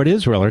should support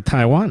Israel or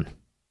Taiwan.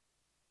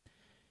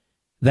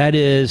 That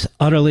is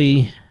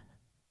utterly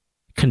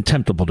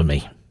contemptible to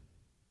me.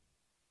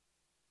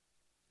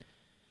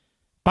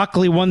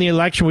 Buckley won the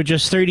election with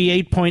just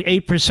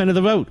 38.8% of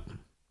the vote.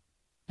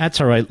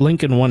 That's all right.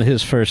 Lincoln won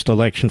his first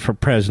election for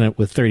president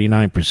with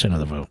 39% of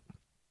the vote.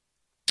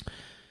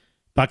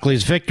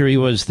 Buckley's victory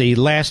was the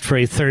last for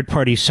a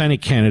third-party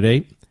Senate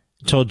candidate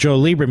until Joe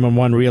Lieberman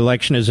won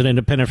re-election as an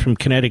independent from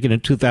Connecticut in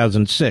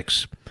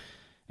 2006.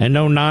 And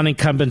no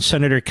non-incumbent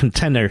senator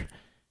contender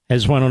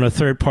has won on a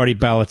third-party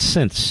ballot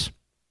since.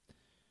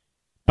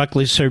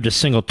 Buckley served a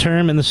single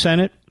term in the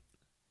Senate.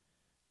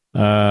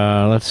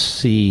 Let's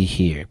see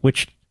here.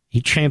 Which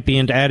he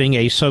championed adding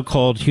a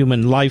so-called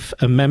human life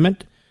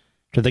amendment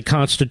to the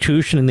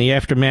Constitution in the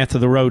aftermath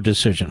of the Roe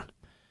decision.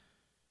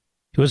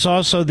 He was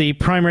also the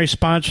primary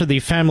sponsor of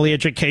the Family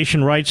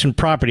Education Rights and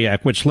Property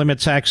Act, which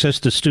limits access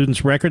to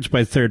students' records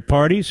by third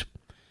parties,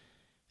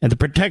 and the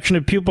Protection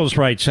of Pupils'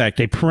 Rights Act,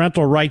 a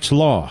parental rights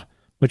law,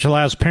 which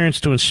allows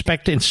parents to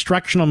inspect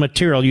instructional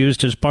material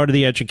used as part of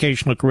the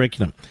educational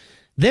curriculum.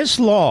 This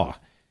law,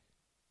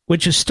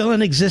 which is still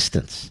in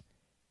existence,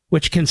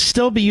 which can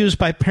still be used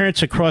by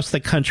parents across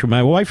the country.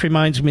 My wife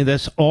reminds me of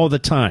this all the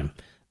time.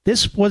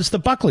 This was the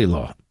Buckley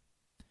law.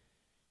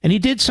 And he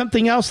did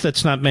something else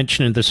that's not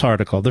mentioned in this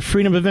article. The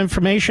Freedom of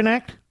Information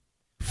Act,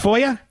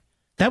 FOIA,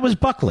 that was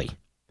Buckley.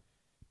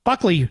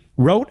 Buckley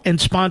wrote and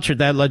sponsored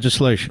that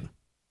legislation.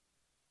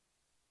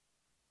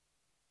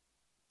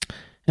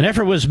 An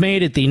effort was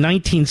made at the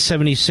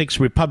 1976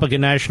 Republican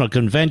National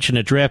Convention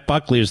to draft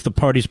Buckley as the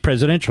party's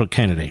presidential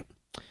candidate.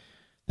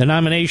 The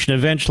nomination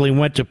eventually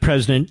went to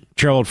President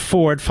Gerald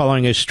Ford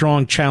following a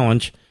strong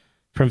challenge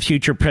from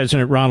future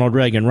President Ronald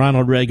Reagan.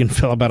 Ronald Reagan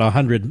fell about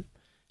 100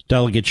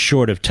 delegates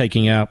short of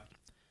taking out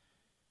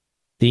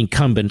the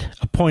incumbent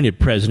appointed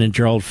President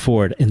Gerald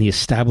Ford, and the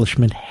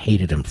establishment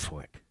hated him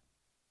for it.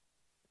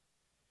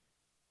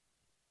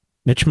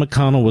 Mitch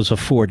McConnell was a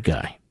Ford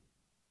guy.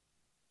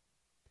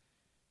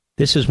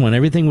 This is when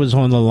everything was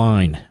on the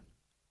line.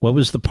 What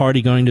was the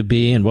party going to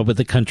be, and what would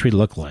the country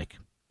look like?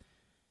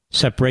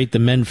 Separate the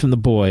men from the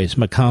boys.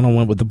 McConnell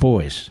went with the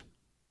boys.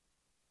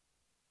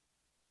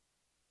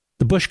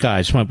 The Bush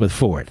guys went with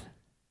Ford.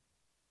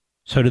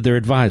 So did their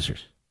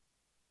advisors.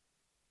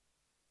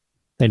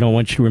 They don't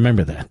want you to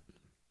remember that.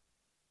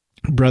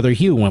 Brother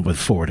Hugh went with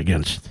Ford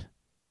against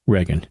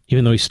Reagan,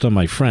 even though he's still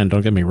my friend,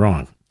 don't get me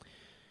wrong.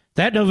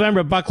 That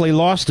November, Buckley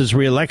lost his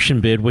re-election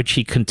bid, which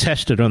he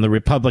contested on the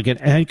Republican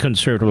and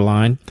conservative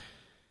line.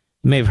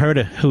 You may have heard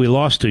of who he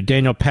lost to,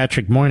 Daniel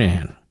Patrick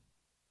Moynihan.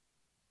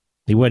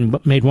 He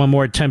made one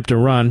more attempt to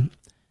run.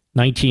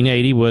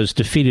 1980 was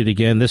defeated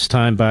again, this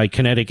time by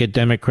Connecticut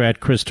Democrat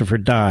Christopher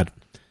Dodd,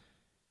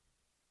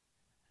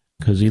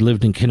 because he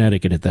lived in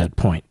Connecticut at that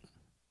point.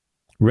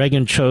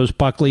 Reagan chose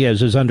Buckley as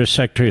his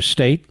Undersecretary of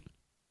State.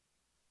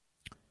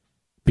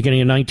 Beginning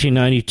in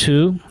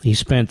 1992, he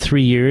spent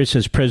 3 years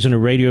as president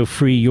of Radio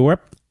Free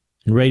Europe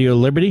and Radio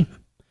Liberty.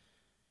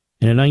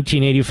 And in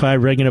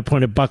 1985, Reagan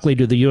appointed Buckley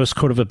to the U.S.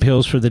 Court of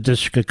Appeals for the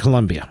District of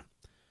Columbia,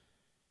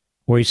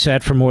 where he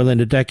sat for more than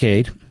a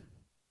decade,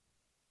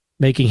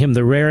 making him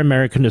the rare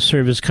American to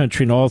serve his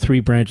country in all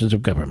three branches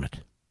of government.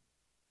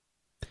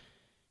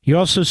 He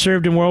also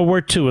served in World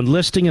War II,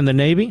 enlisting in the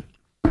Navy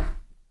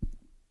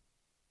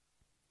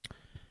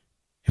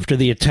after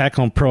the attack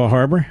on Pearl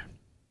Harbor.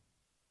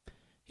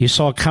 He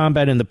saw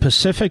combat in the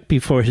Pacific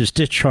before his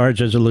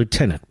discharge as a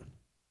lieutenant.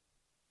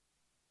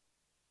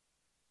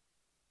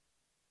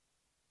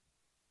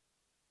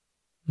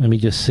 Let me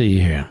just see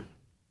here.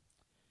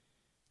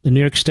 The New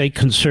York State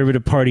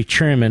Conservative Party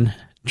chairman,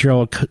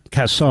 Gerald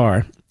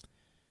Kassar,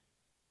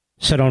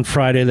 said on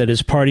Friday that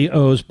his party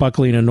owes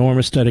Buckley an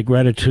enormous debt of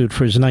gratitude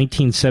for his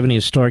 1970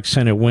 historic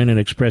Senate win and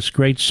expressed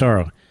great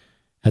sorrow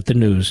at the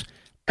news.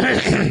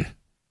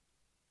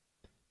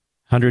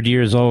 100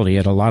 years old, he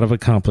had a lot of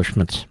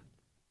accomplishments.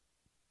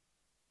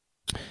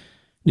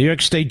 New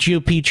York State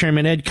GOP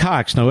Chairman Ed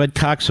Cox. Now, Ed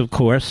Cox, of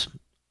course,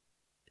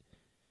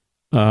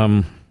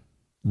 at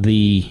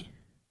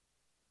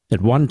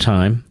one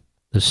time,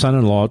 the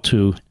son-in-law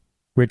to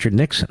Richard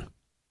Nixon,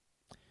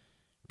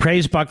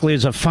 praised Buckley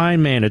as a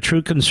fine man, a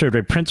true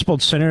conservative,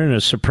 principled senator, and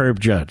a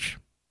superb judge.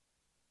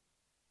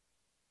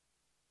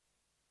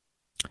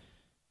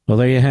 Well,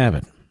 there you have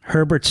it.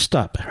 Herb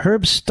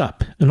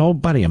Stupp, an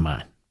old buddy of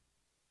mine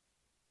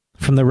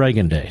from the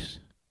Reagan days.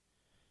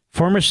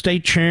 Former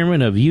state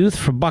chairman of Youth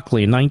for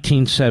Buckley in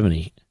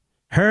 1970.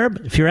 Herb,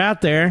 if you're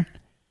out there,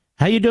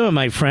 how you doing,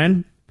 my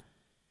friend?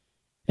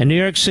 And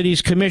New York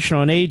City's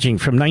Commissioner on Aging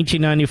from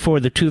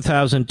 1994 to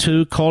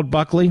 2002 called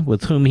Buckley,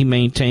 with whom he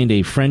maintained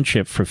a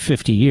friendship for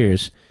 50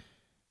 years,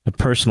 a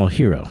personal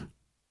hero.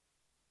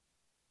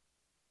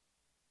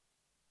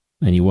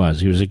 And he was.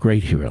 He was a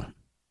great hero.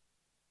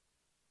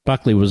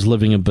 Buckley was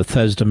living in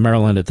Bethesda,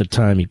 Maryland at the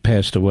time he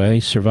passed away,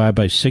 survived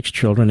by 6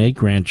 children, 8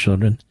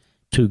 grandchildren,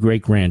 2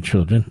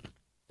 great-grandchildren.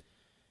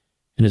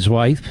 And his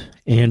wife,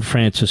 Anne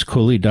Frances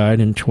Cooley,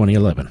 died in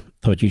 2011.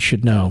 Thought you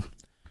should know,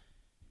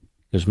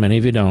 because many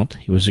of you don't.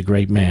 He was a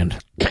great man.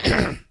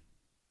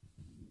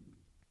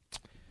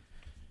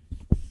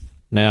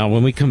 Now,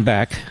 when we come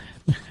back,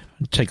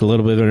 take a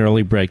little bit of an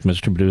early break,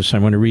 Mr. Producer. I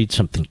want to read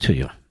something to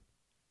you.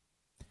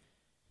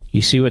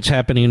 You see what's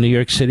happening in New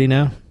York City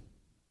now?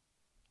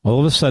 All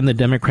of a sudden, the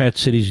Democrat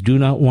cities do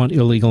not want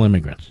illegal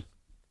immigrants.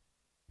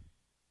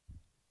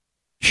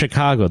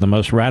 Chicago, the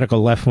most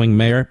radical left-wing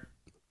mayor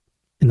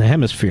in the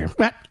hemisphere,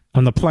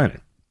 on the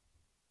planet.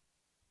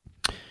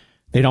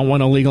 They don't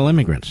want illegal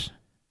immigrants.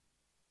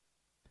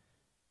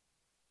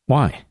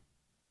 Why?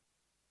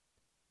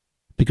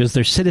 Because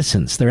their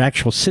citizens, their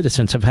actual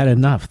citizens, have had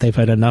enough. They've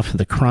had enough of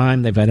the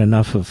crime. They've had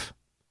enough of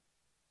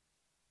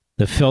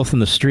the filth in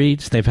the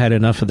streets. They've had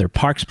enough of their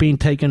parks being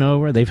taken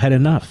over. They've had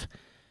enough.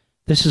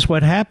 This is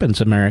what happens,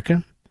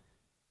 America,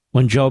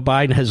 when Joe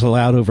Biden has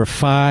allowed over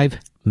 5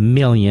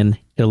 million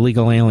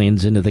illegal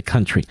aliens into the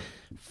country.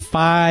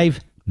 5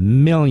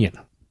 million.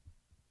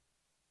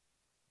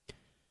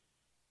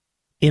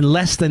 In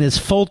less than his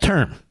full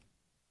term.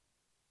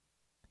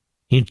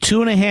 In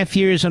 2.5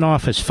 years in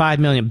office, 5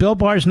 million. Bill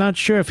Barr's not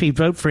sure if he'd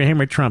vote for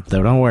him or Trump,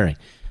 though. Don't worry.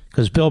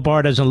 Because Bill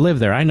Barr doesn't live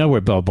there. I know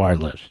where Bill Barr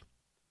lives.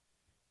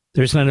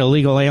 There's not an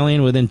illegal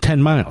alien within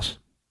 10 miles.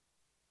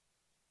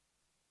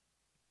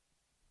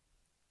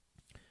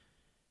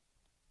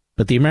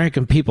 But the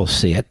American people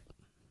see it.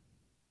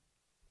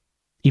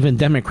 Even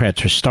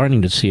Democrats are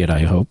starting to see it,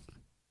 I hope.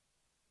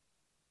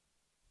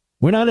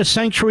 We're not a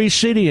sanctuary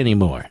city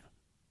anymore.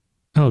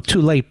 Oh,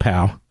 too late,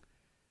 pal.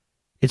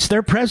 It's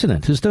their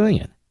president who's doing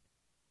it.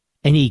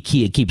 And he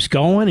keeps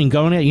going and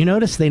going. You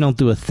notice they don't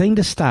do a thing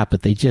to stop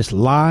it. They just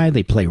lie.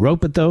 They play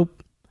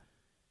rope-a-dope.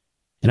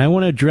 And I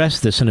want to address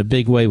this in a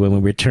big way when we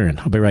return.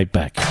 I'll be right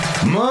back.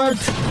 Mark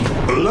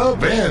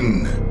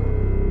Levin.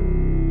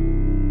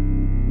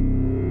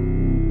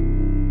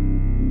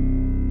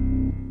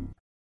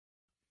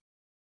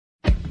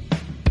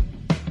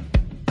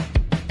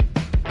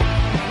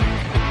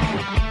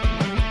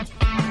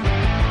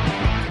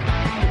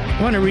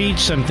 I want to read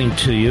something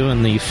to you,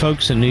 and the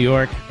folks in New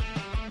York,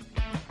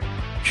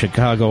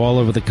 Chicago, all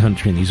over the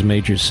country, in these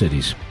major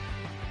cities.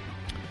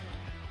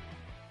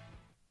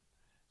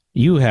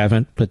 You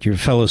haven't, but your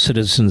fellow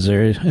citizens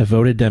there have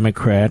voted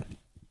Democrat,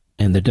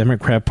 and the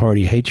Democrat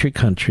Party hates your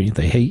country.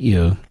 They hate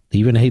you. They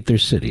even hate their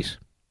cities.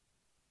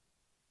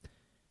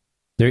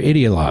 They're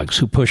ideologues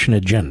who push an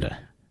agenda.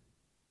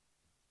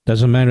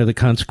 Doesn't matter the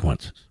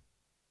consequences.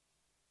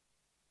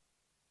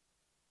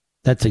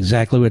 That's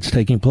exactly what's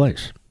taking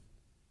place.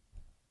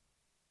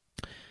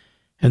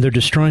 And they're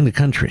destroying the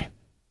country.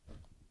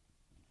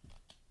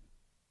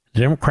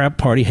 The Democrat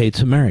Party hates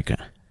America.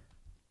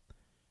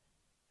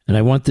 And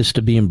I want this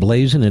to be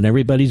emblazoned in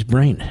everybody's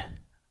brain,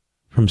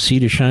 from sea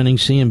to shining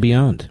sea and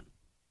beyond.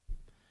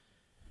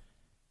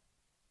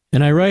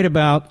 And I write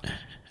about,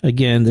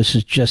 again, this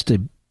is just a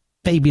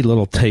baby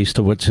little taste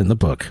of what's in the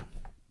book.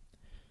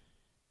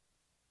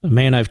 A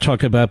man I've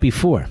talked about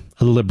before,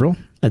 a liberal,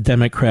 a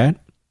Democrat.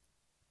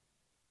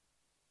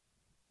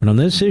 But on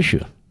this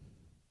issue,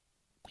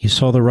 he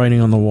saw the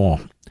writing on the wall.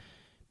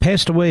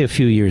 Passed away a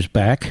few years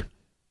back,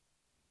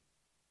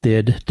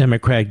 did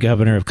Democrat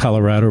Governor of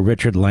Colorado,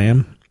 Richard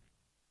Lamb.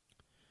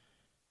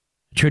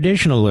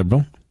 Traditional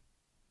liberal.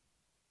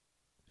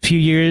 A few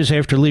years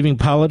after leaving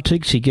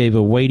politics, he gave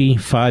a weighty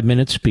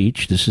 5-minute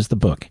speech, this is the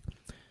book,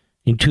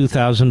 in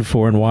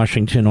 2004 in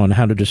Washington on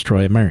how to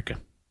destroy America.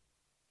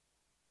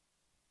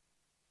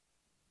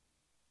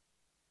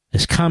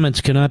 His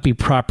comments cannot be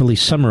properly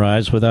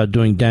summarized without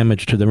doing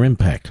damage to their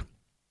impact.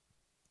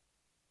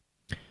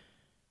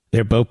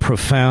 They're both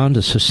profound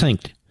and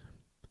succinct,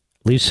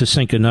 at least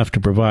succinct enough to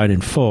provide in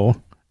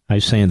full, I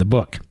say in the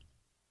book.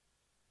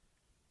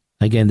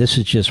 Again, this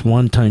is just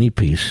one tiny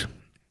piece.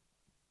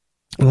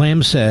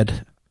 Lamb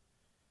said,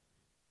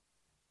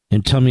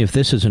 and tell me if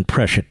this isn't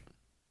prescient,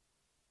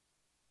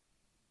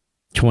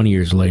 20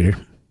 years later,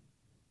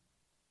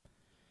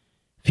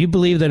 if you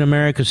believe that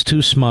America's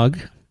too smug,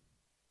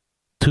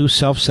 too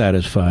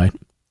self-satisfied,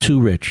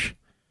 too rich,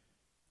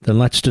 then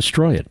let's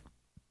destroy it.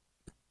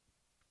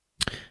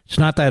 It's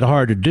not that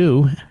hard to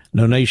do.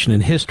 No nation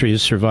in history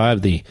has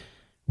survived the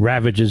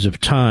ravages of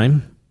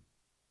time.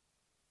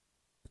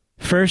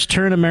 First,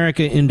 turn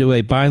America into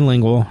a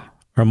bilingual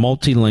or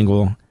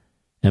multilingual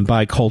and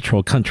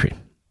bicultural country.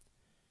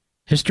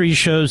 History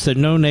shows that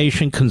no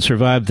nation can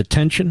survive the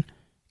tension,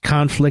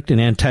 conflict,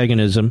 and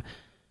antagonism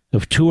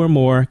of 2 or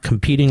more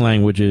competing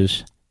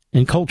languages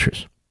and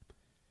cultures.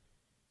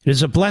 It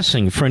is a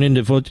blessing for an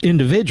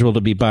individual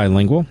to be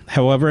bilingual.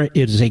 However,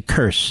 it is a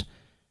curse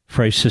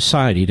for a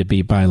society to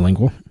be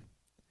bilingual.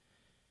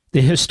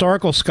 The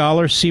historical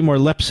scholar Seymour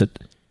Lepsit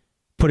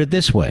put it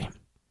this way: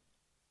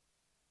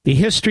 the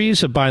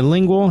histories of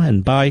bilingual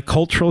and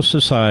bicultural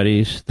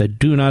societies that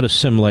do not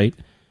assimilate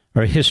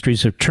are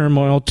histories of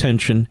turmoil,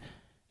 tension,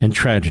 and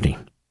tragedy.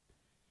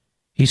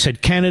 He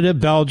said Canada,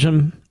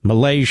 Belgium,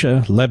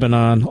 Malaysia,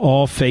 Lebanon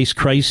all face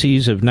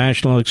crises of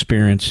national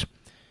experience,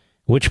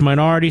 which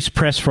minorities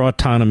press for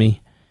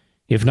autonomy,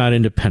 if not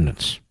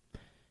independence.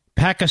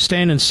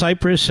 Pakistan and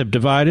Cyprus have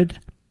divided.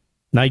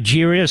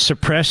 Nigeria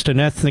suppressed an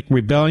ethnic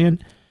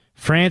rebellion.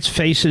 France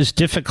faces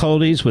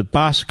difficulties with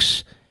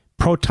Basques,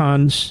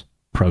 Bretons,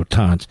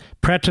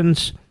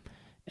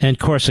 and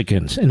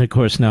Corsicans, and of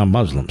course now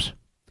Muslims.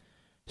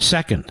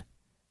 Second,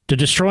 to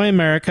destroy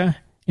America,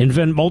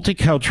 invent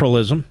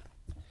multiculturalism.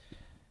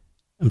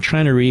 I'm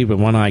trying to read with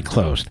one eye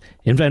closed.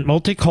 Invent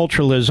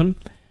multiculturalism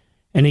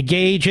and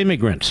engage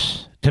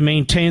immigrants to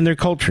maintain their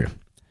culture.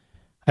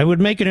 I would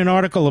make it an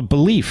article of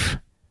belief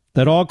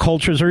that all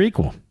cultures are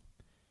equal,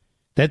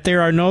 that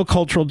there are no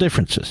cultural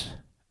differences.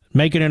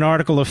 Make it an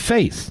article of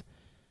faith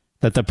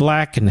that the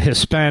black and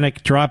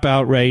Hispanic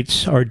dropout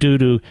rates are due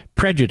to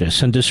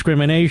prejudice and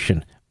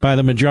discrimination by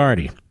the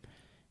majority.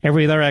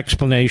 Every other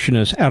explanation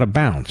is out of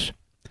bounds.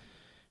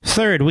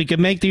 Third, we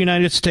can make the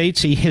United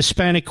States a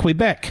Hispanic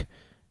Quebec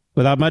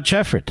without much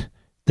effort.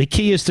 The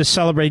key is to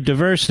celebrate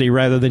diversity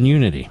rather than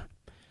unity.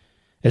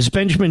 As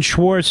Benjamin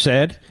Schwartz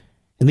said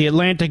in the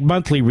Atlantic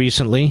Monthly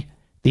recently,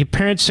 the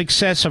apparent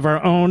success of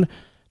our own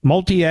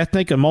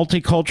multi-ethnic and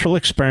multicultural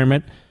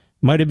experiment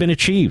might have been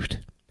achieved,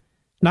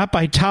 not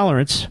by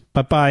tolerance,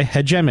 but by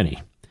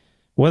hegemony.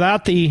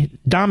 Without the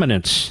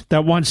dominance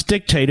that once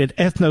dictated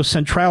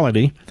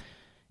ethnocentrality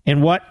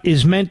in what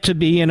is meant to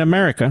be in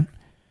America,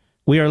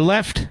 we are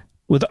left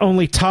with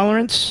only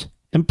tolerance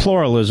and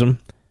pluralism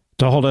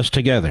to hold us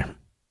together.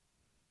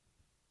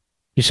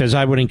 He says,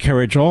 I would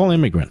encourage all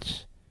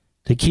immigrants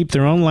to keep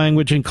their own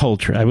language and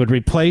culture. I would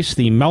replace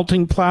the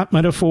melting pot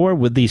metaphor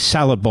with the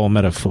salad bowl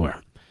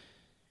metaphor.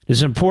 It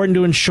is important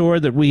to ensure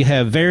that we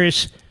have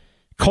various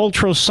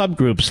cultural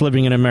subgroups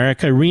living in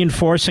America,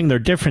 reinforcing their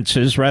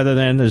differences rather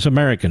than as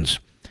Americans,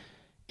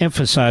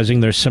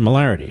 emphasizing their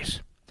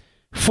similarities.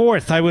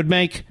 Fourth, I would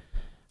make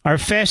our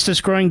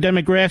fastest growing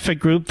demographic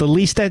group the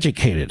least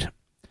educated.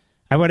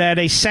 I would add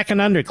a second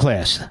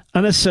underclass,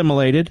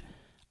 unassimilated,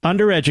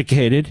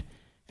 undereducated,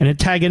 and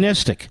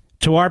antagonistic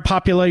to our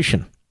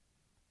population.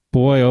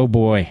 Boy, oh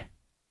boy,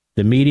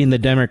 the meeting the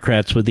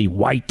Democrats with the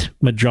white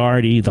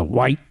majority, the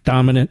white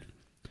dominant.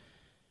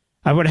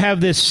 I would have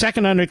this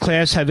second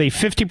underclass have a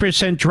 50%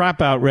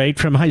 dropout rate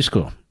from high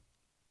school.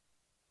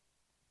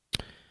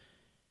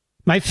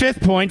 My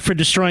fifth point for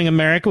destroying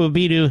America would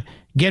be to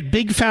get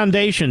big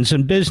foundations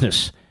in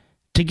business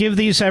to give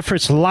these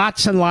efforts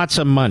lots and lots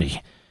of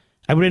money.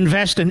 I would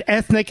invest in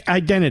ethnic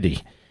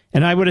identity,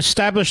 and I would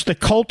establish the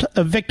cult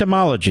of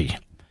victimology.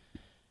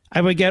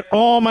 I would get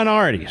all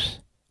minorities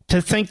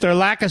to think their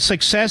lack of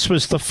success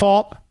was the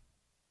fault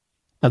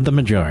of the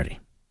majority.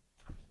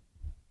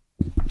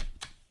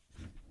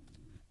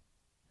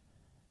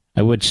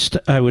 I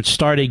would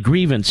start a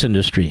grievance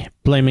industry,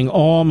 blaming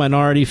all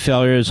minority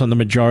failures on the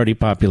majority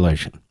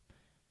population.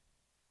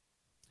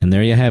 And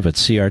there you have it,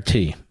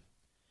 CRT.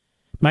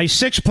 My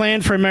sixth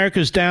plan for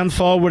America's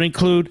downfall would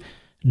include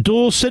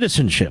dual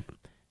citizenship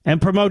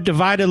and promote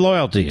divided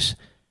loyalties.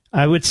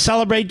 I would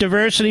celebrate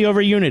diversity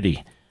over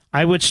unity.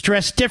 I would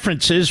stress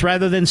differences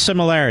rather than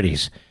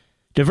similarities.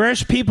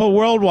 Diverse people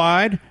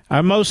worldwide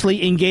are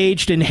mostly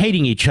engaged in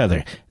hating each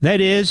other. That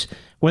is,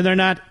 when they're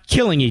not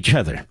killing each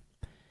other.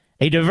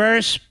 A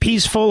diverse,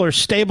 peaceful, or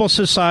stable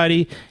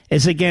society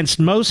is against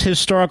most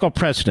historical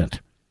precedent.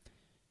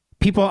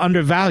 People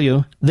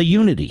undervalue the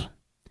unity.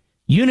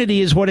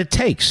 Unity is what it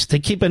takes to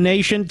keep a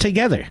nation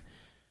together.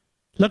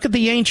 Look at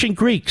the ancient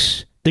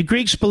Greeks. The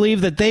Greeks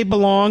believed that they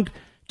belonged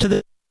to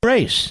the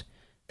race.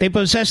 They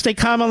possessed a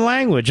common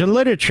language and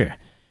literature,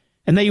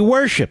 and they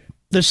worshiped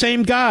the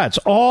same gods.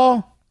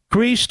 All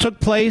Greece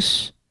took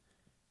part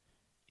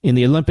in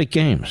the Olympic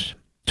Games.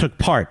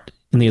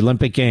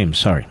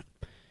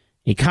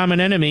 A common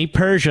enemy,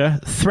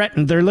 Persia,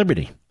 threatened their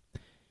liberty.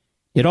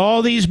 Yet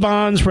all these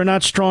bonds were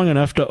not strong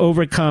enough to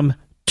overcome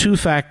two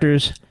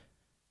factors: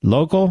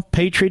 local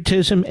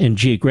patriotism and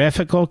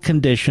geographical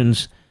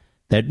conditions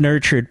that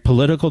nurtured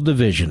political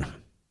division.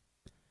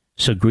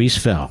 So Greece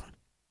fell.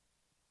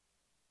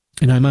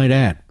 And I might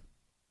add,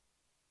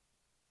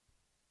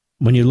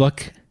 when you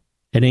look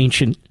at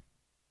ancient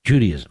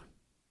Judaism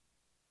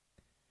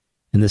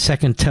and the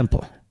Second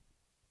Temple,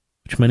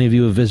 which many of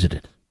you have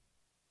visited,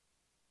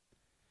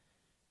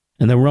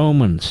 and the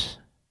Romans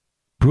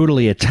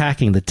brutally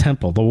attacking the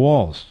temple, the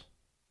walls,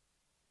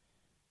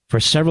 for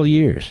several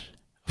years,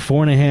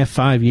 4.5,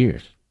 5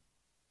 years.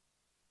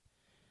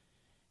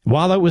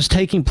 While it was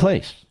taking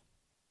place,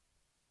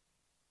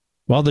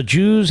 while the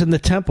Jews in the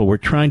temple were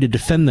trying to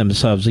defend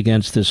themselves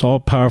against this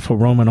all-powerful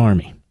Roman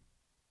army,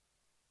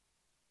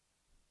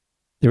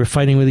 they were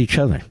fighting with each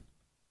other,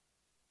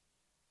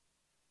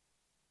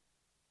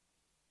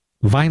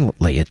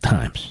 violently at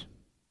times.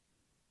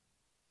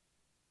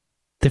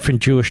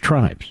 Different Jewish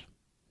tribes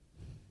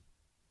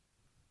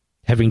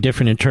having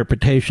different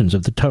interpretations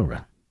of the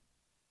Torah.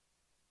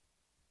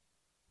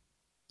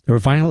 They were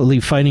violently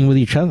fighting with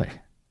each other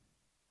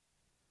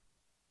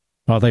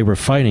while they were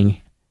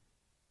fighting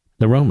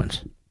the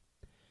Romans.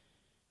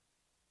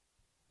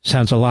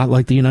 Sounds a lot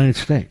like the United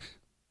States,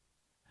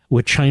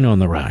 with China on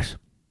the rise.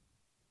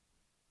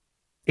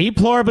 E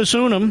pluribus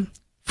unum,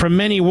 from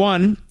many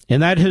one,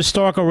 in that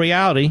historical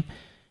reality.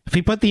 If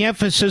we put the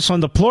emphasis on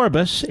the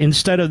pluribus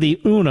instead of the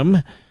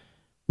unum,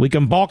 we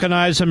can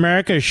balkanize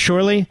America as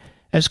surely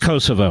as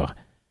Kosovo.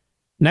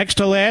 Next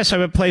to last, I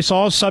would place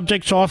all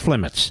subjects off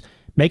limits.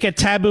 Make it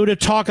taboo to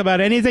talk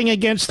about anything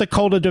against the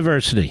cult of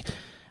diversity.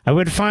 I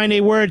would find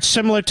a word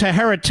similar to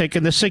heretic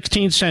in the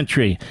 16th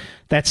century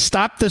that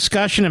stopped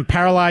discussion and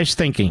paralyzed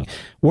thinking.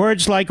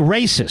 Words like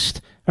racist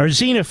or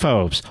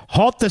xenophobes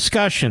halt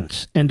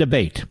discussions and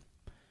debate.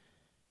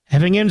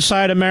 Having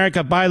inside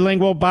America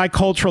bilingual,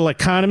 bicultural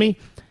economy,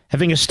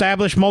 having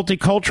established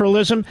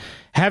multiculturalism,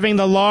 having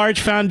the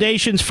large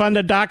foundations fund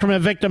the doctrine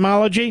of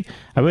victimology,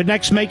 I would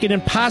next make it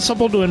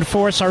impossible to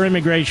enforce our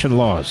immigration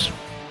laws.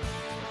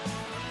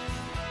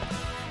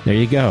 There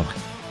you go.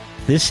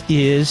 This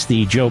is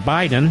the Joe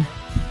Biden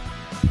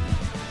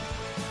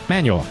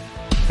manual.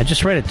 I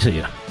just read it to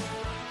you.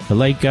 The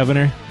late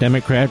Governor,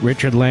 Democrat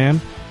Richard Lamb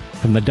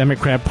from the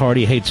Democrat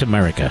Party hates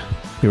America.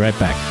 Be right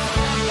back.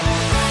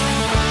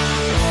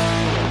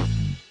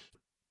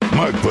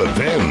 Mark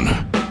Levin,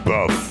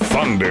 the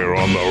thunder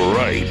on the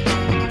right.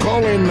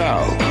 Call in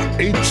now,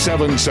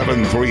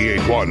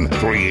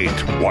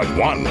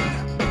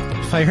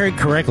 877-381-3811. If I heard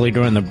correctly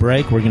during the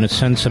break, we're going to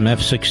send some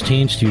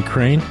F-16s to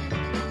Ukraine.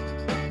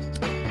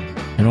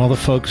 And all the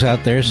folks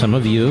out there, some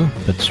of you,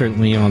 but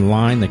certainly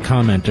online, the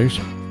commenters,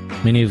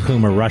 many of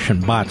whom are Russian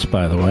bots,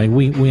 by the way,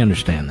 we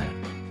understand that.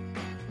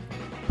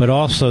 But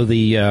also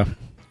the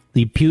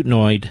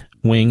Putinoid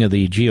wing of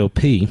the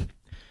GOP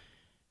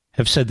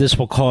have said this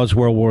will cause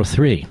World War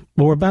III.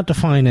 Well, we're about to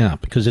find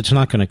out, because it's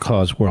not going to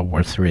cause World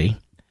War III.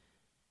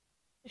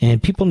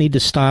 And people need to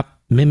stop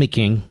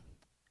mimicking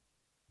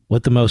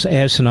what the most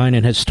asinine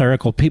and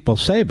hysterical people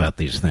say about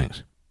these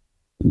things.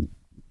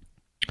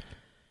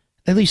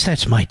 At least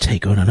that's my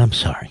take on it. I'm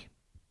sorry.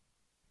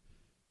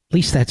 At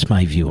least that's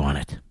my view on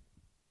it.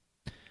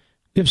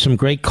 We have some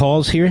great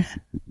calls here,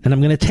 and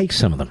I'm going to take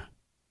some of them.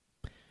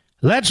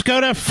 Let's go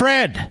to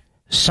Fred,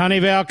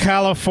 Sunnyvale,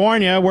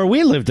 California, where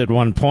we lived at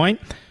one point.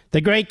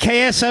 The great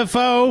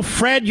KSFO.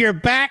 Fred, you're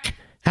back.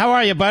 How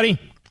are you, buddy?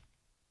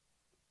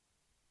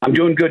 I'm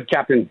doing good,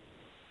 Captain.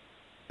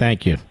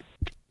 Thank you.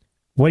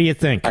 What do you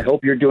think? I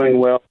hope you're doing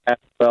well.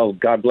 Well,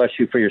 God bless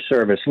you for your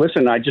service.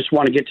 Listen, I just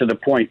want to get to the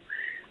point.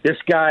 This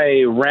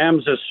guy,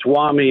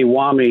 Ramaswamy,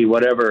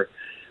 whatever,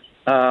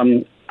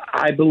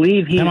 I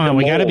believe he's... Come on,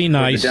 we got to be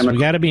nice. We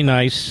got to be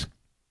nice.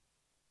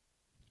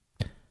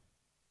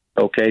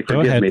 Okay,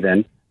 forgive me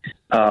then.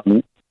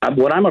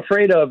 What I'm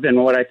afraid of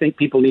and what I think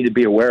people need to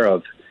be aware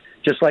of,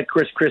 just like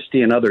Chris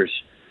Christie and others,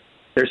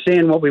 they're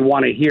saying what we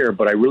want to hear,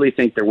 but I really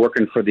think they're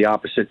working for the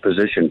opposite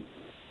position.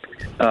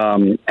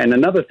 And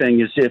another thing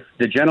is, if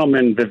the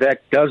gentleman Vivek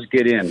does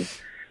get in,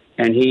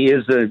 and he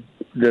is the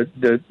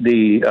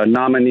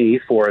nominee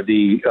for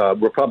the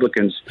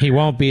Republicans, he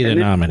won't be the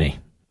nominee.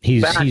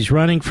 He's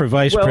running for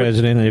vice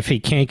president, and if he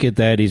can't get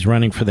that, he's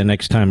running for the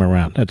next time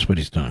around. That's what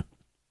he's doing.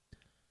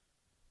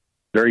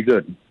 Very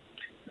good.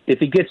 If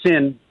he gets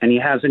in and he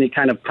has any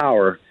kind of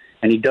power,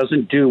 and he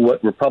doesn't do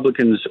what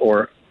Republicans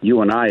or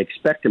you and I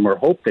expect him or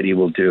hope that he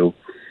will do,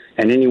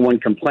 and anyone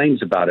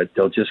complains about it,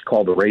 they'll just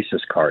call the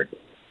racist card.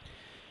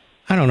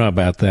 I don't know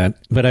about that,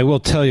 but I will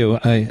tell you,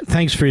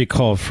 thanks for your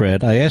call,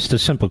 Fred. I asked a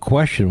simple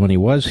question when he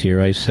was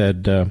here. I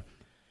said, I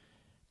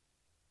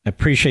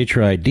appreciate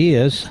your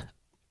ideas,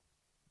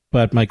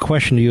 but my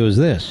question to you is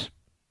this.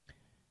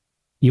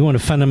 You want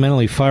to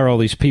fundamentally fire all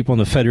these people in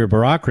the federal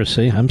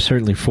bureaucracy. I'm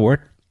certainly for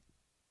it.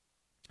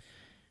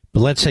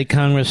 But let's say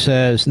Congress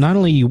says, not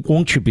only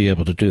won't you be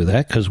able to do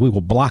that, because we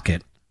will block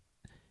it.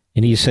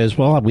 And he says,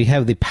 well, we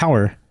have the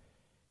power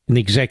in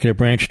the executive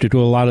branch to do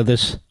a lot of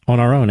this on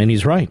our own. And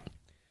he's right.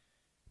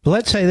 But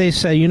let's say they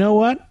say, you know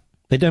what?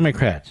 The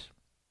Democrats,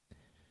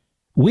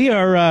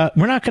 we're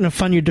not going to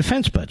fund your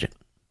defense budget.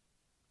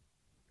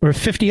 Or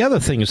 50 other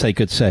things they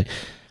could say.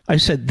 I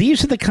said,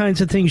 these are the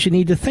kinds of things you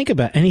need to think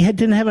about. And he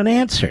didn't have an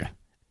answer.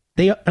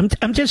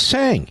 I'm just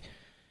saying,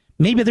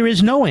 maybe there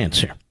is no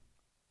answer.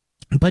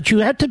 But you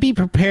have to be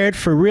prepared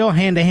for real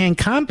hand-to-hand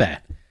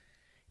combat.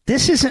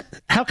 This isn't,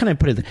 how can I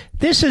put it?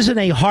 This isn't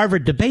a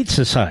Harvard debate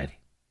society.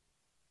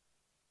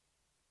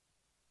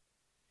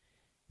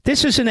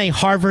 This isn't a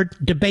Harvard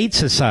debate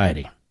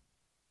society.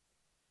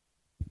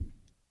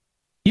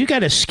 You got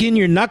to skin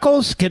your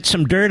knuckles, get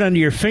some dirt under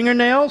your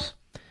fingernails.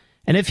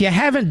 And if you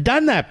haven't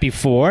done that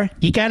before,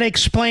 you got to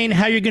explain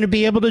how you're going to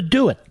be able to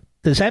do it.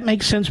 Does that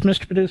make sense,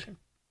 Mr. Producer?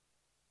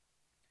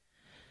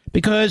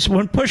 Because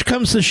when push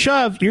comes to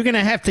shove, you're going to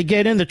have to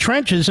get in the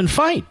trenches and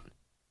fight.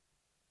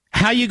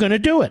 How are you going to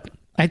do it?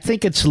 I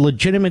think it's a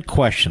legitimate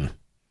question. I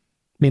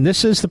mean,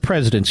 this is the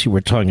presidency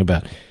we're talking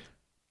about.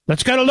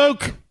 Let's go to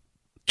Luke.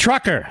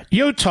 Trucker,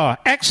 Utah,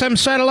 XM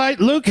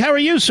Satellite. Luke, how are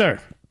you, sir?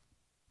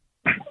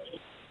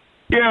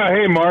 Yeah,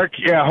 hey, Mark.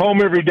 Yeah,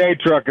 home every day,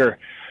 trucker.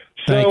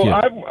 So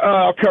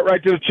I'll cut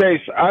right to the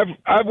chase.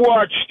 I've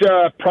watched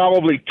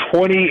probably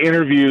 20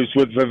 interviews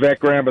with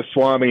Vivek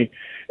Ramaswamy,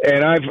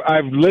 and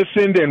I've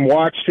listened and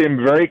watched him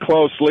very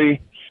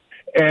closely,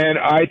 and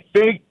I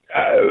think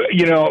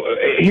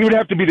he would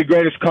have to be the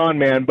greatest con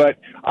man, but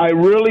I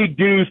really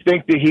do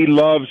think that he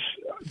loves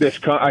this.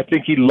 I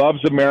think he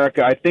loves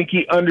America. I think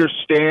he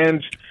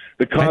understands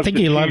the Constitution. I think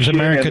he loves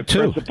America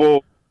too.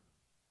 Principle.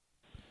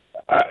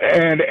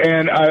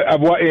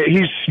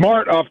 He's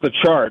smart off the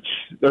charts.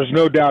 There's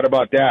no doubt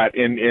about that.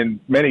 In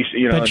many,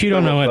 but you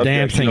don't know a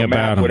damn thing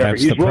about him.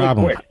 That's the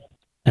problem, really,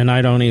 and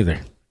I don't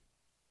either.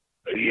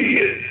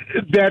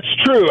 That's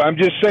true. I'm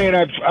just saying.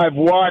 I've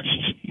watched.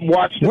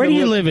 Where do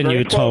you live in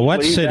Utah? Closely.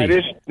 What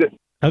city?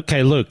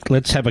 Okay, Luke.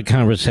 Let's have a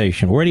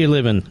conversation. Where do you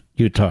live in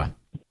Utah?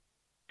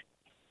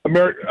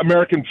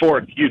 American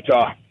Fork,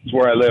 Utah, is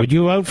where I live. Would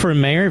you vote for a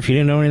mayor if you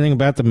didn't know anything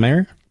about the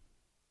mayor?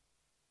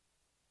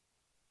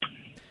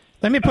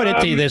 Let me put it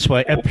to you this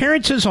way.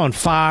 Appearances on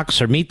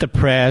Fox or Meet the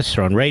Press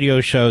or on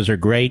radio shows are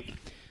great.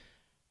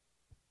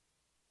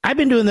 I've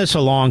been doing this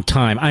a long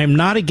time. I am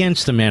not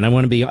against the man. I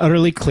want to be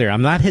utterly clear.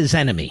 I'm not his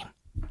enemy.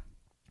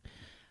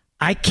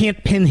 I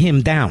can't pin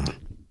him down.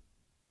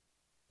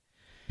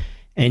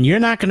 And you're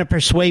not going to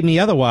persuade me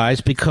otherwise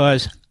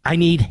because I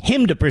need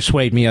him to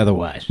persuade me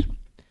otherwise.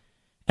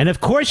 And of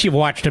course you've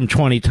watched him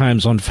 20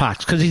 times on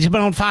Fox because he's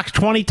been on Fox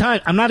 20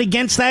 times. I'm not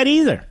against that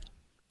either.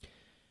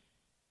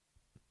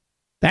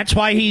 That's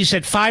why he's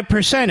at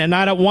 5% and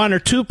not at 1 or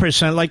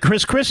 2% like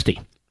Chris Christie.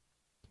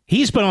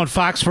 He's been on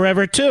Fox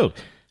forever, too.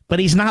 But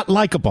he's not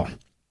likable.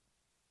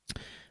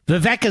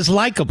 Vivek is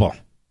likable.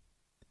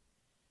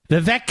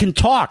 Vivek can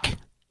talk.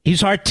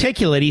 He's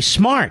articulate. He's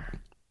smart.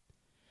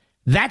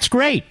 That's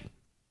great.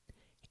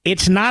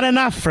 It's not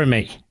enough for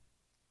me.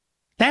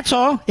 That's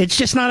all. It's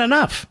just not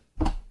enough.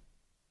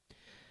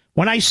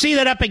 When I see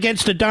that up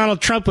against a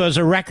Donald Trump who has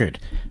a record,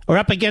 or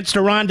up against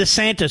a Ron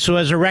DeSantis who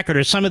has a record,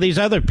 or some of these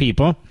other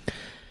people,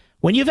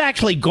 when you've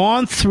actually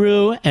gone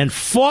through and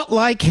fought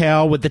like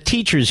hell with the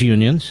teachers'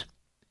 unions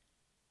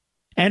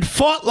and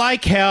fought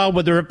like hell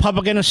with the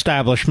Republican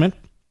establishment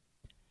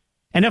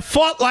and have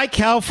fought like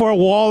hell for a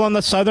wall on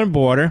the southern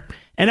border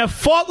and have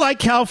fought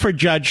like hell for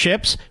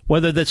judgeships,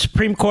 whether the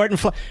Supreme Court and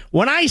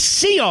when I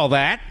see all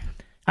that,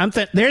 I'm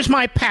there's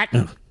my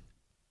Patton.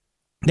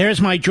 There's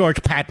my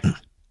George Patton.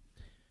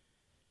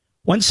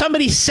 When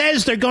somebody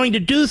says they're going to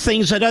do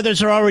things that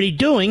others are already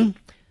doing,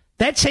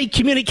 that's a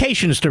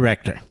communications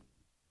director.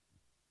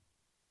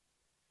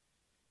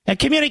 A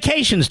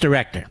communications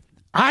director.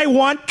 I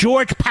want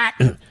George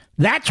Patton.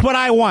 That's what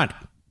I want.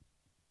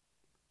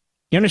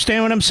 You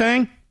understand what I'm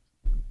saying?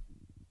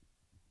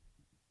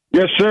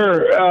 Yes,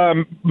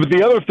 sir. But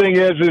the other thing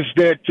is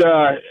that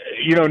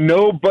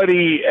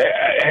nobody.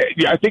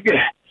 I think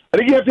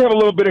you have to have a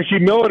little bit of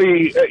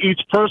humility. Each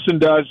person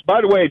does.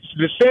 By the way,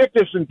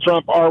 DeSantis and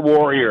Trump are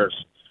warriors.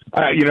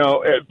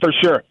 For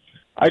sure.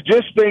 I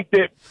just think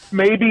that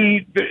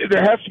maybe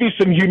there has to be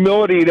some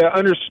humility to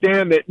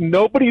understand that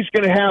nobody's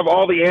going to have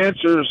all the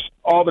answers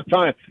all the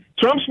time.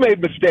 Trump's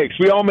made mistakes.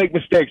 We all make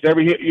mistakes.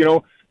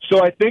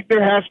 So I think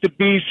there has to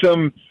be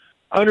some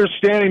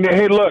understanding that,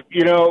 hey, look,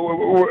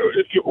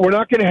 we're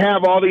not going to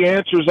have all the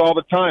answers all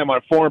the time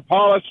on foreign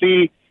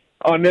policy,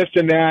 on this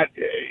and that,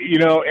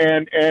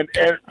 and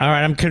all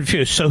right, I'm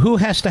confused. So who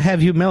has to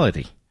have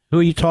humility? Who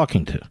are you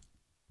talking to?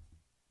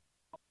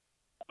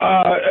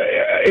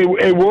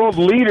 A world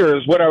leader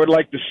is what I would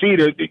like to see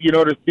to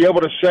be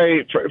able to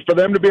say, for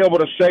them to be able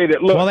to say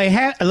that, look. Well, they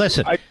have,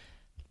 listen,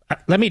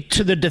 let me,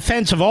 to the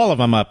defense of all of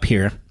them up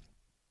here,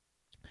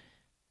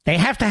 they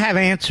have to have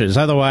answers.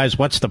 Otherwise,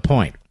 what's the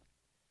point?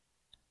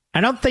 I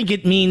don't think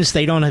it means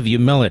they don't have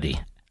humility.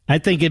 I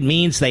think it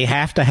means they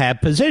have to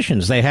have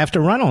positions. They have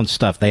to run on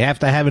stuff. They have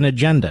to have an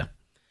agenda,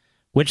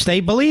 which they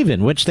believe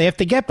in, which they have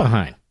to get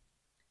behind.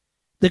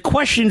 The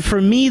question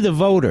for me, the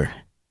voter,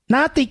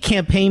 not the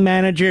campaign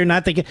manager,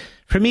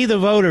 for me, the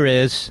voter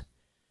is,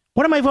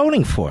 what am I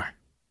voting for?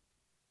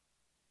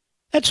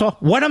 That's all.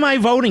 What am I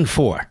voting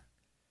for?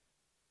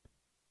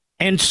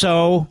 And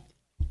so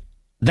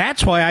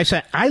that's why I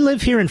said, I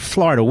live here in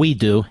Florida. We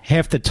do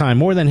half the time,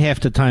 more than half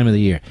the time of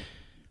the year.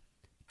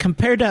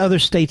 Compared to other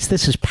states,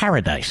 this is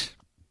paradise.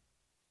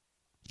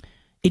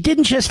 It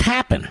didn't just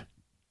happen.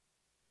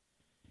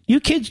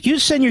 You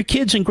send your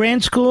kids in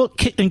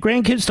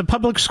grandkids to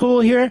public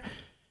school here,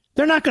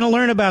 they're not going to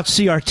learn about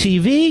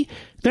CRTV.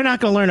 They're not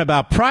going to learn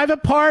about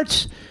private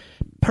parts.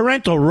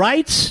 Parental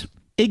rights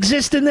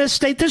exist in this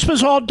state. This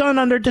was all done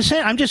under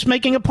DeSantis. I'm just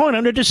making a point,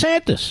 under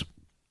DeSantis.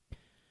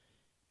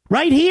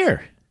 Right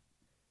here.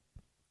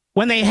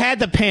 When they had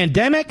the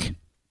pandemic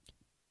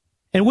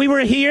and we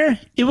were here,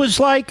 it was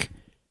like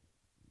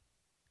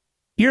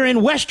you're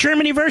in West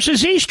Germany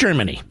versus East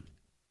Germany.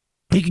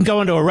 You can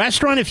go into a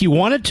restaurant if you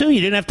wanted to.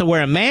 You didn't have to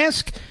wear a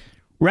mask.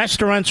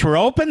 Restaurants were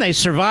open. They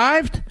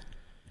survived.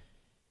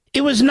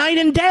 It was night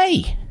and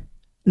day.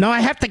 Now, I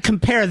have to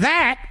compare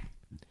that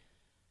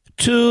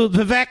to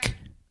Vivek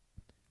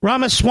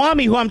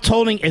Ramaswamy, who I'm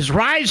told is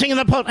rising in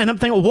the poll. And I'm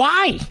thinking,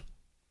 why?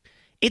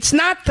 It's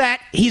not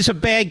that he's a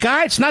bad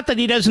guy. It's not that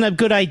he doesn't have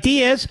good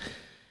ideas.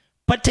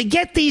 But to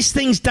get these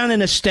things done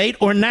in a state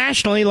or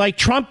nationally like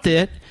Trump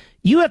did,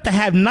 You have to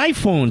have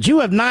knife wounds. You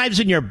have knives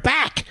in your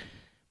back.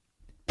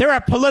 There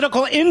are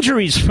political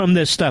injuries from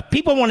this stuff.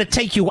 People want to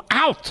take you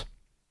out.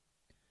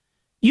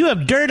 You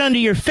have dirt under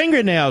your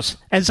fingernails,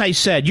 as I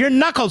said. Your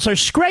knuckles are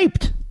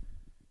scraped.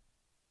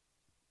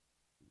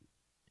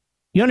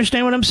 You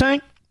understand what I'm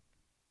saying?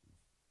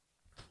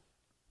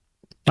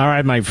 All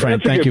right, my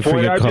friend. Thank you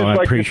for your call. I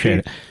appreciate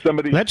it.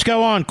 Let's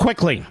go on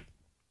quickly.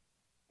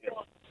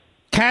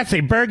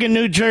 Kathy, Bergen,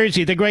 New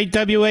Jersey, the great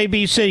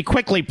WABC.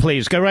 Quickly,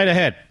 please. Go right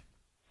ahead.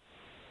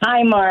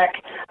 Hi, Mark.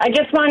 I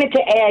just wanted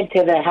to add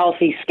to the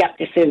healthy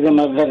skepticism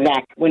of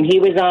Vivek. When he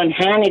was on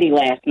Hannity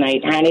last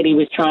night, Hannity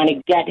was trying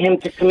to get him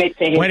to commit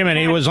to his... Wait a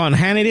minute. He was on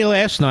Hannity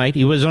last night.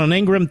 He was on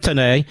Ingram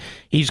today.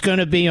 He's going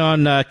to be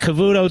on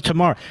Cavuto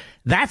tomorrow.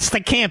 That's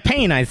the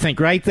campaign, I think,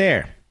 right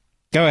there.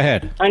 Go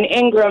ahead. On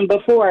Ingram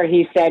before,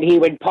 he said he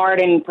would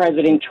pardon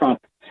President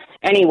Trump.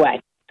 Anyway,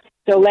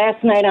 so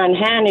last night on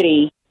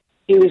Hannity,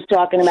 he was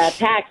talking about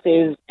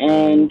taxes,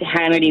 and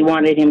Hannity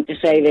wanted him to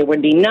say there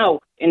would be no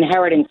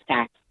inheritance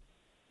tax.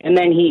 And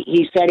then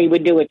he said he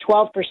would do a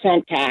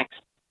 12% tax.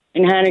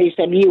 And Hannity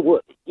said, you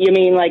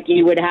mean like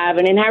you would have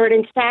an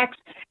inheritance tax?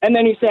 And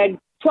then he said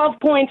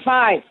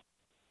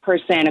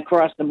 12.5%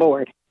 across the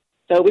board.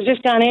 So it was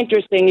just kind of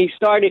interesting.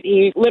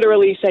 He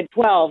literally said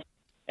 12,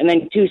 and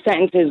then 2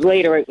 sentences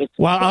later it was...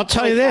 Well, I'll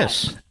tell you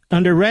this.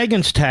 Under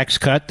Reagan's tax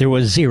cut, there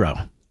was zero.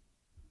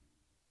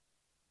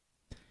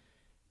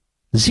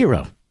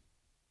 Zero.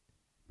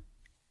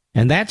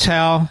 And that's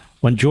how,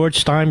 when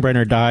George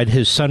Steinbrenner died,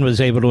 his son was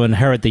able to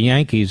inherit the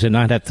Yankees and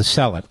not have to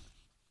sell it.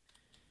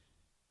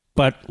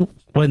 But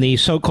when the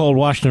so-called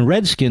Washington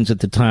Redskins at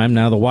the time,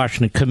 now the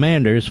Washington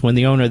Commanders, when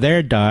the owner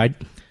there died,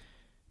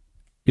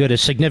 you had a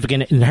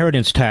significant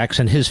inheritance tax,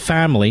 and his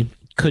family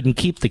couldn't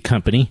keep the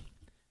company.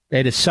 They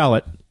had to sell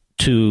it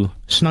to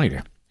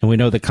Snyder, and we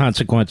know the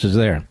consequences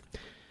there.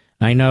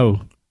 I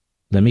know.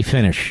 Let me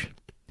finish.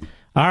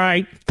 All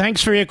right.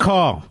 Thanks for your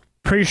call.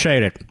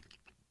 Appreciate it.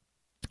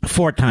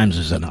 4 times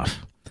is enough.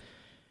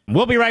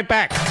 We'll be right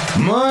back.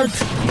 Mark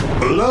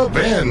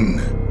Levin.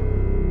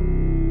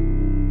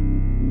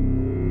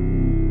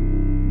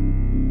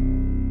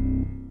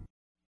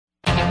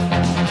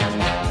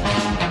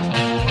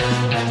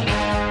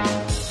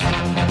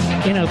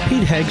 You know,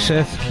 Pete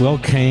Hegseth, Will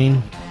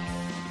Cain,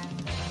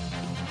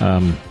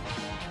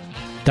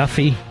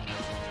 Duffy,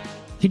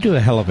 they do a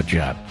hell of a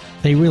job.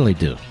 They really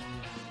do.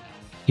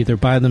 Either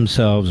by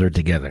themselves or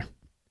together.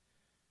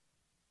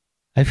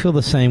 I feel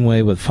the same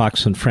way with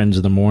Fox and Friends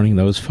in the morning.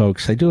 Those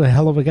folks, they do a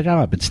hell of a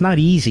job. It's not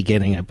easy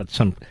getting up at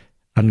some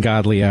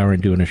ungodly hour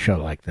and doing a show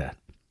like that.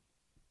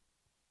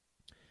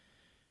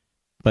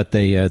 But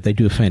they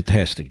do a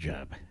fantastic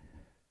job.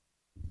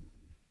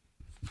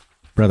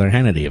 Brother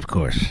Hannity, of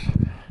course.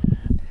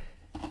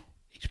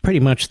 He's pretty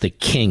much the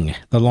king,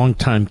 the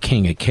longtime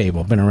king of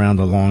cable. Been around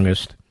the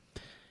longest.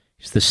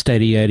 He's the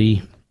steady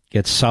Eddie.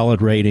 Gets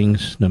solid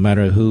ratings no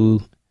matter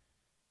who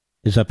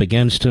is up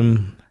against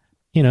him.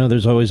 You know,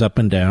 there's always up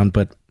and down,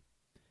 but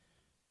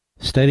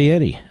steady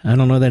Eddie. I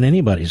don't know that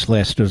anybody's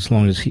lasted as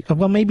long as he...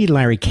 Well, maybe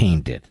Larry King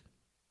did.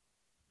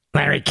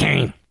 Larry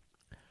King.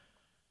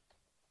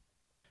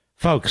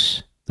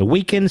 Folks, the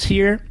weekend's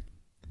here.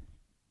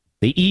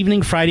 The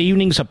evening, Friday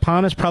evening's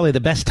upon us. Probably the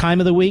best time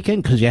of the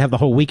weekend because you have the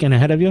whole weekend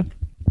ahead of you.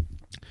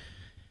 I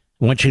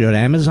want you to go to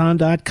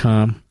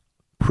Amazon.com,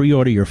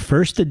 pre-order your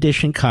first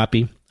edition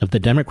copy of The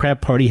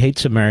Democrat Party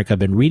Hates America. I've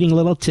been reading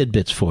little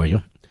tidbits for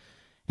you.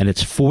 And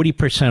it's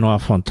 40%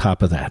 off on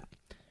top of that.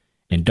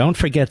 And don't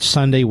forget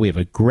Sunday, we have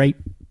a great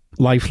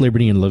Life,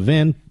 Liberty, and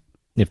Levin.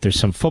 If there's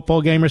some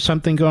football game or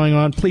something going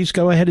on, please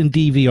go ahead and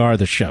DVR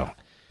the show.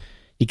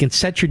 You can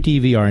set your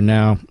DVR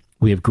now.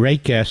 We have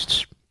great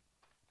guests.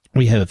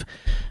 We have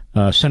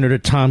Senator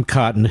Tom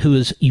Cotton, who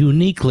is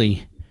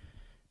uniquely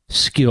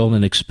skilled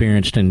and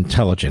experienced and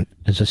intelligent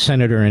as a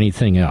senator or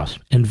anything else.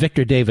 And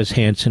Victor Davis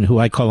Hanson, who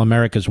I call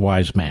America's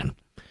wise man.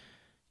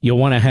 You'll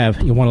want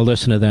to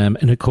listen to them.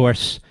 And, of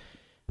course,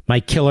 my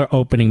killer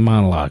opening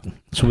monologue.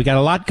 So we got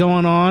a lot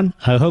going on.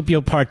 I hope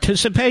you'll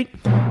participate.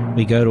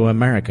 We go to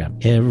America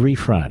every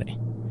Friday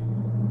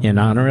in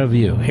honor of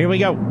you. Here we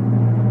go.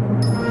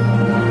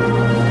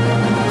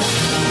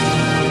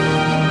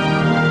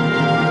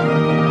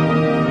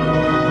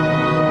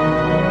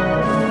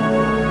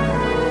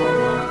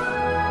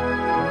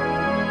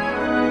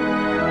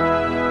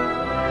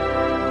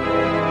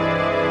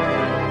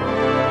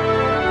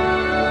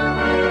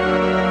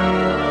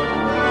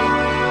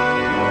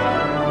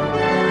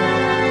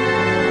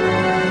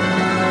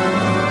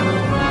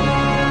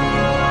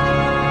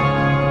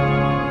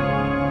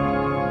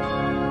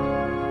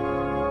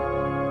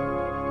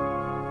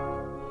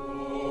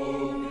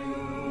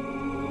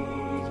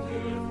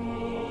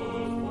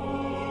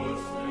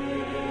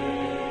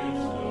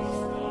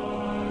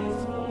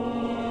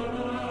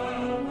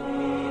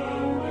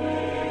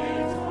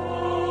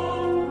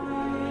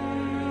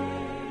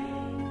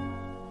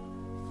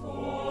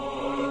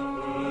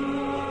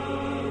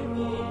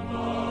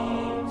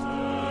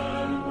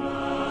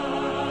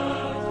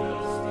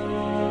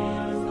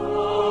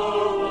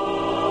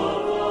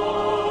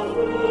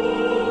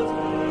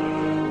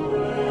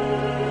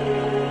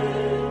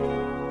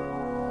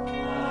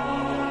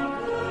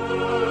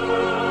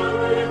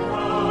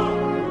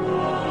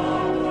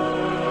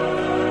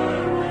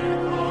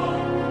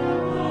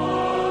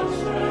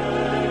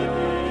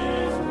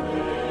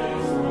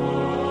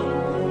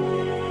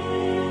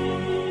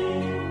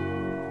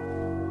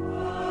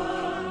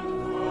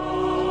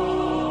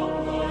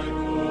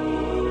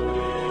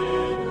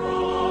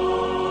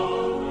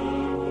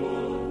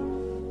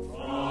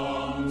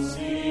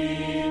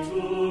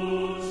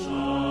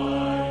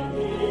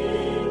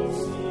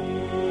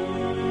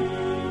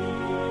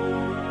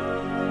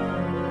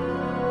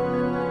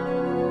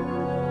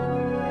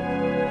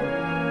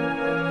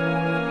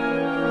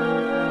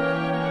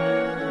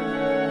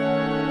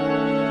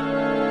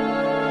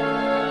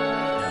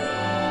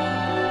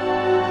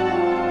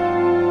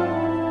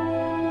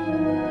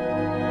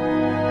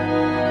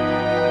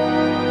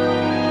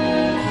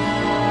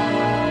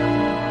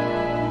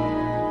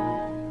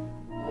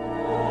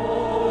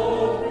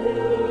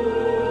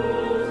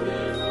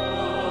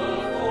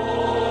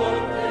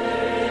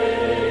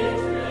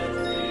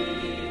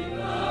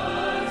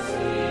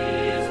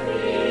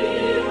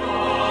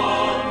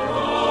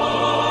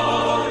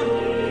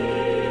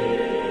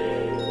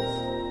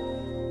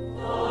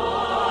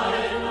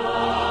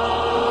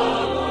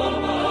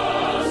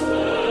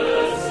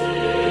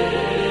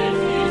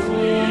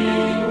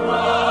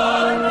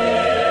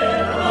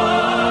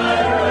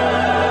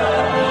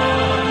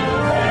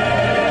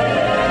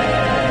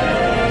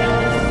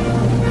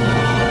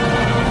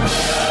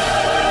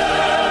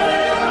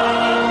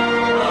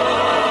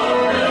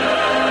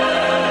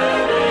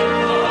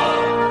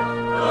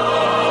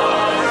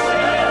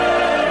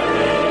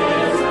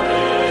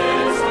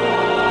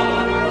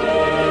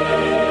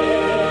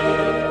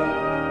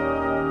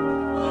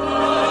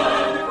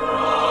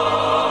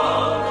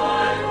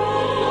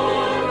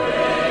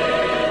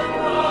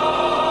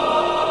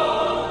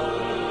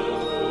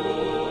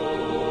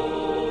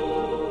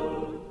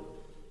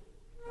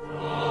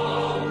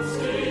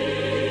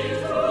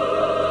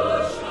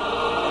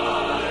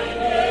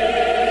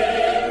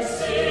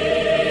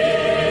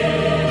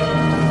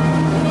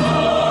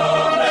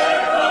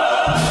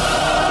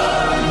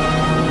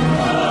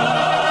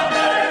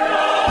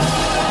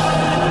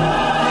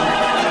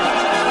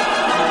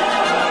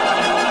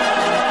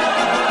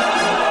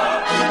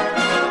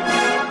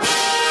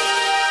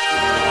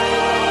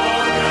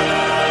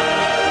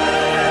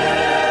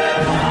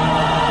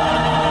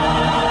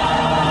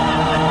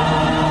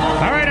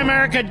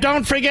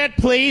 don't forget,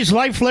 please,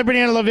 Life, Liberty,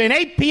 and Levin,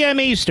 8 p.m.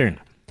 Eastern,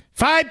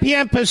 5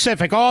 p.m.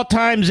 Pacific, all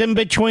times in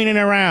between and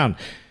around.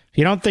 If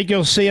you don't think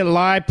you'll see it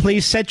live,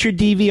 please set your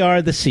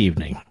DVR this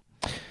evening.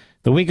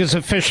 The week is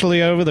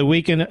officially over. The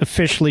weekend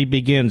officially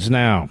begins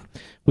now.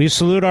 We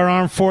salute our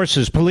armed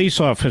forces, police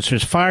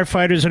officers,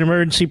 firefighters, and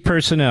emergency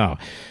personnel.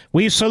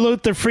 We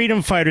salute the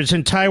freedom fighters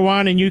in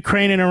Taiwan and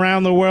Ukraine and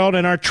around the world,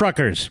 and our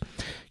truckers.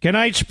 Good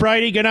night,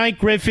 Spritey. Good night,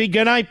 Griffey.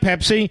 Good night,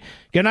 Pepsi.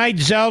 Good night,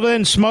 Zelda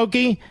and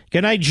Smokey.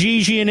 Good night,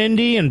 Gigi and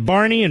Indy and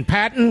Barney and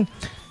Patton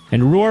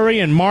and Rory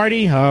and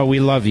Marty. Oh, we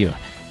love you.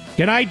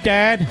 Good night,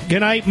 Dad. Good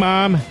night,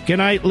 Mom. Good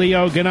night,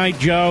 Leo. Good night,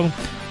 Joe.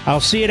 I'll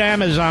see you at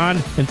Amazon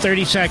in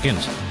 30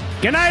 seconds.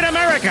 Good night,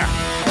 America.